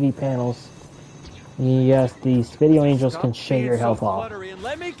those TV panels. Yes, these video angels can shave your health off. And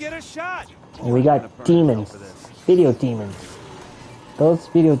let me get a shot. And we got demons. Video demons. Those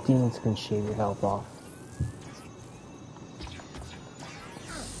video demons can shave your health off.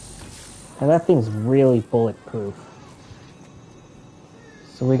 And that thing's really bulletproof.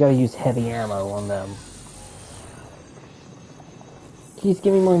 So we gotta use heavy ammo on them. Please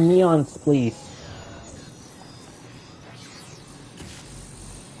give me more neons, please.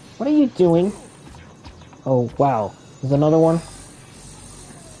 What are you doing? Oh, wow. There's another one?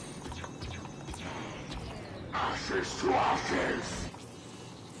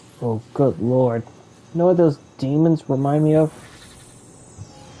 Oh, good lord. You know what those demons remind me of?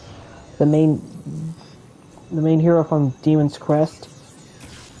 The main hero from Demon's Crest.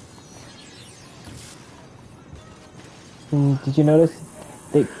 And did you notice?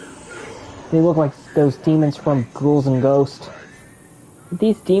 They look like those demons from Ghouls and Ghosts.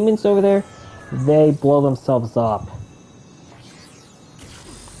 These demons over there, they blow themselves up.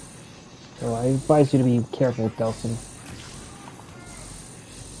 So I advise you to be careful with Delsin.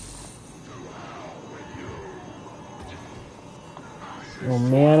 Oh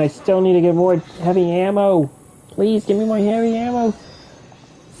man, I still need to get more heavy ammo. Please give me more heavy ammo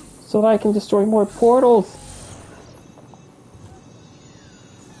so that I can destroy more portals.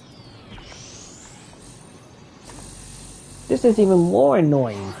 This is even more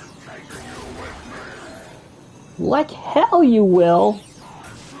annoying. Like hell you will.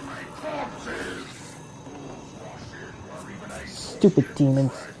 Stupid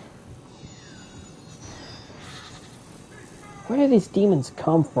demons. Where do these demons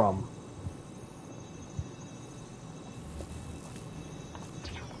come from?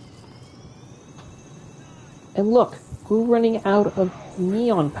 And look, we're running out of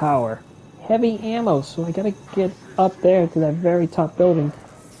neon power. Heavy ammo, so I gotta get up there to that very top building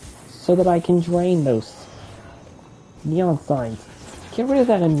so that I can drain those neon signs. Get rid of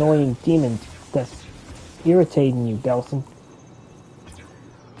that annoying demon that's irritating you, Delsin.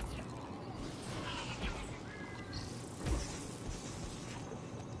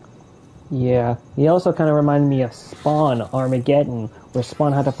 Yeah, he also kind of reminded me of Spawn, Armageddon, where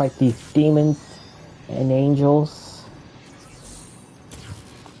Spawn had to fight these demons and angels.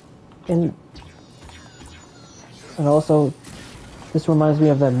 And also, this reminds me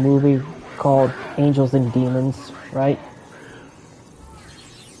of that movie called Angels and Demons, right?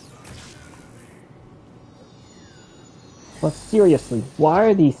 But seriously, why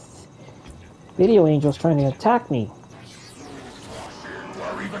are these video angels trying to attack me?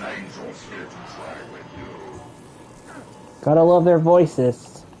 Gotta love their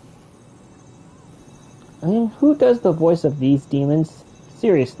voices. I mean, who does the voice of these demons?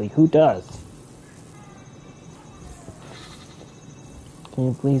 Seriously, who does? Can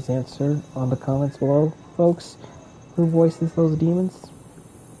you please answer on the comments below, folks? Who voices those demons?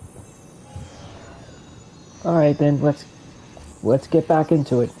 Alright then, let's get back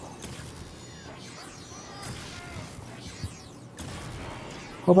into it.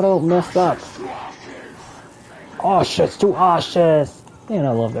 Hope I don't mess up. Ashes to ashes! Man,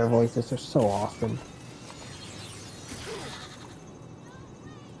 I love their voices, they're so awesome.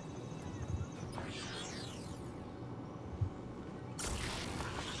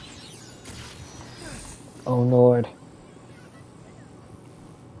 Oh Lord.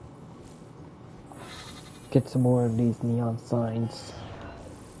 get some more of these neon signs.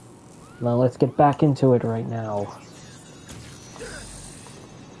 Now let's get back into it right now.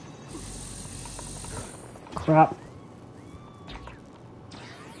 Crap.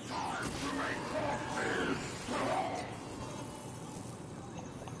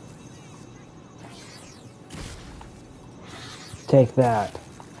 Take that.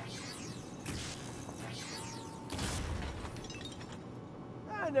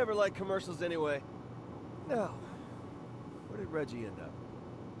 I never liked commercials anyway. No. Where did Reggie end up?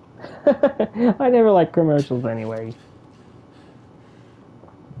 I never liked commercials anyway.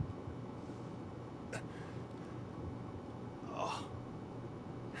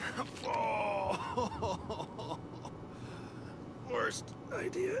 Worst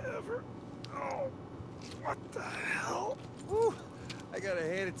idea ever. Oh, what the hell? Woo. I gotta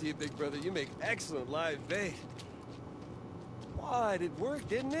hand it to you, big brother. You make excellent live bait. What? It worked,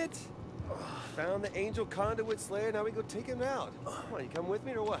 didn't it? Found the angel conduit slayer. Now we go take him out. Come on, you come with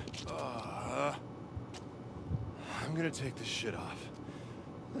me or what? I'm gonna take this shit off.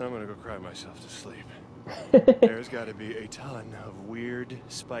 Then I'm gonna go cry myself to sleep. There's gotta be a ton of weird,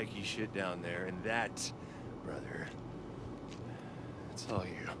 spiky shit down there, and that, brother, that's all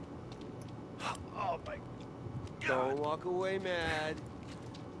you. Oh my God. Don't walk away mad.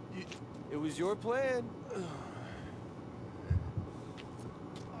 It was your plan.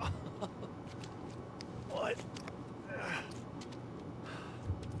 What?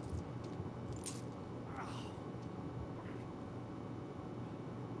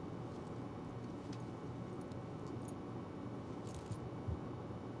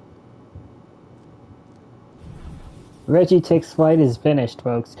 Reggie takes flight is finished,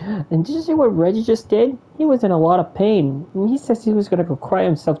 folks. And did you see what Reggie just did? He was in a lot of pain. And he says he was going to go cry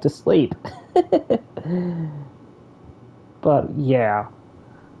himself to sleep. But, yeah.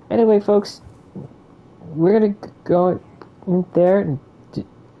 Anyway, folks, we're going to go in there and...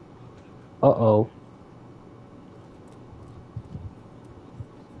 Uh-oh.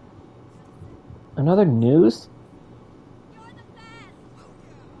 Another news?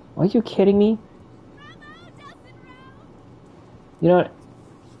 Are you kidding me? You know what?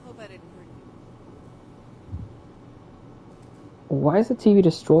 Hope I didn't hurt you. Why is the TV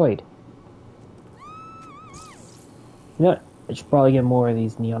destroyed? You know what? I should probably get more of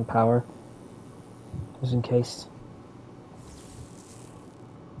these neon power. Just in case.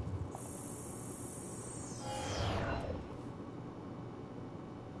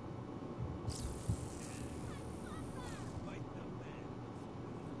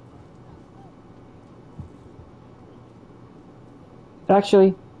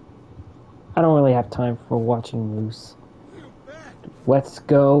 Actually, I don't really have time for watching moose. Let's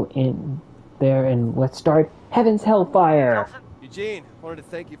go in there and let's start Heaven's Hellfire! Eugene, wanted to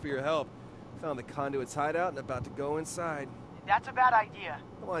thank you for your help. Found the Conduit's hideout and about to go inside. That's a bad idea.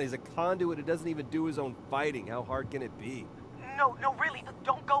 Come on, he's a conduit who doesn't even do his own fighting. How hard can it be? No, really,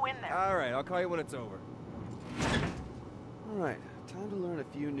 don't go in there. Alright, I'll call you when it's over. Alright, time to learn a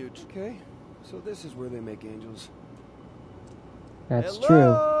few new... Okay, so this is where they make angels. That's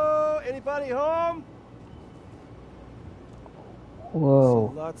Hello? True. Anybody home? Whoa.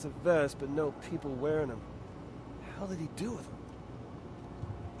 See lots of vests, but no people wearing them. What the hell did he do with them?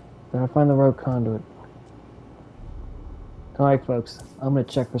 Gotta find the road conduit. Alright, folks. I'm gonna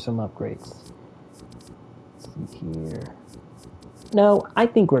check for some upgrades. Let's see here. No, I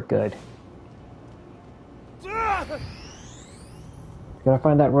think we're good. Gotta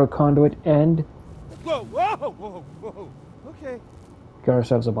find that road conduit and... Whoa, whoa, whoa, whoa. Okay. Got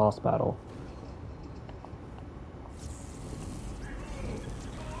ourselves a boss battle.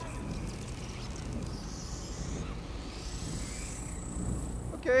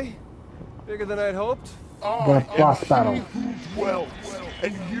 Okay. Bigger than I'd hoped. Got a boss battle. Well,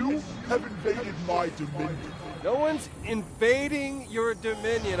 and you have invaded my dominion. No one's invading your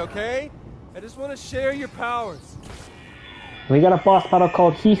dominion, okay? I just want to share your powers. We got a boss battle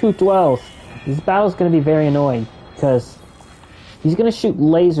called He Who Dwells. This battle's gonna be very annoying, because he's gonna shoot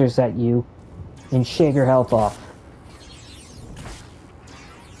lasers at you and shake your health off.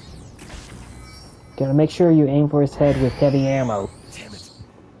 Gotta make sure you aim for his head with heavy ammo. Damn it.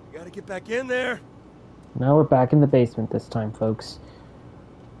 You gotta get back in there. Now we're back in the basement this time, folks.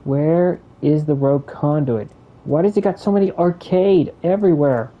 Where is the rogue conduit? Why does he got so many arcade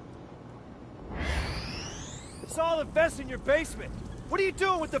everywhere? It's all the vests in your basement. What are you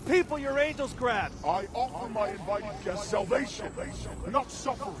doing with the people your angels grabbed? I offer my invited guests salvation, not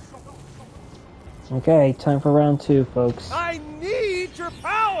suffering. Okay, time for round 2, folks. I need your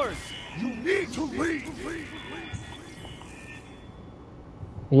powers! You need to leave.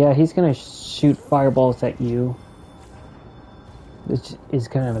 Yeah, he's gonna shoot fireballs at you. Which is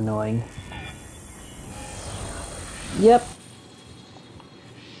kind of annoying. Yep.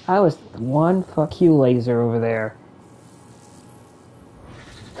 I was one fuck you laser over there.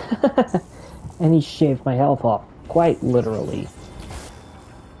 And he shaved my health off, quite literally.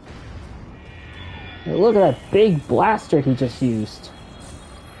 Hey, look at that big blaster he just used.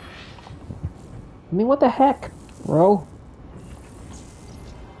 I mean, what the heck, bro?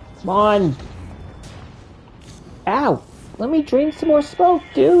 Come on. Ow! Let me drain some more smoke,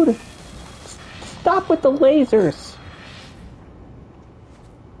 dude! Stop with the lasers!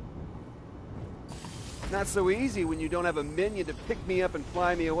 Not so easy when you don't have a minion to pick me up and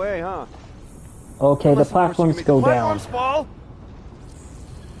fly me away, huh? Okay, Unless, the platforms of course, go the down. platforms fall?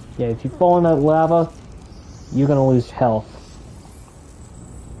 Yeah, if you fall in that lava, you're gonna lose health.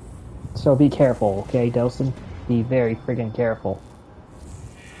 So be careful, okay, Delsin? Be very friggin' careful.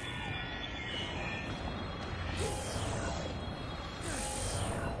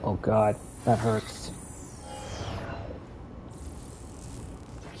 Oh god, that hurts.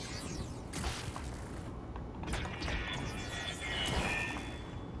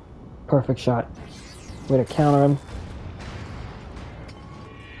 Perfect shot. Way to counter him.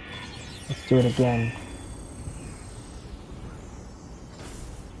 Let's do it again.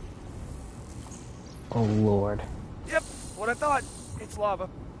 Oh lord. Yep, what I thought. It's lava.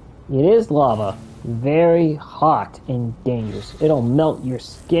 It is lava. Very hot and dangerous. It'll melt your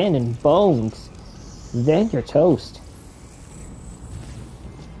skin and bones. Then you're toast.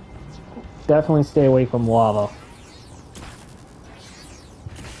 Definitely stay away from lava.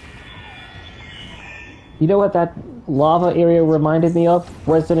 You know what that lava area reminded me of?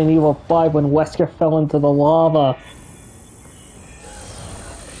 Resident Evil 5 when Wesker fell into the lava.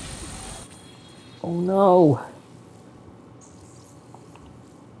 Oh no.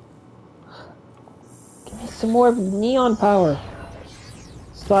 Give me some more neon power.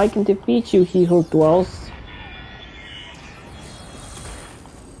 So I can defeat you, he who dwells.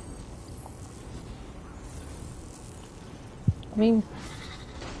 I mean...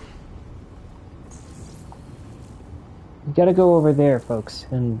 you gotta go over there, folks,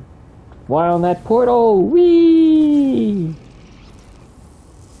 and fly on that portal. Whee!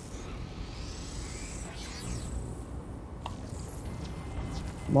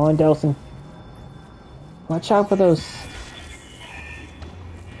 Come on, Delsin. Watch out for those.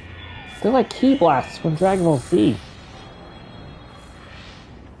 They're like key blasts from Dragon Ball Z.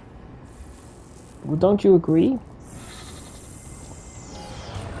 Well, don't you agree?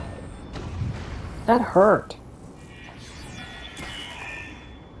 That hurt.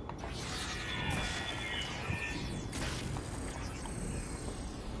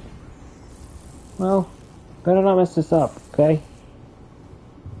 Well, better not mess this up, okay?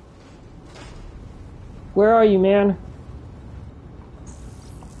 Where are you, man?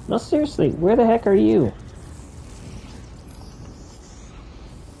 No, seriously, where the heck are you?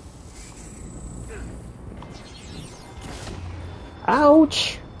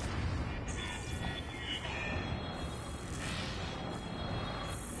 Ouch!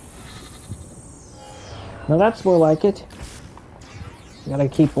 Now that's more like it. You gotta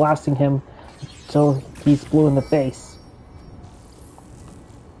keep blasting him until he's blue in the face.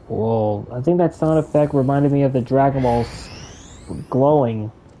 Whoa, I think that sound effect reminded me of the Dragon Balls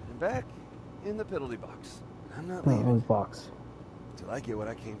glowing. I'm back in the piddly box. I'm not Oh, leaving box. till I get what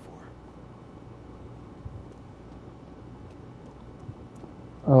I came for.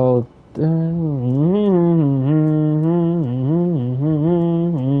 Oh,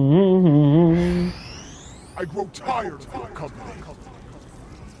 I grow tired of your company.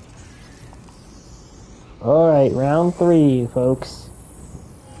 alright, round 3, folks.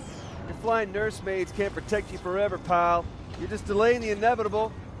 Your flying nursemaids can't protect you forever, pal. You're just delaying the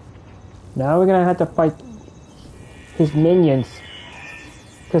inevitable. Now we're gonna have to fight his minions.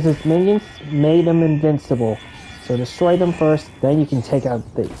 Because his minions made him invincible. So destroy them first, then you can take out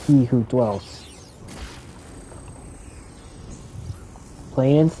the He Who Dwells.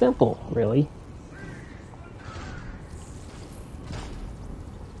 Plain and simple, really.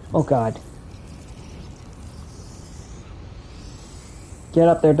 Oh god. Get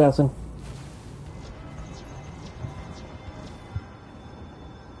up there, Delsin.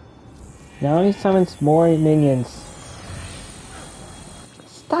 Now he summons more minions.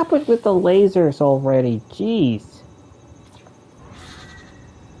 Stop it with the lasers already, jeez.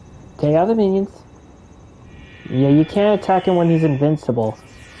 Take out the minions. Yeah, you can't attack him when he's invincible.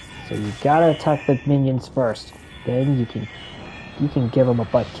 So you gotta attack the minions first. Then you can give him a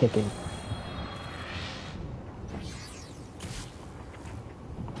butt kicking.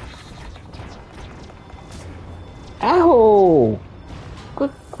 Ow!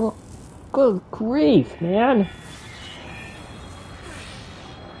 Good grief, man.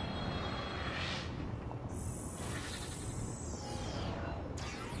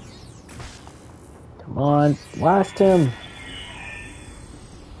 Come on, blast him.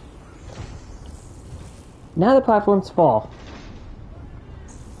 Now the platforms fall.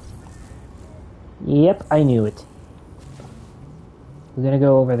 Yep, I knew it. We're gonna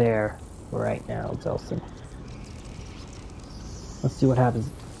go over there right now, Delsin. Let's see what happens.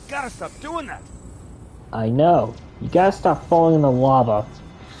 Gotta stop doing that! I know. You gotta stop falling in the lava.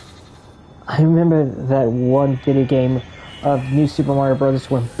 I remember that one video game of New Super Mario Bros.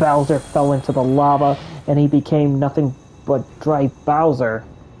 When Bowser fell into the lava and he became nothing but dry Bowser.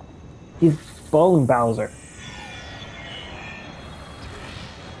 He's Bone Bowser.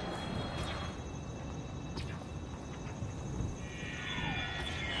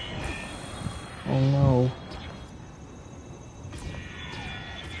 Oh no.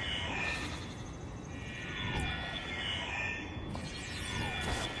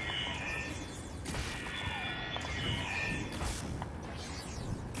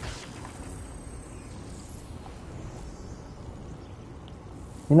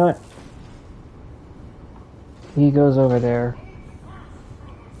 You know what? He goes over there.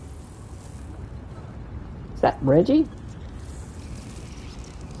 Is that Reggie?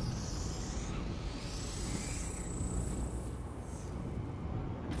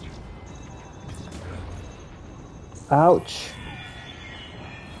 Ouch.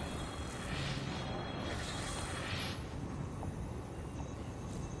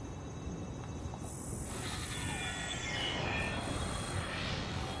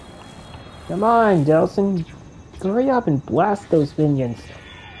 Come on, Delsin. Hurry up and blast those minions.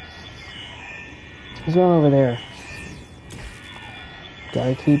 There's one over there.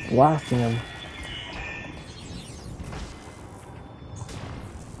 Gotta keep blasting them.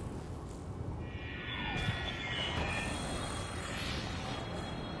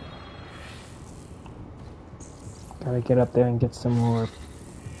 Gotta get up there and get some more.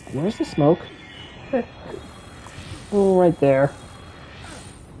 Where's the smoke? Oh, right there.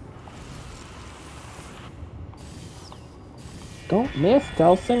 Don't miss,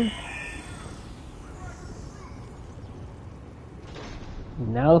 Delsin.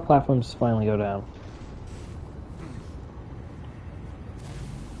 Now the platforms finally go down.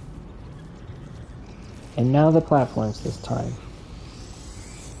 And now the platforms this time.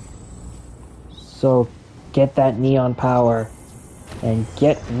 So get that neon power and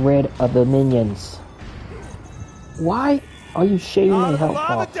get rid of the minions. Why are you shaving my health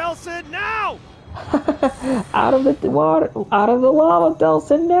off? Delsin, now! Out of the water, out of the lava,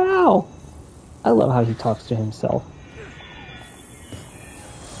 Delsin, now! I love how he talks to himself.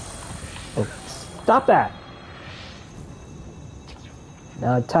 Oh, stop that!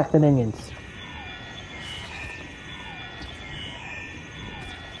 Now attack the minions.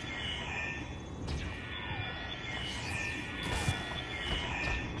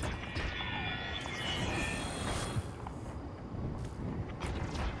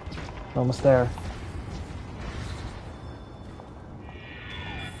 Almost there.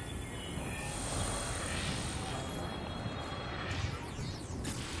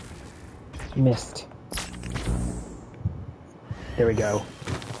 Missed. There we go.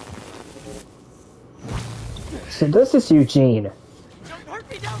 So this is Eugene. Don't hurt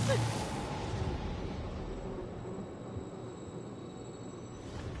me, Delsin!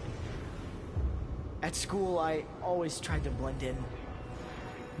 At school, I always tried to blend in.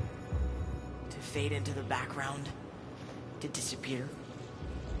 To fade into the background. To disappear.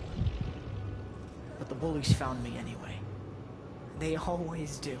 But the bullies found me anyway. They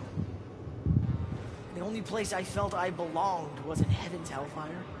always do. The only place I felt I belonged was in Heaven's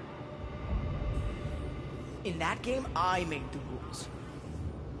Hellfire. In that game, I made the rules.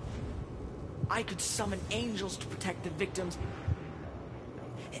 I could summon angels to protect the victims,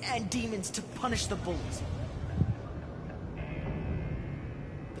 and demons to punish the bullies.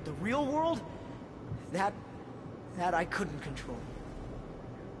 But the real world, that I couldn't control.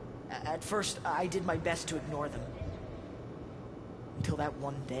 At first, I did my best to ignore them. Until that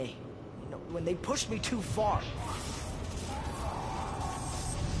one day, you know, when they pushed me too far.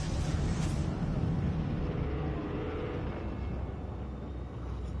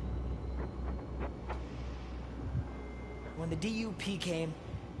 When the DUP came,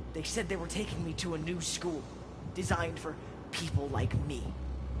 they said they were taking me to a new school, designed for people like me,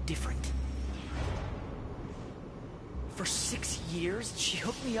 different. For 6 years, she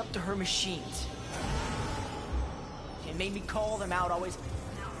hooked me up to her machines. It made me call them out, always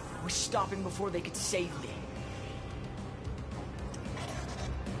stopping before they could save me.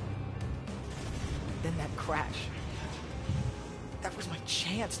 in that crash. That was my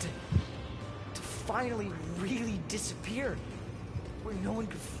chance to finally really disappear. Where no one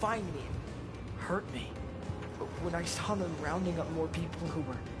could find me and hurt me. But when I saw them rounding up more people who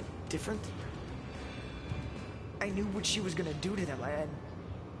were different, I knew what she was gonna do to them, and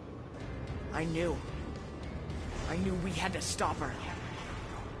I knew we had to stop her.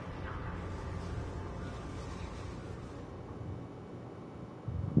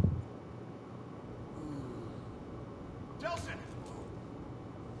 Delsin!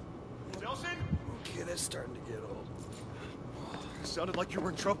 Delsin? Okay, that's starting to get old. It sounded like you were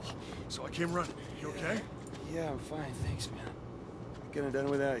in trouble, so I came running. You okay? Yeah, I'm fine, thanks, man. I couldn't have done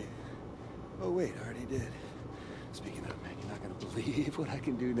it without you. Oh, wait, I already did. Speaking of, man, you're not gonna believe what I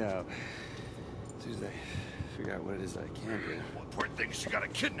can do now. As soon as I figure out what it is that I can do. Well, poor thing's you got a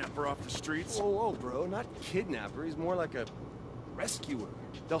kidnapper off the streets. Whoa, whoa, bro, not kidnapper. He's more like a rescuer.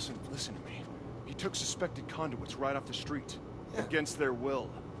 Delsin, listen to me. He took suspected conduits right off the street. Against their will.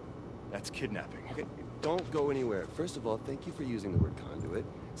 That's kidnapping. Okay, don't go anywhere. First of all, thank you for using the word conduit.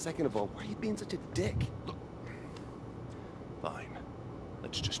 Second of all, why are you being such a dick? Look. Fine.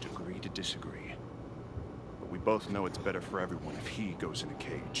 Let's just agree to disagree. But we both know it's better for everyone if he goes in a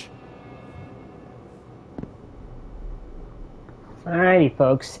cage. Alrighty,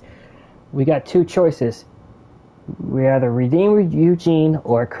 folks. We got two choices. We either redeem Eugene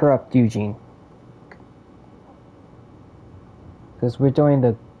or corrupt Eugene. Because we're doing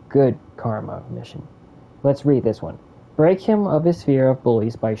the good karma mission. Let's read this one. Break him of his fear of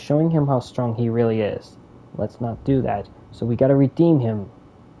bullies by showing him how strong he really is. Let's not do that. So we gotta redeem him.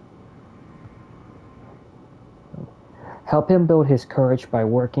 Help him build his courage by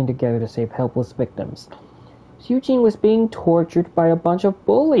working together to save helpless victims. Eugene was being tortured by a bunch of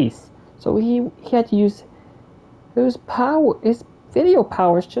bullies. So he had to use his video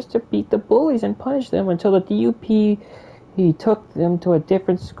powers just to beat the bullies and punish them until the DUP, he took them to a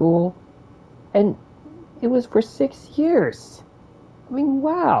different school. And it was for 6 years. I mean,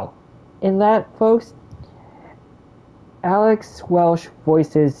 wow. And that, folks, Alex Welsh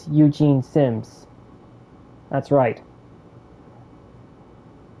voices Eugene Simms. That's right.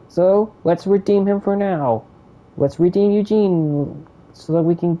 So, let's redeem him for now. Let's redeem Eugene so that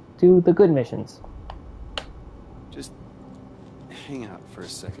we can do the good missions. Just hang out for a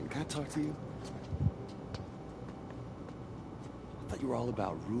second. Can I talk to you? I thought you were all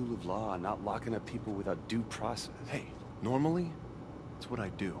about rule of law, not locking up people without due process. Hey, normally, that's what I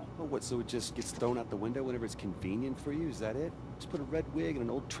do. Oh, what, so it just gets thrown out the window whenever it's convenient for you? Is that it? Just put a red wig and an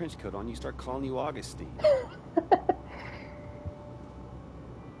old trench coat on, you start calling you Augustine.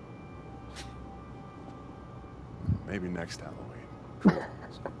 Maybe next Halloween. Cool.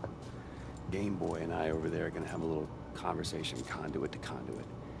 So, Game Boy and I over there are gonna have a little conversation, conduit to conduit.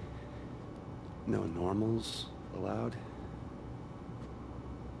 No normals allowed?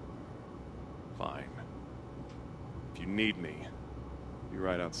 Fine. If you need me, be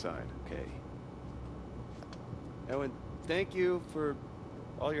right outside. Okay. Oh, and thank you for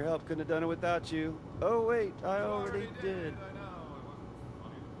all your help. Couldn't have done it without you. Oh, wait, I already did.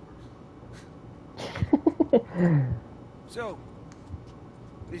 So,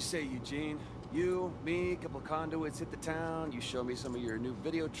 what do you say, Eugene? You, me, a couple of conduits hit the town. You show me some of your new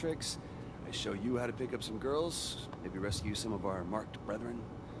video tricks. I show you how to pick up some girls. Maybe rescue some of our marked brethren.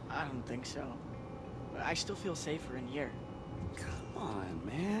 I don't think so. I still feel safer in here. Come on,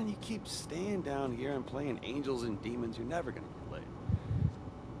 man. You keep staying down here and playing angels and demons. You're never gonna get laid.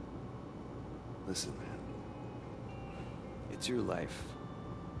 Listen, man. It's your life.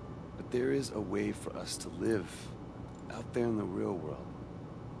 But there is a way for us to live out there in the real world.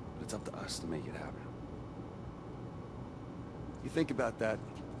 But it's up to us to make it happen. You think about that.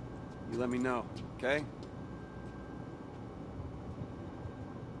 You let me know, okay?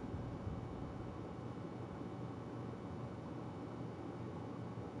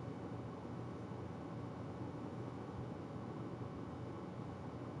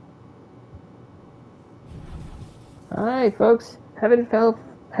 Alright, folks.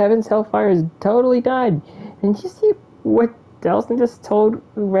 Heaven's Hellfire is totally done. And you see what Delsin just told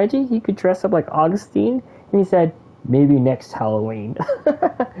Reggie? He could dress up like Augustine. And he said, maybe next Halloween.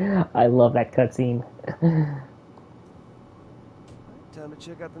 I love that cutscene. Time to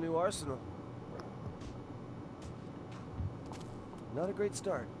check out the new arsenal. Not a great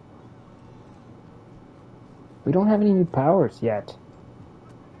start. We don't have any new powers yet.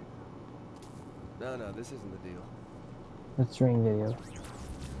 No, this isn't the deal. Let's ring video.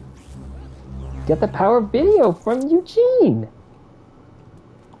 Get the power of video from Eugene!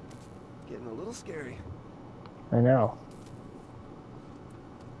 Getting a little scary. I know.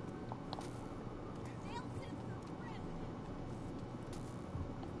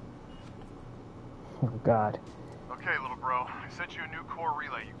 Oh, God. Okay, little bro. I sent you a new core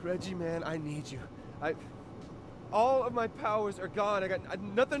relay. Reggie, man, I need you. All of my powers are gone. I got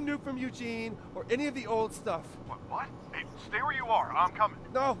nothing new from Eugene or any of the old stuff. What? Hey, stay where you are. I'm coming.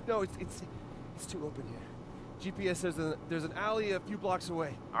 No, it's too open here. GPS says there's an alley a few blocks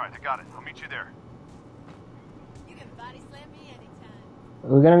away. All right, I got it. I'll meet you there. You can body slam me anytime.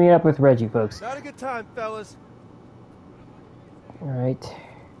 We're gonna meet up with Reggie, folks. Not a good time, fellas. Alright.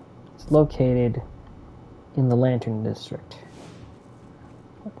 It's located in the Lantern District.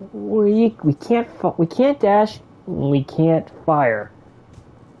 We can't dash, we can't fire.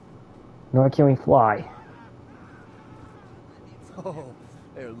 Nor can we fly. Oh,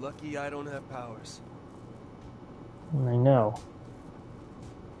 they're lucky I don't have powers. I know.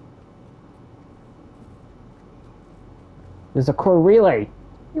 There's a core relay.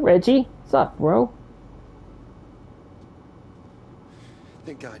 Hey, Reggie. What's up, bro?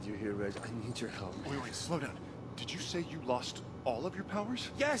 Thank God you're here, Reg. I need your help. Wait, slow down. Did you say you lost all of your powers?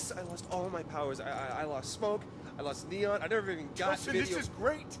 Yes, I lost all of my powers. I lost smoke. I lost neon. I never even got Delsin, video. this is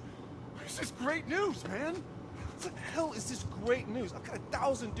great. This is great news, man. What the hell is this great news? I've got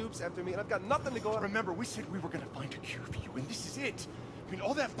 1,000 dupes after me, and I've got nothing to go on. Remember, we said we were going to find a cure for you, and this is it. I mean,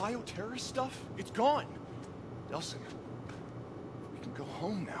 all that bioterrorist stuff, it's gone. Delsin, we can go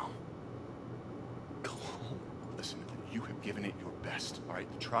home now. Go home. Listen, you have given it your best, all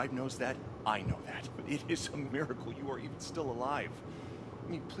right? The tribe knows that. I know that. But it is a miracle you are even still alive. I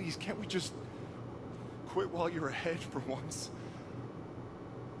mean, please, can't we just quit while you're ahead for once?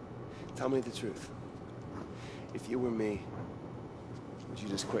 Tell me the truth. If you were me, would you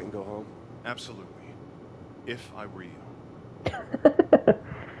just quit and go home? Absolutely. If I were you.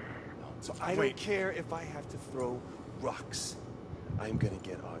 So I don't care if I have to throw rocks. I'm gonna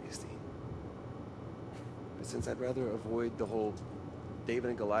get Augustine. But since I'd rather avoid the whole David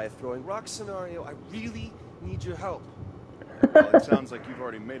and Goliath throwing rocks scenario, I really need your help. Well, it sounds like you've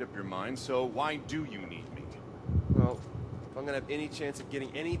already made up your mind, so why do you need me? Well, if I'm gonna have any chance of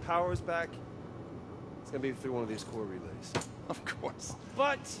getting any powers back, it's gonna be through one of these core relays. Of course.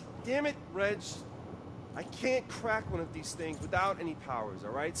 But, damn it, Reg, I can't crack one of these things without any powers,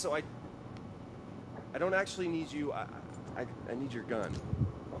 all right? So I don't actually need you. I need your gun.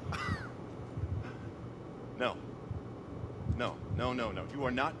 No. No. You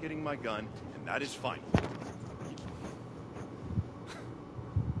are not getting my gun, and that is fine.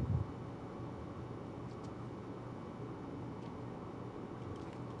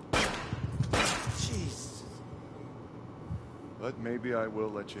 Jeez. But maybe I will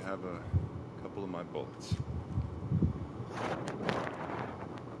let you have a couple of my bullets.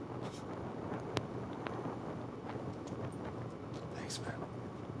 Thanks, man.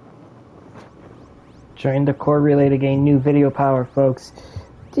 Join the core relay to gain new video power, folks.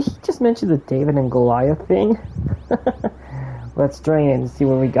 Did he just mention the David and Goliath thing? Let's join in and see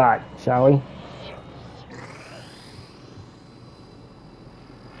what we got, shall we?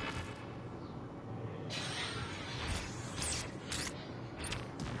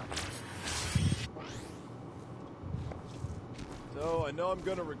 So, I know I'm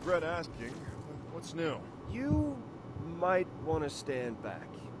gonna regret asking. What's new? You might want to stand back.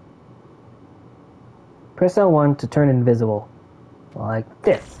 Press L1 to turn invisible. Like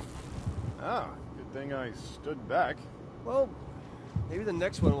this. Ah, good thing I stood back. Well, maybe the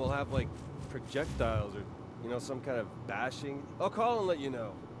next one will have, like, projectiles or, you know, some kind of bashing. I'll call and let you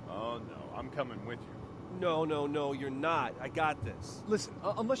know. Oh, no, I'm coming with you. No, you're not. I got this. Listen,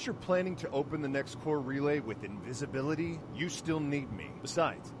 unless you're planning to open the next core relay with invisibility, you still need me.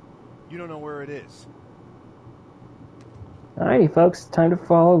 Besides, you don't know where it is. Alrighty, folks, time to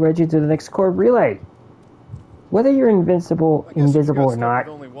follow Reggie to the next core relay. Whether you're invisible or not,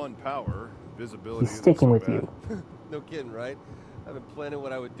 with only one power, visibility he's sticking with bad. you. No kidding, right? I've been planning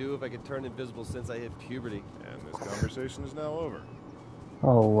what I would do if I could turn invisible since I hit puberty. And this conversation is now over.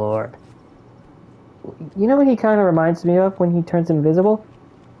 Oh, Lord. You know what he kind of reminds me of when he turns invisible?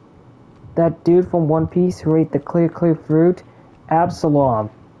 That dude from One Piece who ate the clear fruit, Absalom,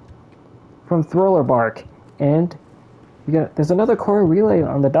 from Thriller Bark. And there's another core relay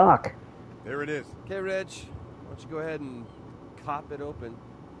on the dock. There it is. Okay, Reg, why don't you go ahead and cop it open?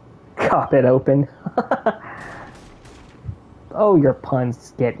 Cop it open. Oh, your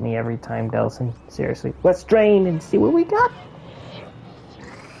puns get me every time, Delsin. Seriously. Let's drain and see what we got.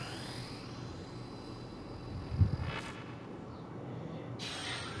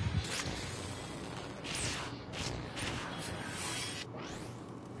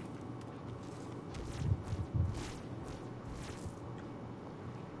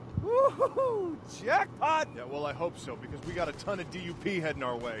 Woohoo! Jackpot! Yeah, well, I hope so, because we got a ton of DUP heading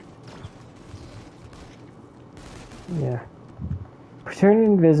our way. Yeah. Turn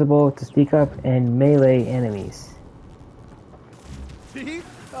invisible to sneak up and melee enemies. Steve,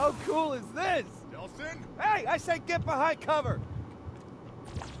 how cool is this? Delsin? Hey, I said get behind cover.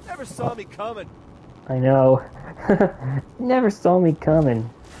 Never saw me coming. I know. Never saw me coming.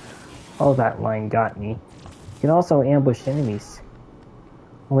 Oh, that line got me. You can also ambush enemies.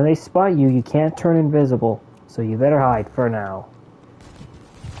 When they spot you, you can't turn invisible, so you better hide for now.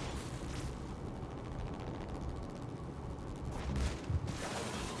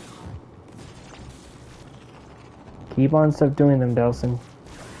 Keep on subduing them, Delsin.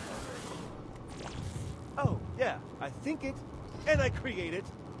 Oh, yeah, I think it, and I create it.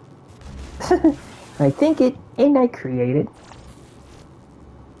 I think it, and I create it.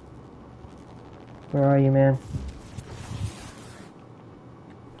 Where are you, man?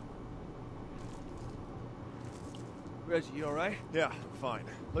 Reggie, you alright? Yeah, fine.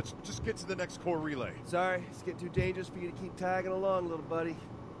 Let's just get to the next core relay. Sorry, it's getting too dangerous for you to keep tagging along, little buddy.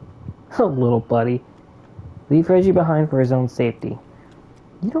 Little buddy. Leave Reggie behind for his own safety.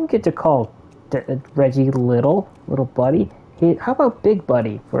 You don't get to call Reggie little buddy. Hey, how about big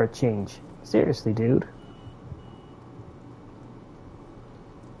buddy for a change? Seriously, dude.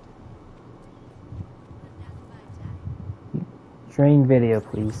 Drain video,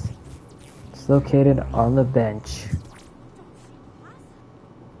 please. It's located on the bench.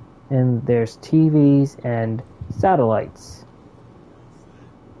 And there's TVs and satellites.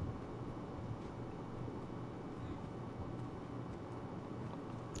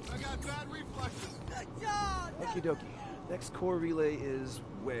 I got bad reflexes. Okie dokie. Next core relay is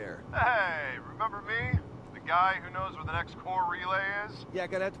where? Hey, remember me? The guy who knows where the next core relay is? Yeah,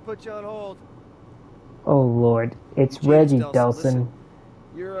 gonna have to put you on hold. Oh lord, it's Eugene, Reggie, Delsin, Delsin. listen.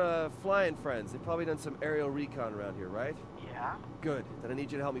 You're flying friends. They've probably done some aerial recon around here, right? Yeah? Good. Then I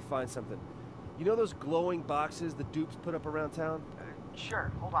need you to help me find something. You know those glowing boxes the dupes put up around town?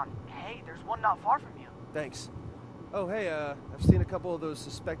 Sure, hold on. Hey, there's one not far from you. Thanks. Oh, hey, I've seen a couple of those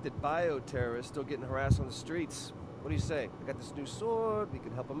suspected bioterrorists still getting harassed on the streets. What do you say? I got this new sword. We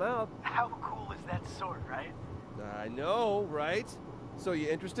can help them out. How cool is that sword, right? I know, right? So you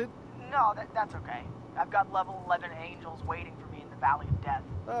interested? No, that's okay. I've got level 11 angels waiting for me in the Valley of Death.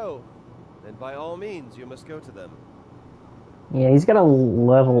 Oh, then by all means, you must go to them. Yeah, he's got a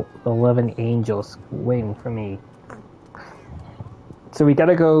level 11 angels waiting for me. So we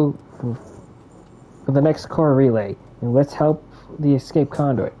gotta go for the next core relay, and let's help the escape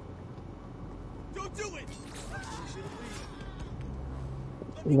conduit. Don't do it!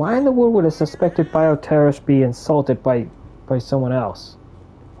 Why in the world would a suspected bioterrorist be insulted by someone else?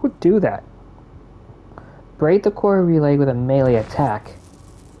 Who would do that? Break the core relay with a melee attack.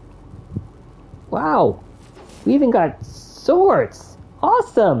 Wow! We even got swords!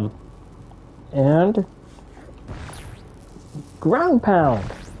 Awesome! And ground pound.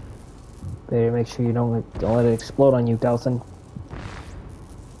 Better make sure you don't let it explode on you, Delsin.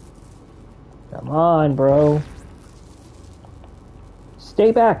 Come on, bro.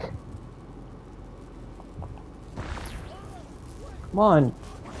 Stay back. Come on.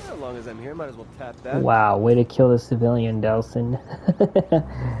 As long as I'm here, might as well tap that. Wow, way to kill the civilian, Delsin.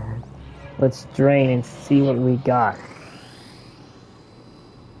 Let's drain and see what we got.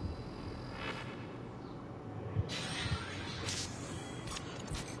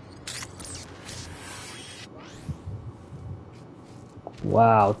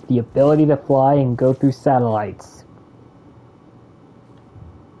 Wow, the ability to fly and go through satellites.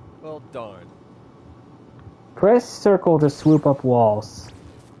 Well, darn. Press circle to swoop up walls.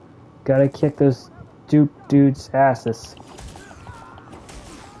 Gotta kick those dudes' asses.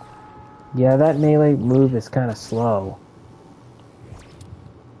 Yeah, that melee move is kinda slow.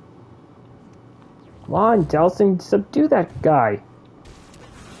 Come on, Delsin, subdue that guy.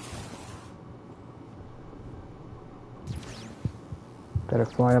 Better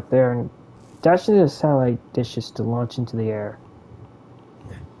fly up there and dash into the satellite dishes to launch into the air.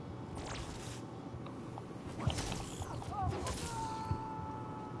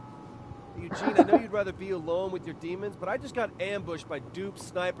 Eugene, I know you'd rather be alone with your demons, but I just got ambushed by DUP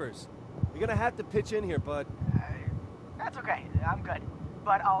snipers. You're gonna have to pitch in here, bud. That's okay, I'm good.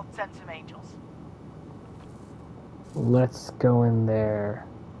 But I'll send some angels. Let's go in there.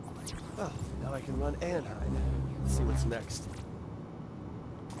 Oh, now I can run and hide. Let's see what's next.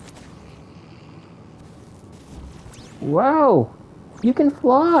 Whoa! You can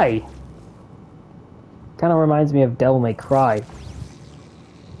fly! Kinda reminds me of Devil May Cry.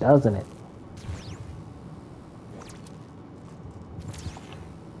 Doesn't it?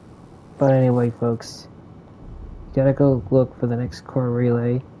 But anyway, folks. Gotta go look for the next core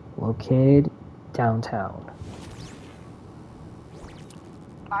relay located downtown.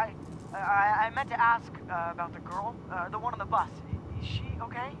 I meant to ask about the girl, the one on the bus. Is she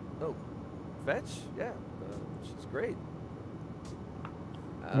okay? Oh, Fetch? Yeah, she's great.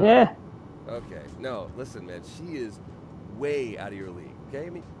 Yeah. Okay, no, listen, man, she is way out of your league, okay? I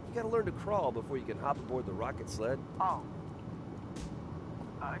mean, you gotta learn to crawl before you can hop aboard the rocket sled. Oh.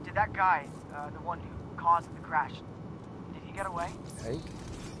 Did that guy, the one who caused the crash, did he get away? Hank?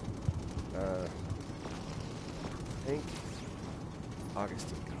 Hank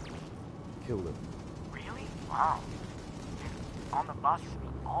Augustine killed him. Really? Wow. On the bus,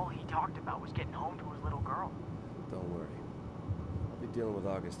 all he talked about was getting home to his little girl. Don't worry. I'll be dealing with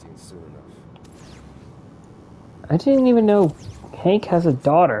Augustine soon enough. I didn't even know Hank has a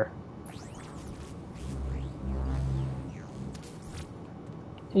daughter.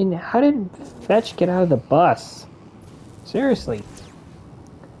 I mean, how did Fetch get out of the bus? Seriously.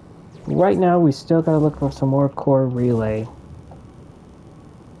 Right now, we still gotta look for some more core relay.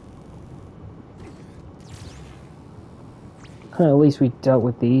 At least we dealt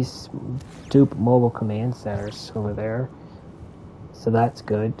with these DUP mobile command centers over there. So that's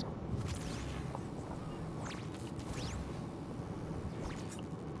good.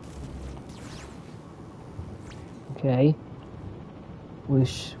 Okay. We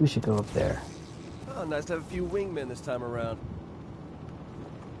should go up there. Oh, nice to have a few wingmen this time around.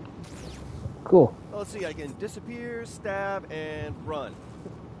 Cool. Well, let's see, I can disappear, stab, and run.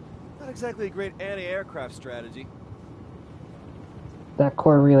 Not exactly a great anti-aircraft strategy. That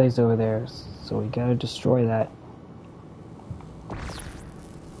core relay's over there, so we gotta destroy that.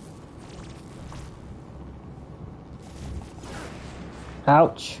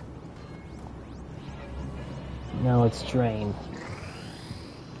 Ouch. No, it's drain.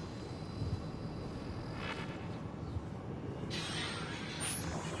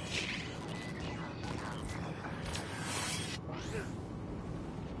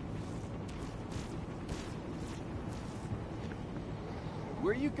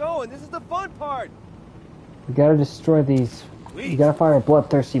 Where are you going? This is the fun part! We gotta destroy these. We gotta fire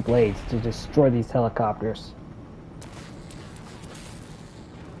bloodthirsty blades to destroy these helicopters.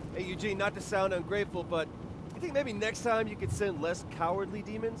 Hey, Eugene, not to sound ungrateful, but you think maybe next time you could send less cowardly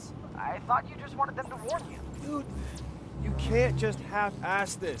demons? I thought you just wanted them to warn you. Dude, you can't just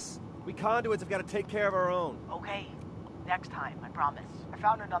half-ass this. We conduits have got to take care of our own. Okay, next time, I promise. I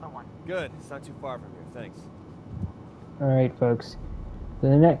found another one. Good. It's not too far from here. Thanks. Alright, folks. The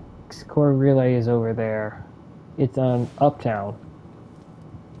next core relay is over there. It's on Uptown,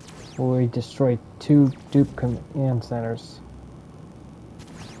 where we destroyed 2 DUP command centers.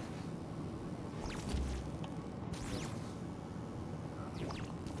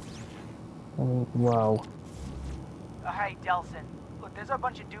 Wow. Hey, Delsin. Look, there's a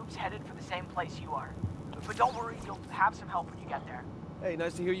bunch of dupes headed for the same place you are. But don't worry, you'll have some help when you get there. Hey,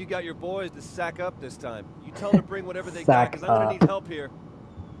 nice to hear you got your boys to sack up this time. You tell them to bring whatever they got, because I'm going to need help here.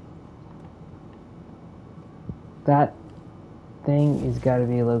 That thing is got to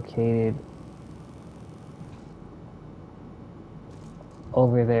be located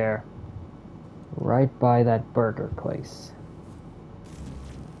over there, right by that burger place.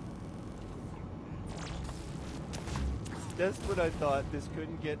 Just when I thought this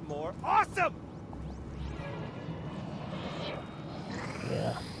couldn't get more awesome!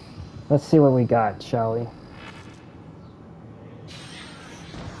 Yeah. Let's see what we got, shall we?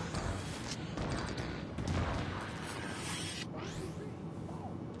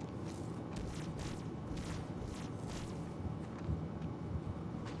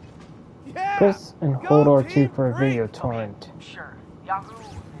 Yeah! Press and hold R2 for a video torrent. Sure. Yahoo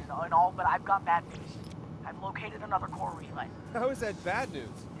and all, but I've got bad news. I've located another core relay. How is that bad news?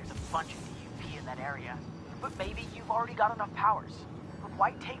 There's a bunch of DUP in that area. But maybe you've already got enough powers. But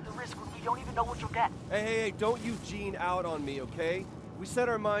why take the risk when we don't even know what you'll get? Hey, don't Eugene out on me, okay? We set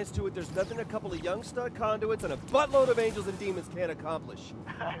our minds to it. There's nothing a couple of young stud conduits and a buttload of angels and demons can't accomplish.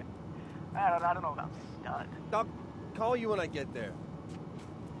 I don't know about stud. I'll call you when I get there.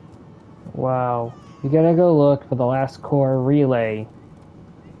 Wow. You gotta go look for the last core relay.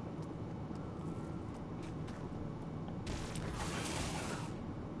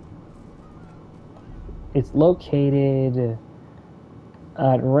 It's located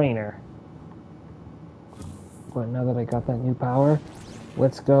at Rainer. But now that I got that new power,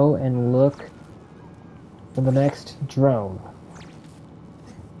 let's go and look for the next drone.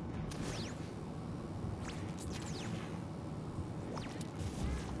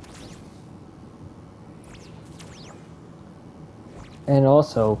 And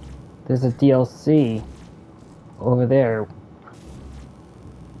also, there's a DLC over there.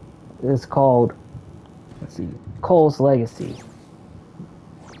 It's called, let's see, Cole's Legacy.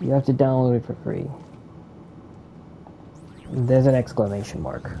 You have to download it for free. There's an exclamation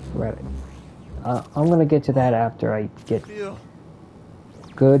mark. Right. I'm gonna get to that after I get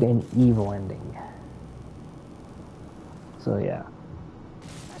good and evil ending. So yeah.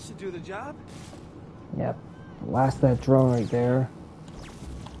 That should do the job. Yep. Blast that drone right there.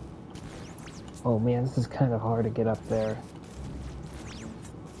 Oh man, this is kind of hard to get up there.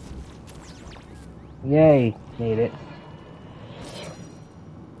 Yay, made it.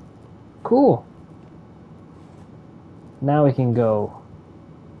 Cool. Now we can go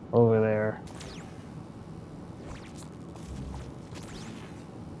over there.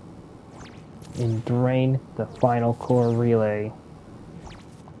 And drain the final core relay.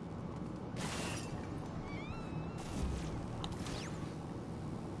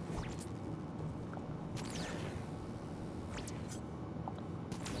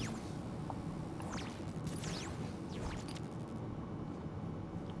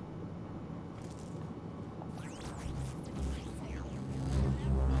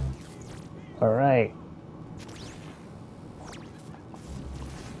 All right.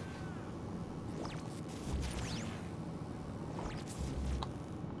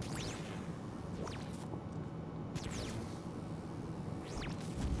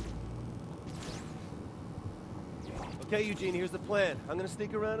 Okay, Eugene, here's the plan. I'm gonna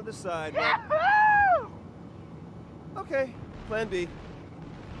sneak around to the side. Okay, plan B.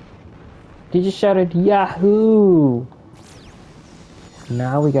 He just shouted Yahoo!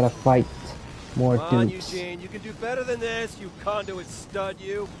 Now we gotta fight more Come on, dupes. Eugene, you can do better than this, you conduit stud,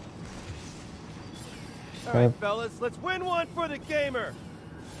 you. All right, fellas, let's win one for the gamer.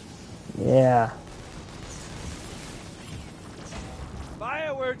 Yeah.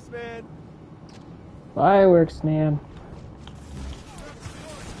 Fireworks, man. Fireworks, man.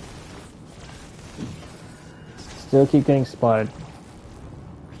 Still keep getting spotted.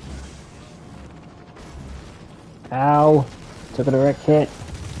 Ow. Took a direct hit.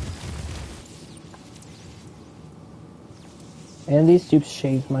 And these dupes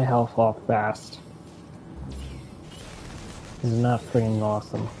shaved my health off fast. This is not freaking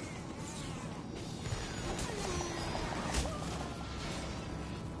awesome.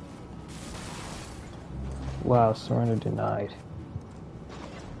 Wow, surrender denied.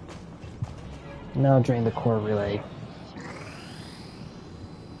 Now drain the core relay.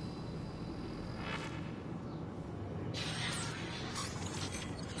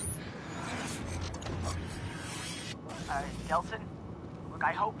 Delsin, look,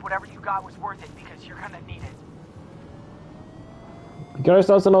 I hope whatever you got was worth it because you're gonna need it. We got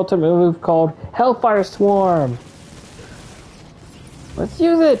ourselves an ultimate move called Hellfire Swarm. Let's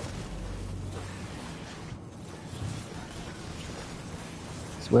use it.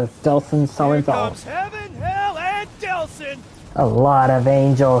 It's with Delsin summons all. Here comes heaven, hell, and Delsin. A lot of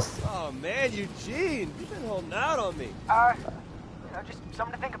angels. Oh man, Eugene, you've been holding out on me. Just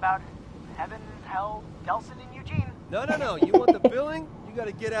something to think about. Heaven, hell, Delsin, and Eugene. No. You want the billing? You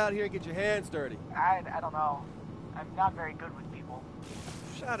gotta get out here and get your hands dirty. I don't know. I'm not very good with people.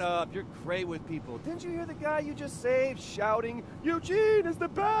 Shut up, you're great with people. Didn't you hear the guy you just saved shouting, Eugene is the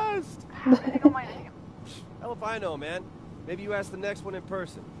best? How did they know my name? Hell if I know, man. Maybe you ask the next one in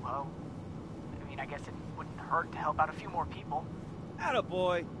person. Well, I mean, I guess it wouldn't hurt to help out a few more people.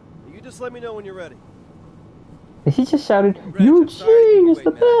 Attaboy. You just let me know when you're ready. He just shouted, Reg, Eugene is the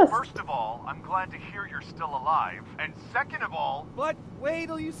best! First of all, I'm glad to hear you're still alive. And second of all... But wait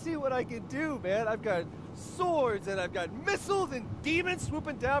till you see what I can do, man. I've got swords and I've got missiles and demons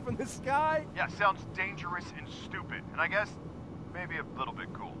swooping down from the sky. Yeah, sounds dangerous and stupid. And I guess maybe a little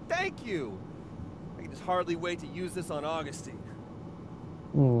bit cool. Thank you. I can just hardly wait to use this on Augustine.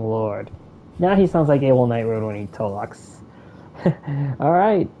 Lord. Now he sounds like Abel Knight Road when he talks.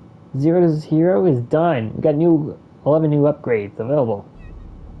 Alright. Zero to Hero is done. We got 11 new upgrades available.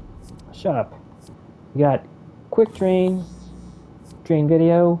 Shut up. We got quick drain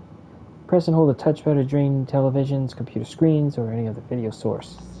video. Press and hold the touchpad to drain televisions, computer screens, or any other video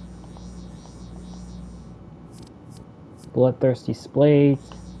source. Bloodthirsty Blades.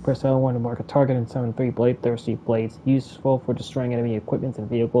 Press L1 to mark a target and summon 3 Bloodthirsty Blades. Useful for destroying enemy equipment and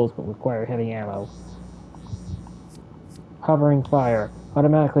vehicles, but require heavy ammo. Hovering Fire.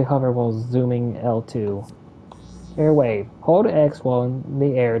 Automatically hover while zooming L2. Airwave. Hold X while in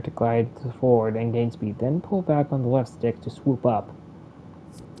the air to glide forward and gain speed, then pull back on the left stick to swoop up.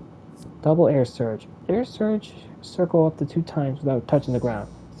 Double Air Surge. Air Surge, circle up to 2 times without touching the ground.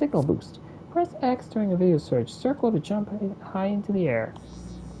 Signal Boost. Press X during a video surge. Circle to jump high into the air.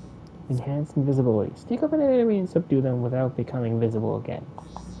 Enhanced Invisibility. Sneak up an enemy and subdue them without becoming visible again.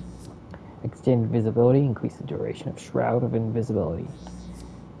 Extend Visibility. Increase the duration of Shroud of Invisibility.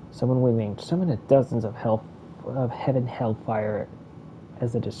 Summon Wingman. Summon a dozens of heaven hellfire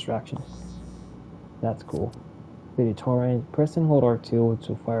as a distraction. That's cool. Video Torrent. Press and hold R2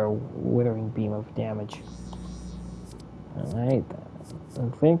 to fire a withering beam of damage. Alright. I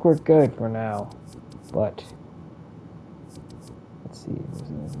think we're good for now. But let's see if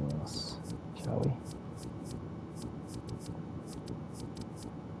there's anything else. Shall we?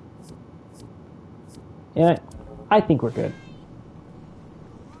 Yeah, I think we're good.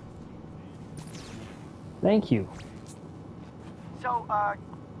 Thank you. So,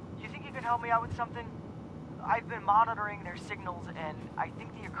 you think you can help me out with something? I've been monitoring their signals, and I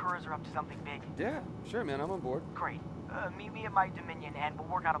think the Akuras are up to something big. Yeah, sure, man. I'm on board. Great. Meet me at my Dominion, and we'll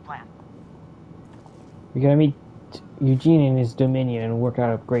work out a plan. We're gonna meet Eugene in his Dominion and work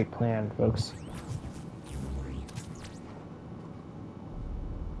out a great plan, folks.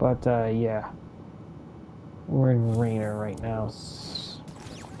 But, yeah. We're in Rainer right now.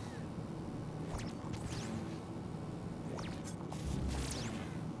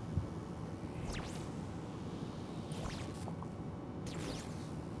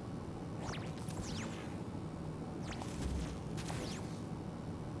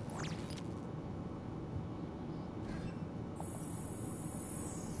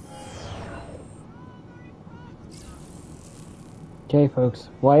 Okay, folks.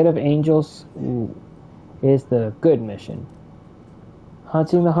 Flight of Angels is the good mission.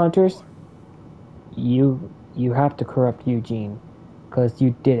 Hunting the hunters, you have to corrupt Eugene, because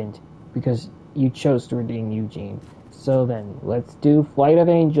you didn't, because you chose to redeem Eugene. So then, let's do Flight of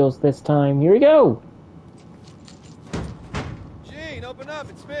Angels this time. Here we go! Gene, open up,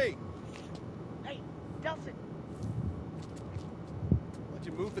 it's me. Hey, Delsin. Did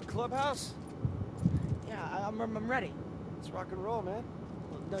you move the clubhouse? Yeah, I'm ready. Let's rock and roll, man.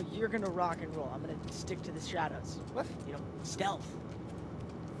 No, you're gonna rock and roll. I'm gonna stick to the shadows. What? You know, stealth.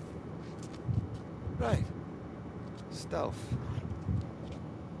 Right. Stealth.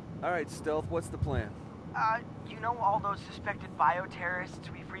 All right, Stealth, what's the plan? You know all those suspected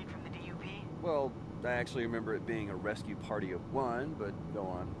bioterrorists we freed from the DUP? Well, I actually remember it being a rescue party of one, but go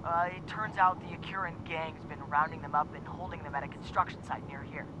on. It turns out the Akuran gang's been rounding them up and holding them at a construction site near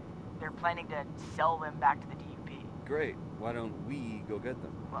here. They're planning to sell them back to the DUP. Great. Why don't we go get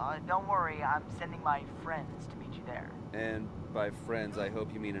them? Well, don't worry. I'm sending my friends to meet you there. And by friends, I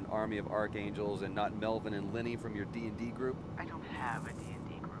hope you mean an army of archangels and not Melvin and Lenny from your D&D group? I don't have a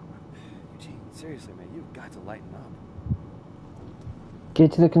D&D group. Eugene, seriously, man, you've got to lighten up.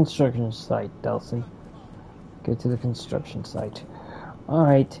 Get to the construction site, Delsin. Get to the construction site.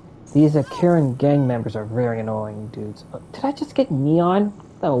 Alright, these Akuran gang members are very annoying dudes. Did I just get Neon?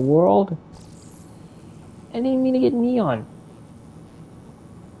 The world? I didn't mean to get Neon.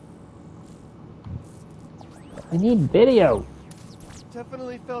 I need video.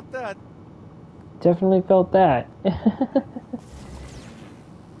 Definitely felt that. Definitely felt that.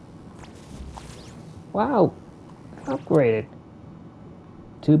 Wow. Upgraded.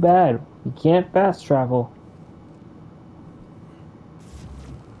 Too bad. You can't fast travel.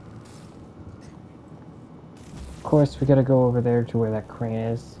 Of course, we gotta go over there to where that crane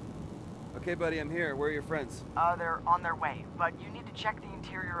is. Okay, buddy, I'm here. Where are your friends? They're on their way, but you need to check the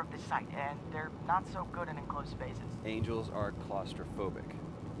interior of the site, and they're not so good in enclosed spaces. Angels are claustrophobic.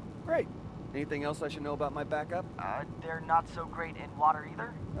 Great. Anything else I should know about my backup? They're not so great in water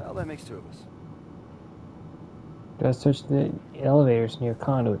either. Well, that makes two of us. Gotta search the elevators near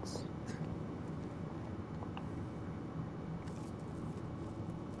Conduicts.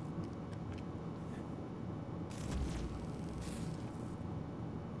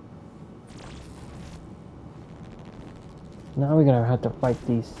 Now we're gonna have to fight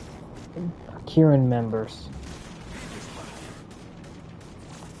these Akuran members.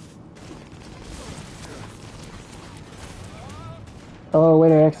 Oh, way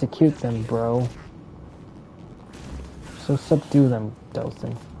to execute them, bro. So subdue them,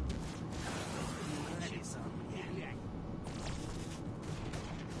 Delsin.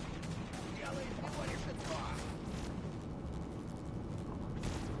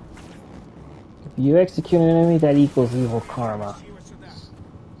 If you execute an enemy, that equals evil karma.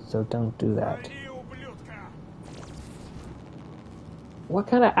 So don't do that. What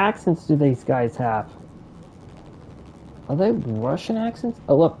kind of accents do these guys have? Are they Russian accents?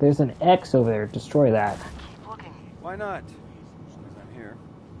 Oh look, there's an X over there. Destroy that. Keep looking. Why not? As long as I'm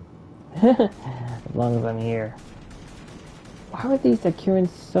here. As long as I'm here. Why are these Akurans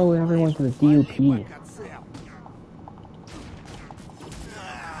so everyone to the DUP?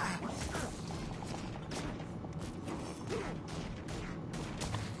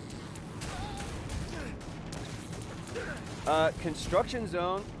 Construction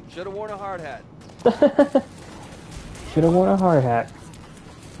zone. Should have worn a hard hat. Should have worn a hard hat.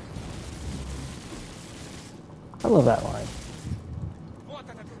 I love that line.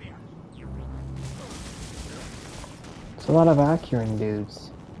 It's a lot of Akuran dudes.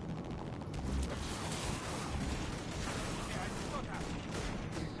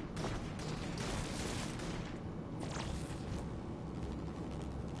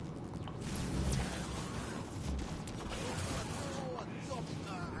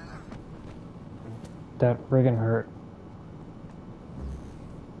 That friggin' hurt.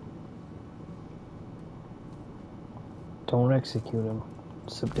 Don't execute him.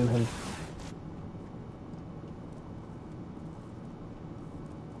 Subdue him.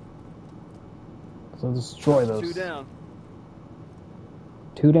 So destroy those. 2 down.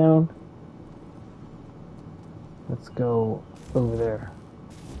 2 down. Let's go over there.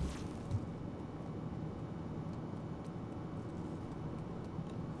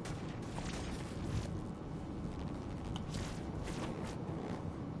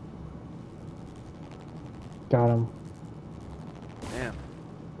 Got him. Damn.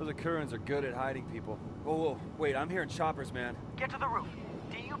 Those Akurans are good at hiding people. Whoa, wait, I'm hearing choppers, man. Get to the roof.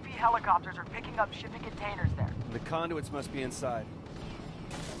 DUP helicopters are picking up shipping containers there. The conduits must be inside.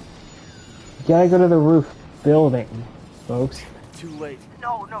 You gotta go to the roof building, folks. Too late.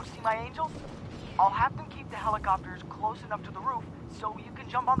 No, see my angels? I'll have them keep the helicopters close enough to the roof so you can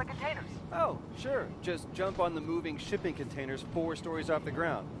jump on the containers. Oh, sure. Just jump on the moving shipping containers 4 stories off the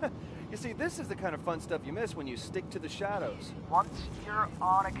ground. You see, this is the kind of fun stuff you miss when you stick to the shadows. Once you're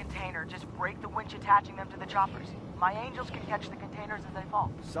on a container, just break the winch attaching them to the choppers. My angels can catch the containers as they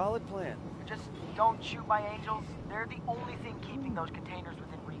fall. Solid plan. Just don't shoot my angels. They're the only thing keeping those containers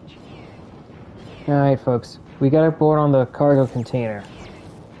within reach. Alright, folks. We gotta board on the cargo container.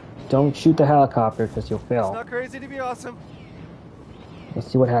 Don't shoot the helicopter because you'll It's fail. not crazy to be awesome. Let's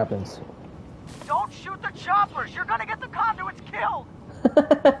see what happens. Don't shoot the choppers! You're gonna get the conduits killed!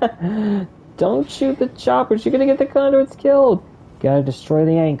 Don't shoot the choppers. You're gonna get the conduits killed. Gotta destroy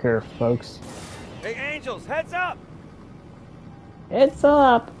the anchor, folks. Hey, angels, heads up! It's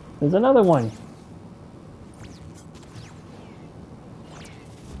up. There's another one.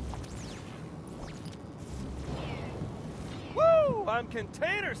 Woo! I'm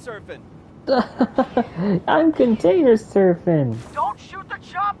container surfing. I'm container surfing. Don't shoot the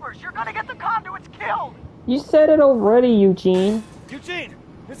choppers! You're gonna get the conduits killed! You said it already, Eugene. Eugene,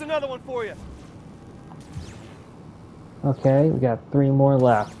 here's another one for you. Okay, we got 3 more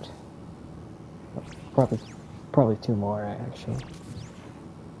left. Probably 2 more, actually.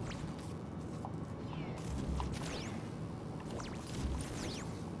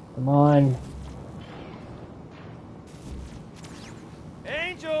 Come on.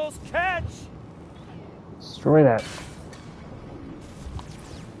 Angels, catch! Destroy that.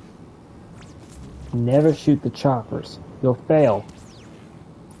 Never shoot the choppers. You'll fail.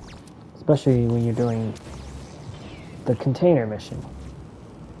 Especially when you're doing the container mission.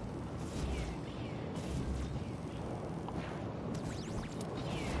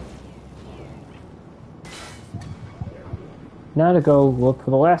 Now to go look for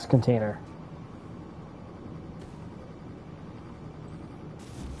the last container.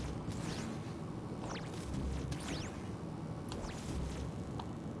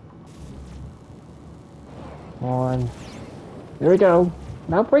 Come on. There we go.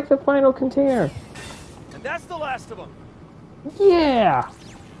 Now break the final container. And that's the last of them. Yeah!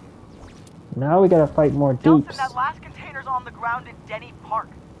 Now we gotta fight more Delsin, dupes. that last container's on the ground in Denny Park.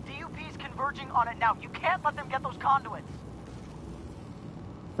 DUP's converging on it now. You can't let them get those conduits.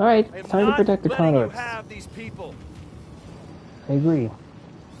 Alright, I am it's time to not protect the letting conduits. you have these people. I agree.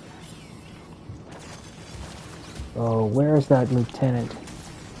 Oh, where's that lieutenant?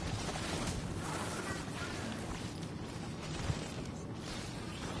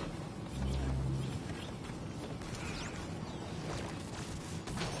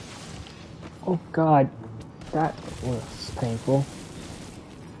 Oh god, that was painful.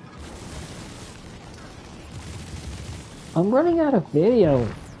 I'm running out of video,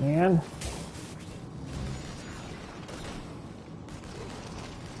 man.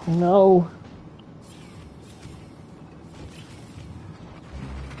 Oh no.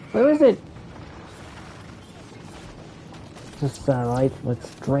 Where is it? Just satellite.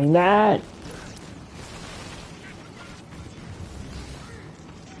 Let's drain that.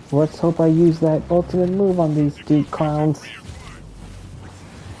 Let's hope I use that ultimate move on these two clowns.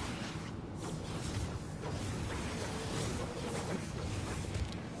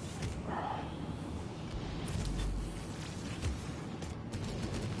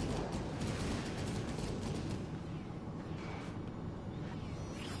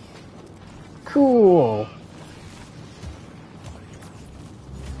 Cool.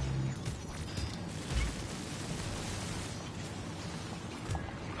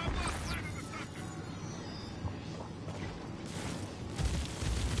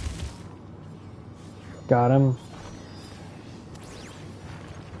 Got him.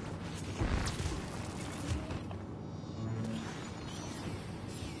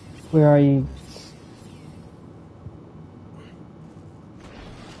 Where are you?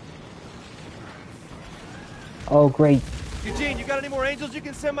 Oh, great. Eugene, you got any more angels you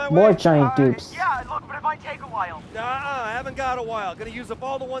can send my way? More giant dupes. Yeah, look, but it might take a while. I haven't got a while. Gonna use up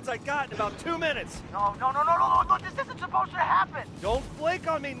all the ones I got in about 2 minutes. No, look, this isn't supposed to happen. Don't flake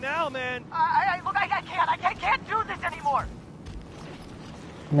on me now, man. Look, I can't do this anymore.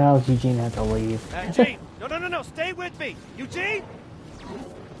 Now Eugene had to leave. Eugene, no, stay with me. Eugene?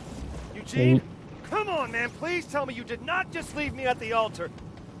 Eugene? Come on, man, please tell me you did not just leave me at the altar.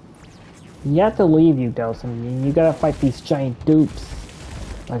 You have to leave, you Delsin. You gotta fight these giant dupes.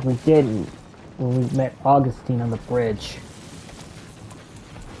 Like we did when we met Augustine on the bridge.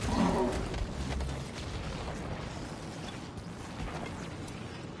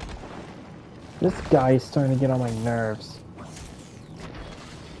 This guy is starting to get on my nerves.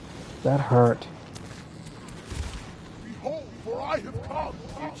 That hurt. Behold, for I have come.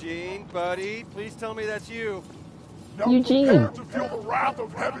 Eugene, buddy, please tell me that's you. Now Eugene. prepare to feel the wrath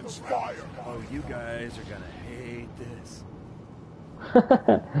of heaven's fire. Oh, you guys are gonna hate this.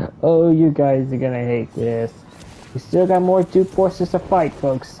 Oh, you guys are gonna hate this. We still got more DUP forces to fight,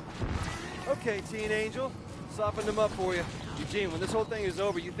 folks. Okay, Teen Angel, softened them up for you. Eugene, when this whole thing is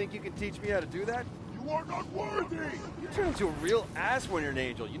over, you think you can teach me how to do that? You are not worthy. You turn into a real ass when you're an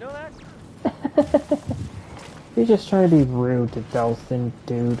angel, you know that? You're just trying to be rude to Delsin,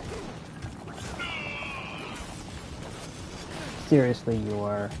 dude. Seriously, you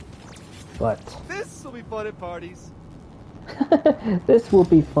are. But This will be fun at parties. this will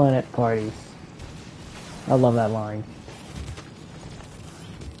be fun at parties. I love that line.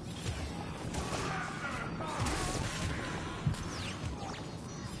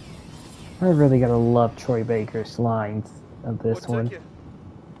 I really gotta love Troy Baker's lines of this one. Took you?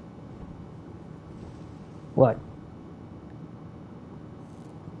 What?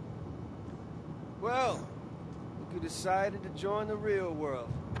 Well, look who decided to join the real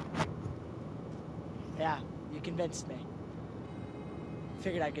world. Yeah, you convinced me.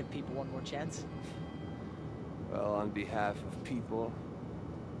 Figured I'd give people one more chance. Well, on behalf of people,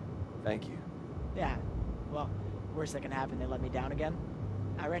 thank you. Yeah, well, worst that can happen, they let me down again.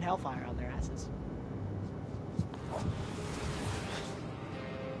 I ran Hellfire on their asses.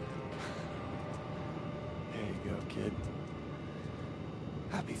 There you go, kid.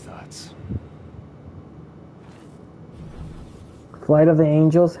 Happy thoughts. Flight of the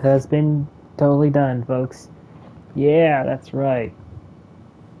Angels has been totally done, folks. Yeah, that's right.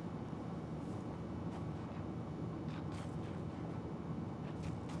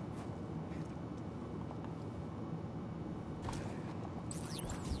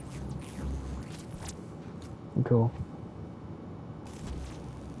 Cool.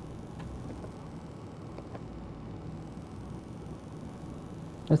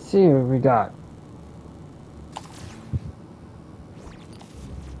 Let's see what we got.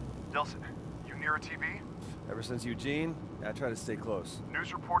 Delsin, you near a TV? Ever since Eugene, I try to stay close.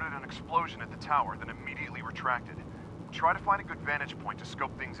 News reported an explosion at the tower, then immediately retracted. Try to find a good vantage point to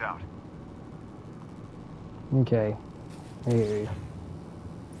scope things out. Okay. I hear you.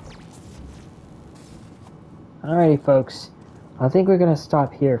 Alrighty, folks. I think we're gonna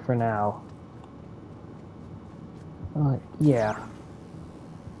stop here for now. Yeah.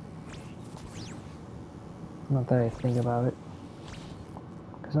 Not that I think about it.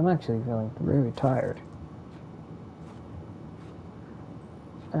 Because I'm actually feeling very tired.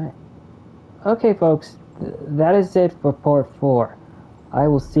 Alright. Okay, folks. That is it for part 4. I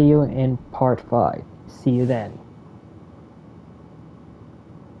will see you in part 5. See you then.